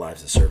buck off a Live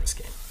as a Service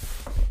game.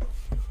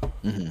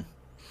 Mm-hmm.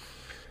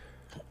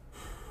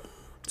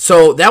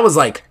 So that was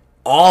like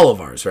all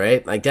of ours,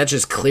 right? Like that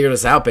just cleared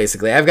us out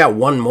basically. I've got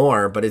one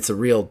more, but it's a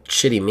real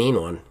shitty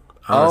mean one.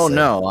 Honestly. Oh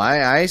no,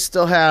 I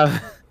still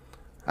have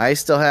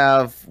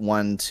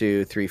 1,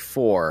 2, 3,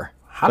 4.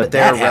 How did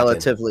that happen?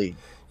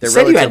 You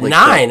said you had 9,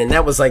 quick. and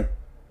that was like,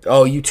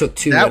 oh, you took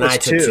 2 and I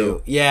took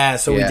 2. Yeah,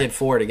 so we did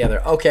 4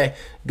 together. Okay,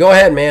 go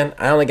ahead, man.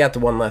 I only got the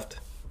one left.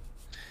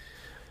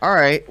 All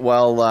right.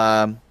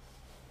 Well,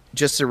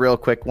 just a real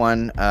quick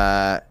one.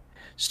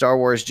 Star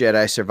Wars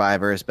Jedi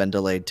Survivor has been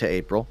delayed to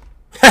April.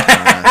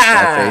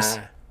 There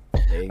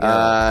you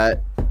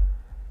go.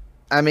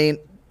 I mean,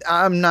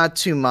 I'm not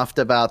too muffed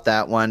about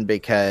that one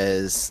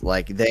because,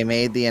 like, they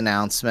made the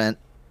announcement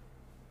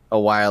a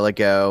while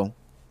ago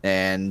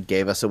and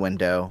gave us a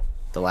window.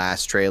 The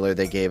last trailer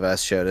they gave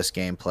us showed us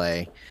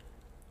gameplay.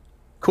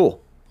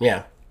 Cool.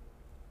 Yeah.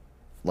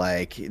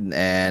 Like,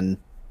 and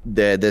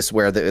this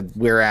where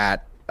we're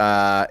at.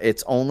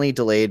 It's only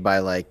delayed by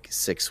like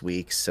 6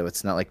 weeks, so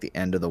it's not like the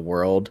end of the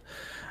world.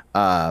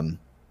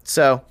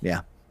 So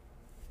yeah.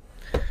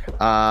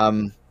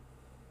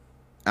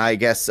 I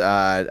guess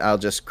I'll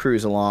just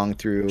cruise along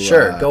through.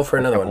 Sure, go for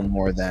another one.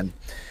 More then.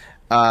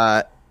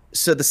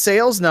 So the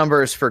sales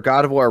numbers for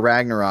God of War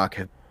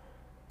Ragnarok,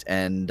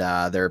 and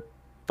they're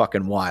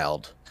fucking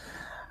wild.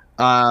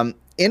 In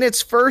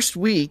its first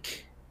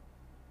week,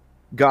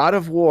 God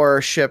of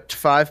War shipped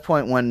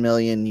 5.1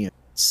 million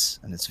units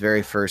in its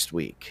very first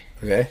week.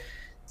 Okay.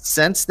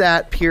 Since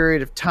that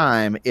period of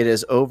time, it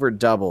has over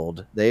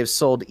doubled. They've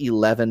sold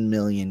 11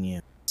 million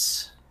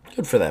units.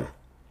 Good for them.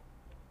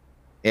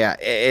 Yeah,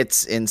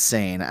 it's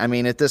insane. I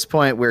mean, at this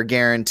point, we're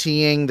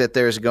guaranteeing that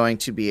there's going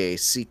to be a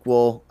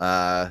sequel.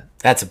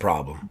 That's a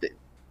problem.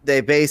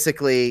 They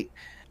basically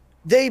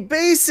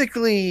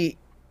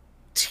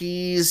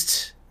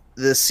teased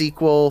the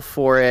sequel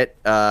for it,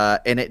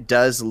 and it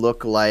does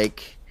look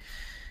like,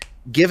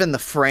 given the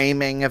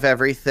framing of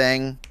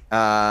everything,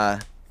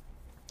 that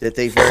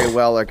they very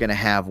well are going to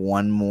have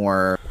one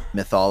more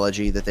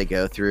mythology that they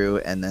go through,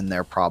 and then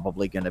they're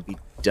probably going to be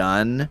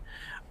done,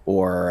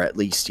 or at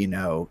least,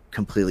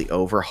 completely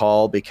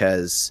overhaul,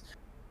 because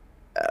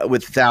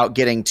without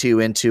getting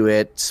too into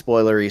it,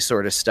 spoilery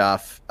sort of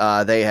stuff,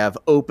 they have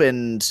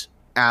opened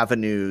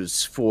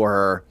avenues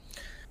for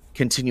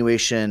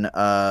continuation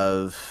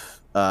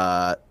of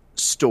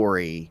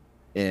story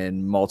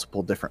in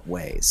multiple different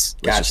ways.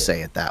 Let's just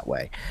say it that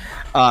way.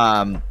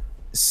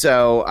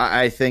 So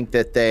I think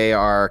that they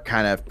are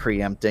kind of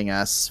preempting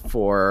us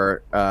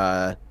for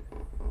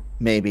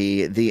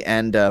maybe the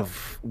end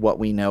of what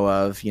we know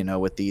of,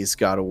 with these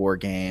God of War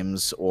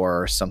games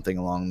or something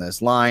along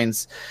those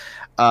lines.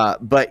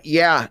 But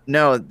yeah,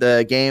 no,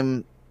 the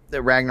game,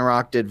 the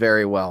Ragnarok, did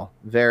very well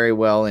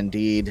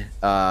indeed.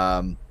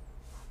 I'm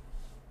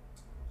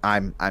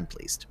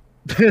pleased.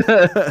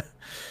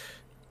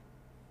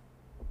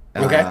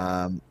 Okay.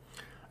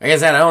 Like I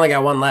said, I only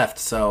got one left,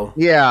 so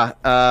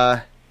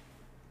yeah.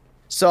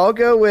 So I'll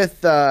go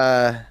with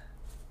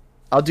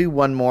I'll do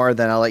one more,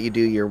 then I'll let you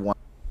do your one.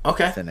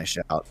 Okay. Finish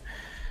out.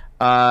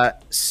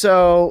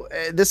 So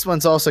this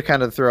one's also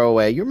kind of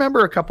throwaway. You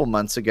remember a couple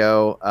months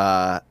ago,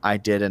 I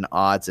did an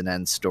odds and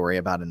ends story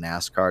about a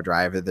NASCAR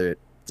driver that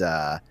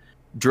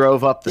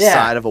drove up the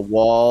side of a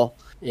wall.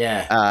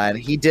 Yeah. And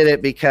he did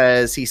it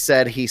because he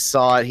said he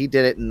saw it. He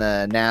did it in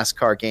the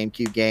NASCAR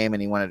GameCube game,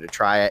 and he wanted to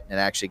try it, and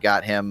it actually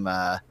got him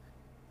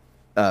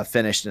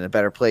finished in a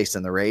better place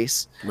in the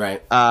race.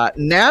 Right.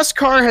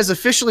 NASCAR has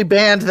officially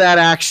banned that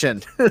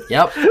action.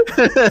 Yep.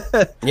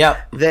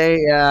 Yep. They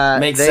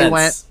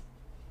went.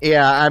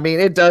 Yeah, I mean,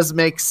 it does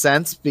make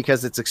sense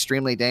because it's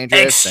extremely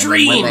dangerous.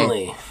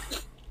 Extremely.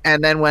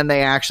 And then when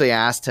they actually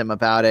asked him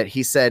about it,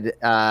 he said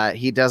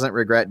he doesn't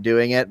regret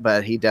doing it,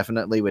 but he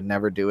definitely would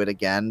never do it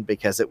again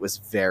because it was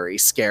very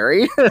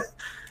scary.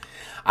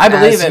 I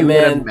believe it,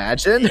 man.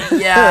 Imagine.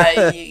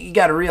 Yeah, you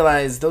got to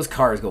realize those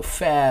cars go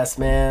fast,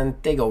 man.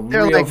 They're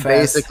real like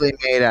fast. Basically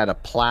made out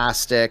of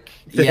plastic.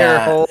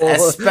 Yeah,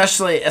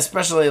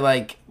 especially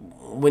like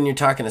when you're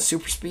talking a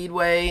super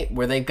speedway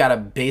where they've got to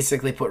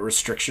basically put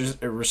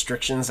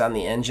restrictions on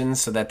the engines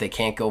so that they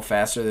can't go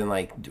faster than,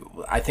 like,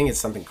 I think it's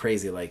something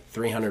crazy like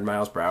 300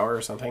 miles per hour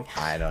or something.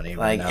 I don't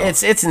even know.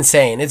 It's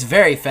insane. It's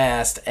very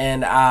fast,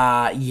 and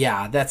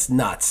yeah, that's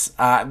nuts.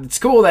 It's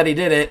cool that he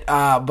did it,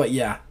 but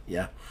yeah.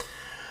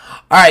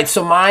 All right,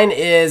 so mine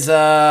is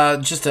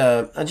just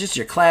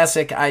your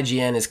classic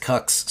IGN is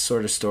cucks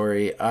sort of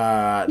story.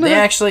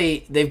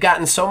 They've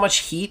gotten so much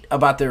heat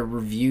about their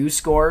review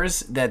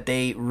scores that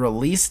they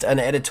released an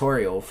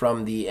editorial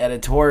from the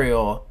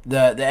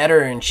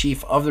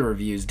editor-in-chief of the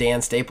reviews,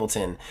 Dan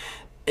Stapleton.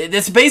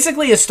 It's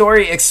basically a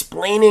story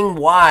explaining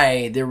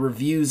why their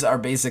reviews are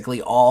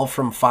basically all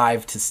from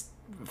 5 to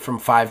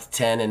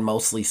 10 and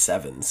mostly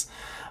 7s,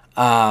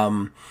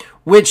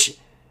 which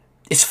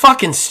it's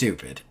fucking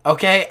stupid,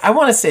 okay? I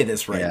want to say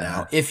this right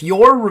now. If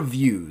your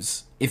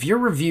reviews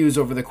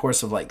over the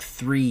course of like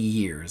 3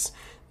 years,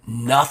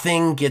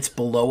 nothing gets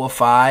below a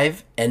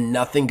 5 and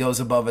nothing goes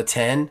above a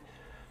 10,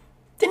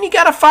 then you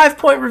got a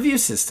 5-point review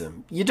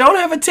system. You don't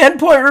have a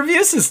 10-point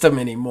review system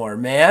anymore,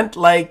 man.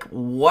 Like,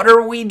 what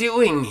are we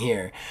doing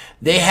here?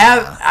 They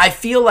have, I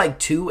feel like,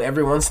 2,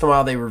 every once in a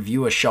while they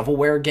review a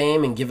shovelware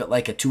game and give it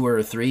like a 2 or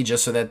a 3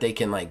 just so that they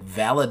can like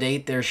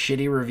validate their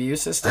shitty review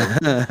system.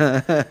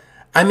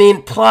 I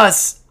mean,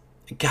 plus,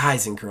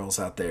 guys and girls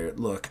out there,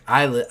 look,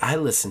 I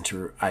listen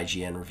to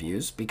IGN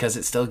reviews because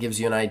it still gives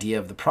you an idea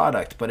of the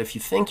product. But if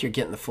you think you're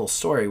getting the full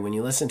story when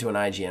you listen to an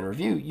IGN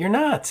review, you're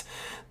not.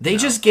 They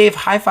just gave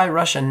Hi-Fi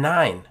Rush a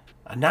 9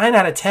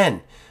 out of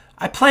 10.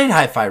 I played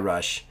Hi-Fi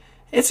Rush.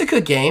 It's a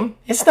good game.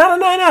 It's not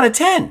a 9 out of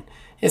 10.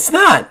 It's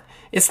not.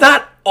 It's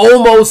not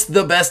almost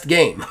the best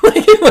game.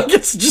 Like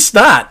it's just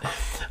not.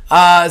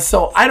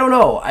 So I don't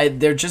know.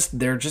 They're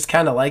just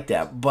kind of like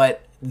that.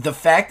 But the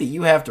fact that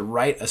you have to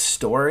write a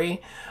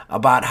story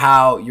about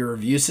how your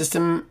review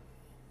system,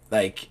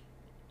 like,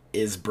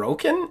 is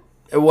broken,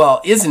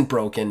 isn't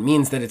broken,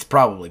 means that it's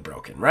probably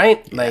broken,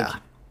 right? Yeah. Like,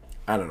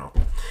 I don't know.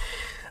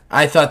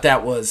 I thought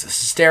that was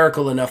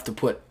hysterical enough to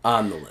put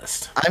on the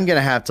list. I'm going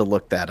to have to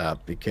look that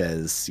up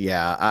because,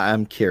 yeah,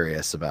 I'm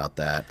curious about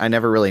that. I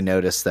never really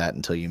noticed that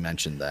until you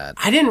mentioned that.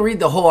 I didn't read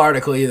the whole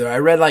article either. I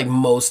read like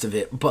most of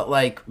it, but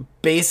like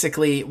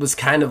basically it was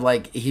kind of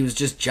like he was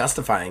just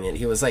justifying it.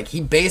 He was like,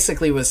 he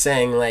basically was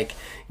saying like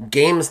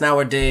games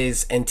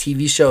nowadays and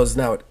TV shows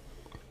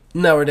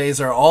nowadays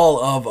are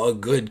all of a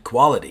good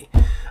quality.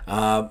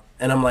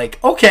 And I'm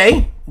like,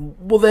 okay,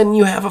 well then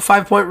you have a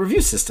 5-point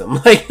review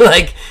system.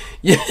 Like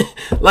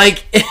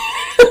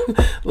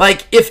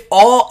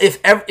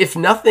if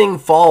nothing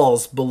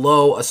falls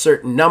below a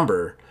certain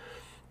number,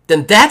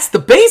 then that's the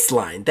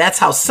baseline. That's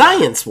how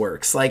science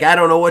works. Like, I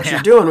don't know what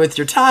you're doing with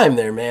your time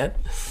there, man.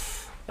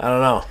 I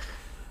don't know.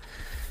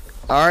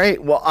 All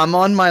right, well, I'm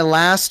on my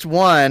last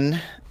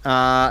one,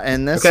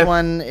 and this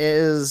one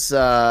is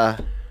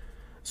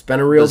it's been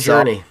a real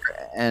journey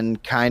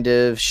and kind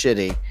of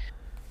shitty.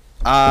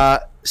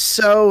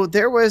 So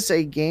there was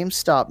a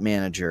GameStop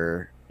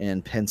manager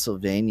in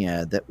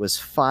Pennsylvania that was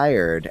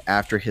fired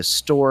after his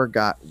store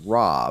got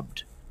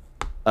robbed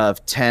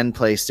of 10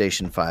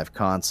 PlayStation 5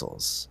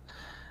 consoles.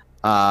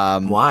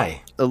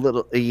 Why?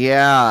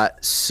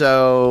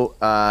 So,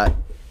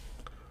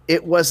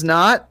 it was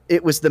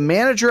the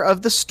manager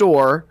of the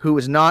store who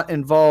was not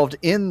involved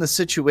in the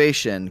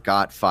situation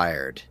got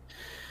fired.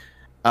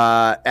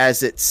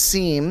 As it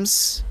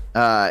seems,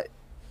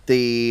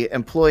 the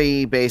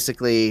employee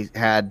basically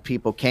had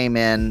people came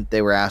in.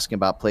 They were asking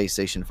about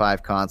PlayStation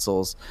 5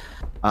 consoles.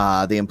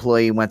 The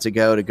employee went to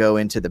go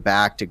into the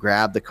back to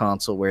grab the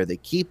console where they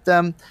keep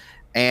them.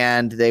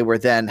 And they were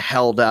then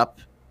held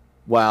up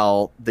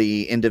while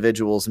the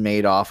individuals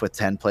made off with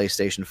 10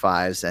 PlayStation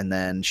 5s and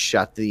then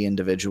shut the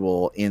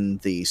individual in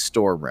the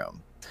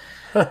storeroom.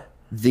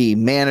 The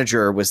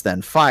manager was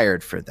then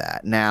fired for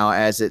that. Now,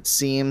 as it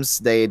seems,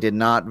 they did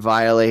not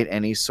violate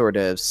any sort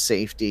of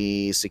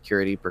safety,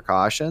 security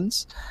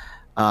precautions.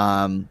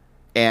 And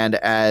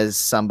as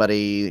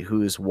somebody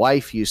whose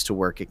wife used to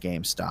work at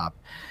GameStop,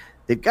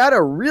 they've got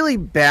a really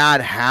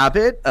bad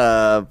habit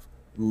of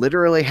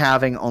literally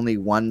having only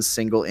one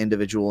single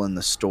individual in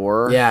the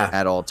store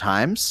at all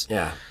times.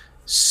 Yeah.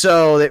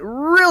 So it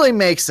really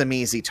makes them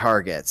easy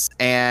targets.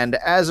 And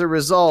as a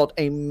result,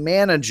 a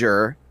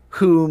manager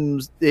whom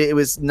it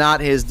was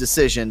not his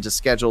decision to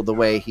schedule the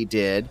way he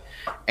did,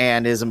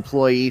 and his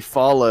employee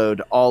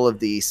followed all of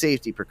the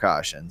safety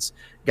precautions,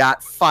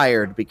 got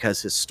fired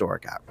because his store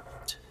got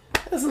robbed.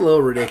 That's a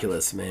little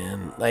ridiculous,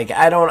 man. Like,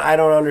 I don't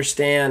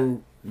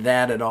understand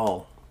that at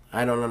all.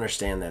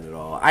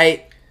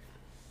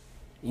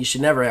 You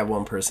should never have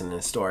one person in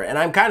a store. And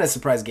I'm kind of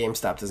surprised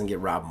GameStop doesn't get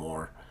robbed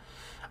more,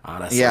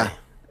 honestly. Yeah,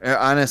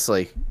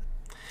 honestly.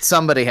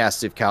 Somebody has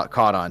to have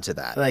caught on to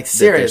that. Like,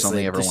 seriously. There's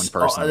only ever one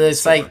person.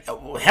 It's like,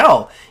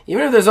 hell,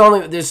 even if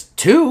there's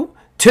two,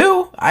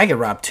 I get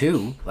robbed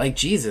too. Like,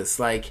 Jesus.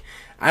 Like,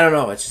 I don't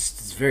know.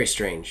 It's very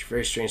strange.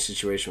 Very strange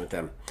situation with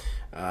them.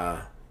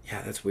 Yeah,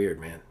 that's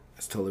weird, man.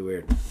 That's totally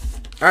weird.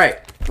 All right.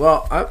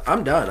 Well,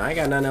 I'm done. I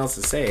got nothing else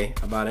to say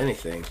about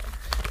anything.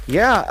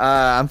 Yeah,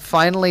 I'm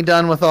finally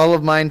done with all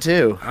of mine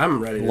too.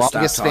 I'm ready to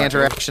Longest stop talking.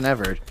 interaction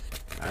ever.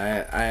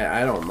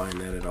 I don't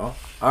mind that at all.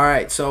 All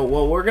right, so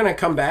we're gonna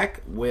come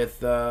back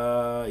with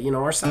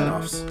our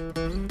sign-offs.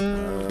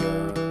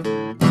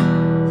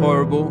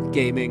 Horrible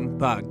Gaming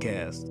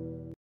Podcast.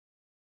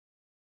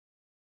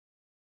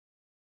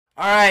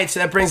 All right,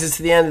 so that brings us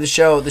to the end of the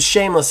show. The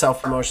shameless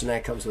self-promotion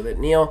that comes with it.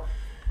 Neil,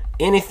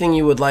 anything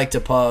you would like to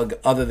plug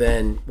other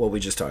than what we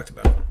just talked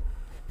about?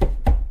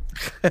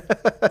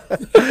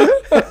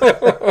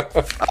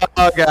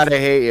 Oh God, I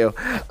hate you.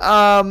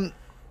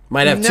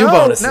 Might have two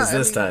bonuses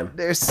this time.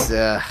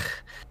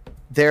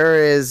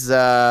 There is,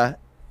 we're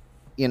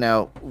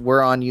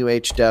on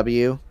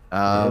UHW,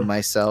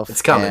 myself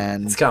it's coming.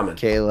 and it's coming.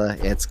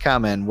 Kayla. It's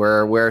coming.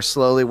 We're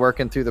slowly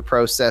working through the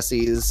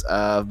processes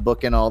of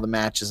booking all the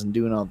matches and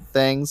doing all the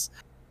things.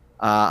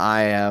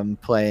 I am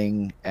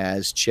playing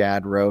as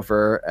Chad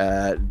Rover,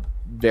 a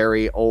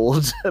very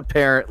old,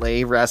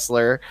 apparently,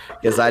 wrestler,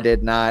 because I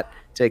did not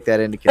take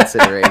that into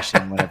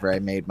consideration whenever I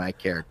made my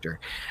character.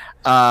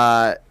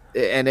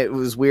 And it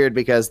was weird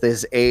because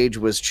this age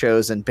was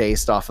chosen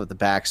based off of the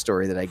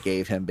backstory that I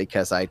gave him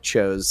because I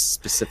chose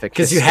specific.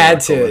 Because you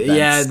had to. events.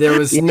 Yeah, there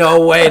was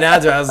no way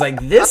not to. I was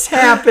like, this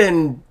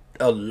happened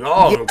a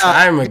long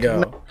time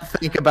ago.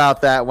 Think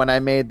about that when I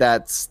made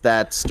that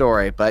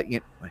story, but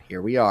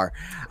here we are.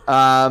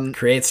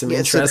 Create some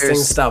interesting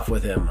stuff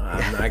with him.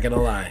 I'm not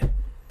gonna lie.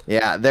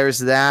 Yeah, there's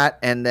that,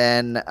 and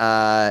then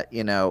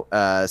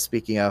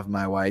speaking of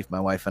my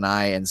wife and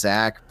I and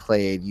Zach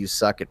played "You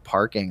Suck at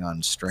Parking"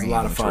 on stream, a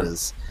lot of fun. Which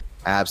was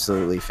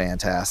absolutely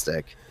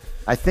fantastic.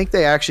 I think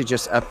they actually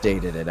just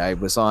updated it. I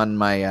was on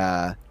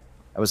the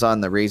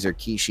Razer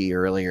Kishi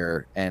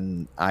earlier,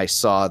 and I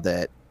saw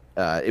that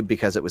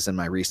because it was in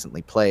my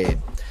recently played.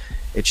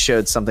 it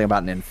showed something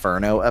about an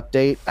Inferno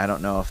update. I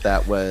don't know if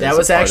that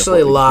was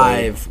actually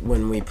live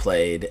when we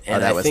played,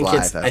 and that was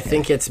live. I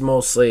think it's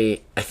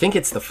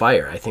the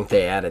fire. I think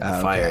they added the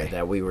fire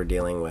that we were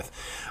dealing with.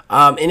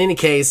 In any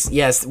case,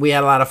 yes, we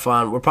had a lot of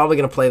fun. We're probably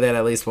gonna play that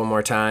at least one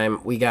more time.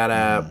 We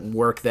gotta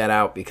work that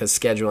out because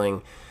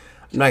scheduling.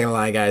 I'm not gonna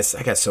lie, guys.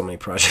 I got so many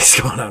projects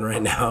going on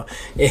right now.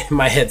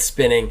 My head's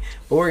spinning,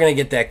 but we're gonna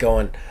get that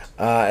going,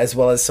 as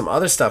well as some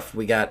other stuff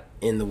we got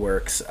in the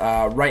works.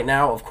 Right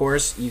now, of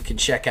course, you can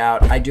check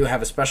out. I do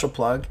have a special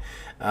plug.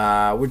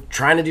 We're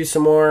trying to do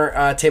some more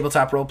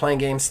tabletop role-playing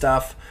game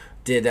stuff.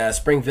 Did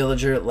Spring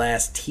Villager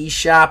last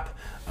T-Shop.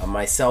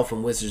 Myself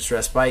and Wizards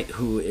Respite,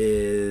 who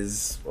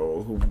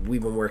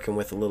we've been working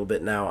with a little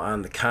bit now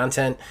on the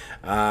content.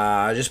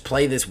 Just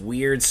play this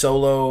weird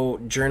solo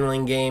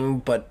journaling game,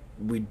 but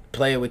we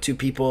play it with two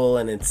people,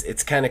 and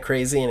it's kind of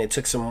crazy, and it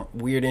took some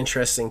weird,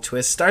 interesting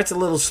twists. Starts a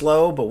little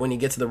slow, but when you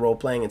get to the role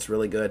playing, it's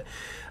really good.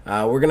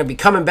 We're going to be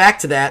coming back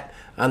to that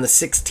on the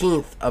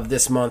 16th of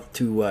this month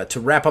to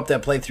wrap up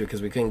that playthrough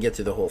because we couldn't get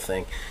through the whole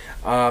thing.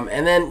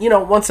 And then,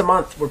 once a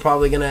month, we're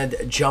probably going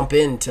to jump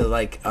into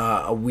like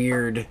a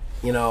weird,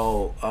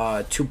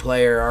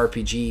 two-player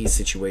RPG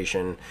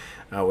situation,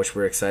 which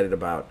we're excited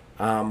about.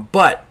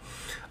 But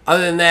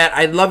other than that,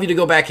 I'd love you to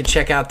go back and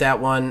check out that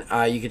one.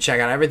 You can check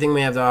out everything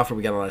we have to offer.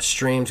 We got a lot of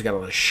streams. We got a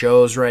lot of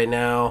shows right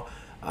now.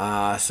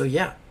 So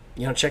yeah,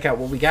 check out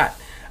what we got.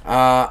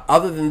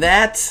 Other than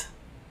that,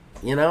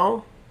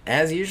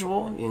 as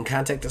usual, you can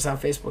contact us on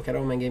Facebook at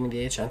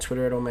OManGamingDH, on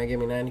Twitter at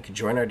OManGaming9. You can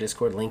join our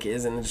Discord. Link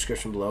is in the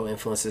description below.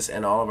 Influence this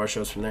and all of our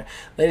shows from there.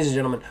 Ladies and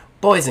gentlemen,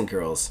 boys and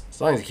girls, as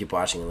long as you keep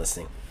watching and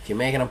listening, keep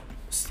making them.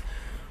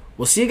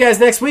 We'll see you guys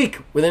next week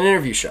with an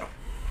interview show.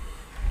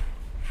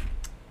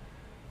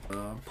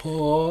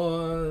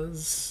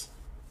 Pause.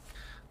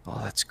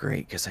 Oh, that's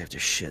great because I have to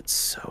shit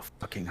so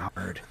fucking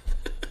hard.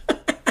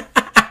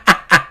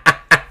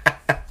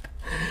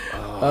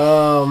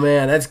 Oh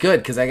man, that's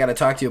good because I got to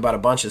talk to you about a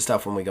bunch of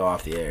stuff when we go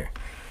off the air.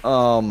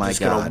 Oh my god! Just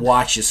gonna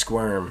watch you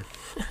squirm.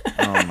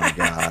 Oh my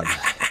god!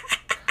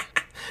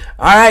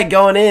 All right,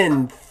 going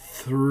in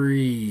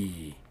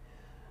 3,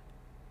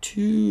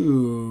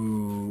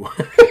 2.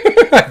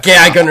 Okay,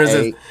 I couldn't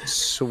resist. I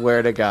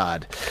swear to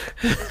God.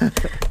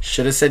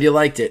 Should have said you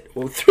liked it.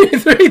 Well,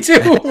 3,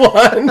 2,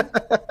 1.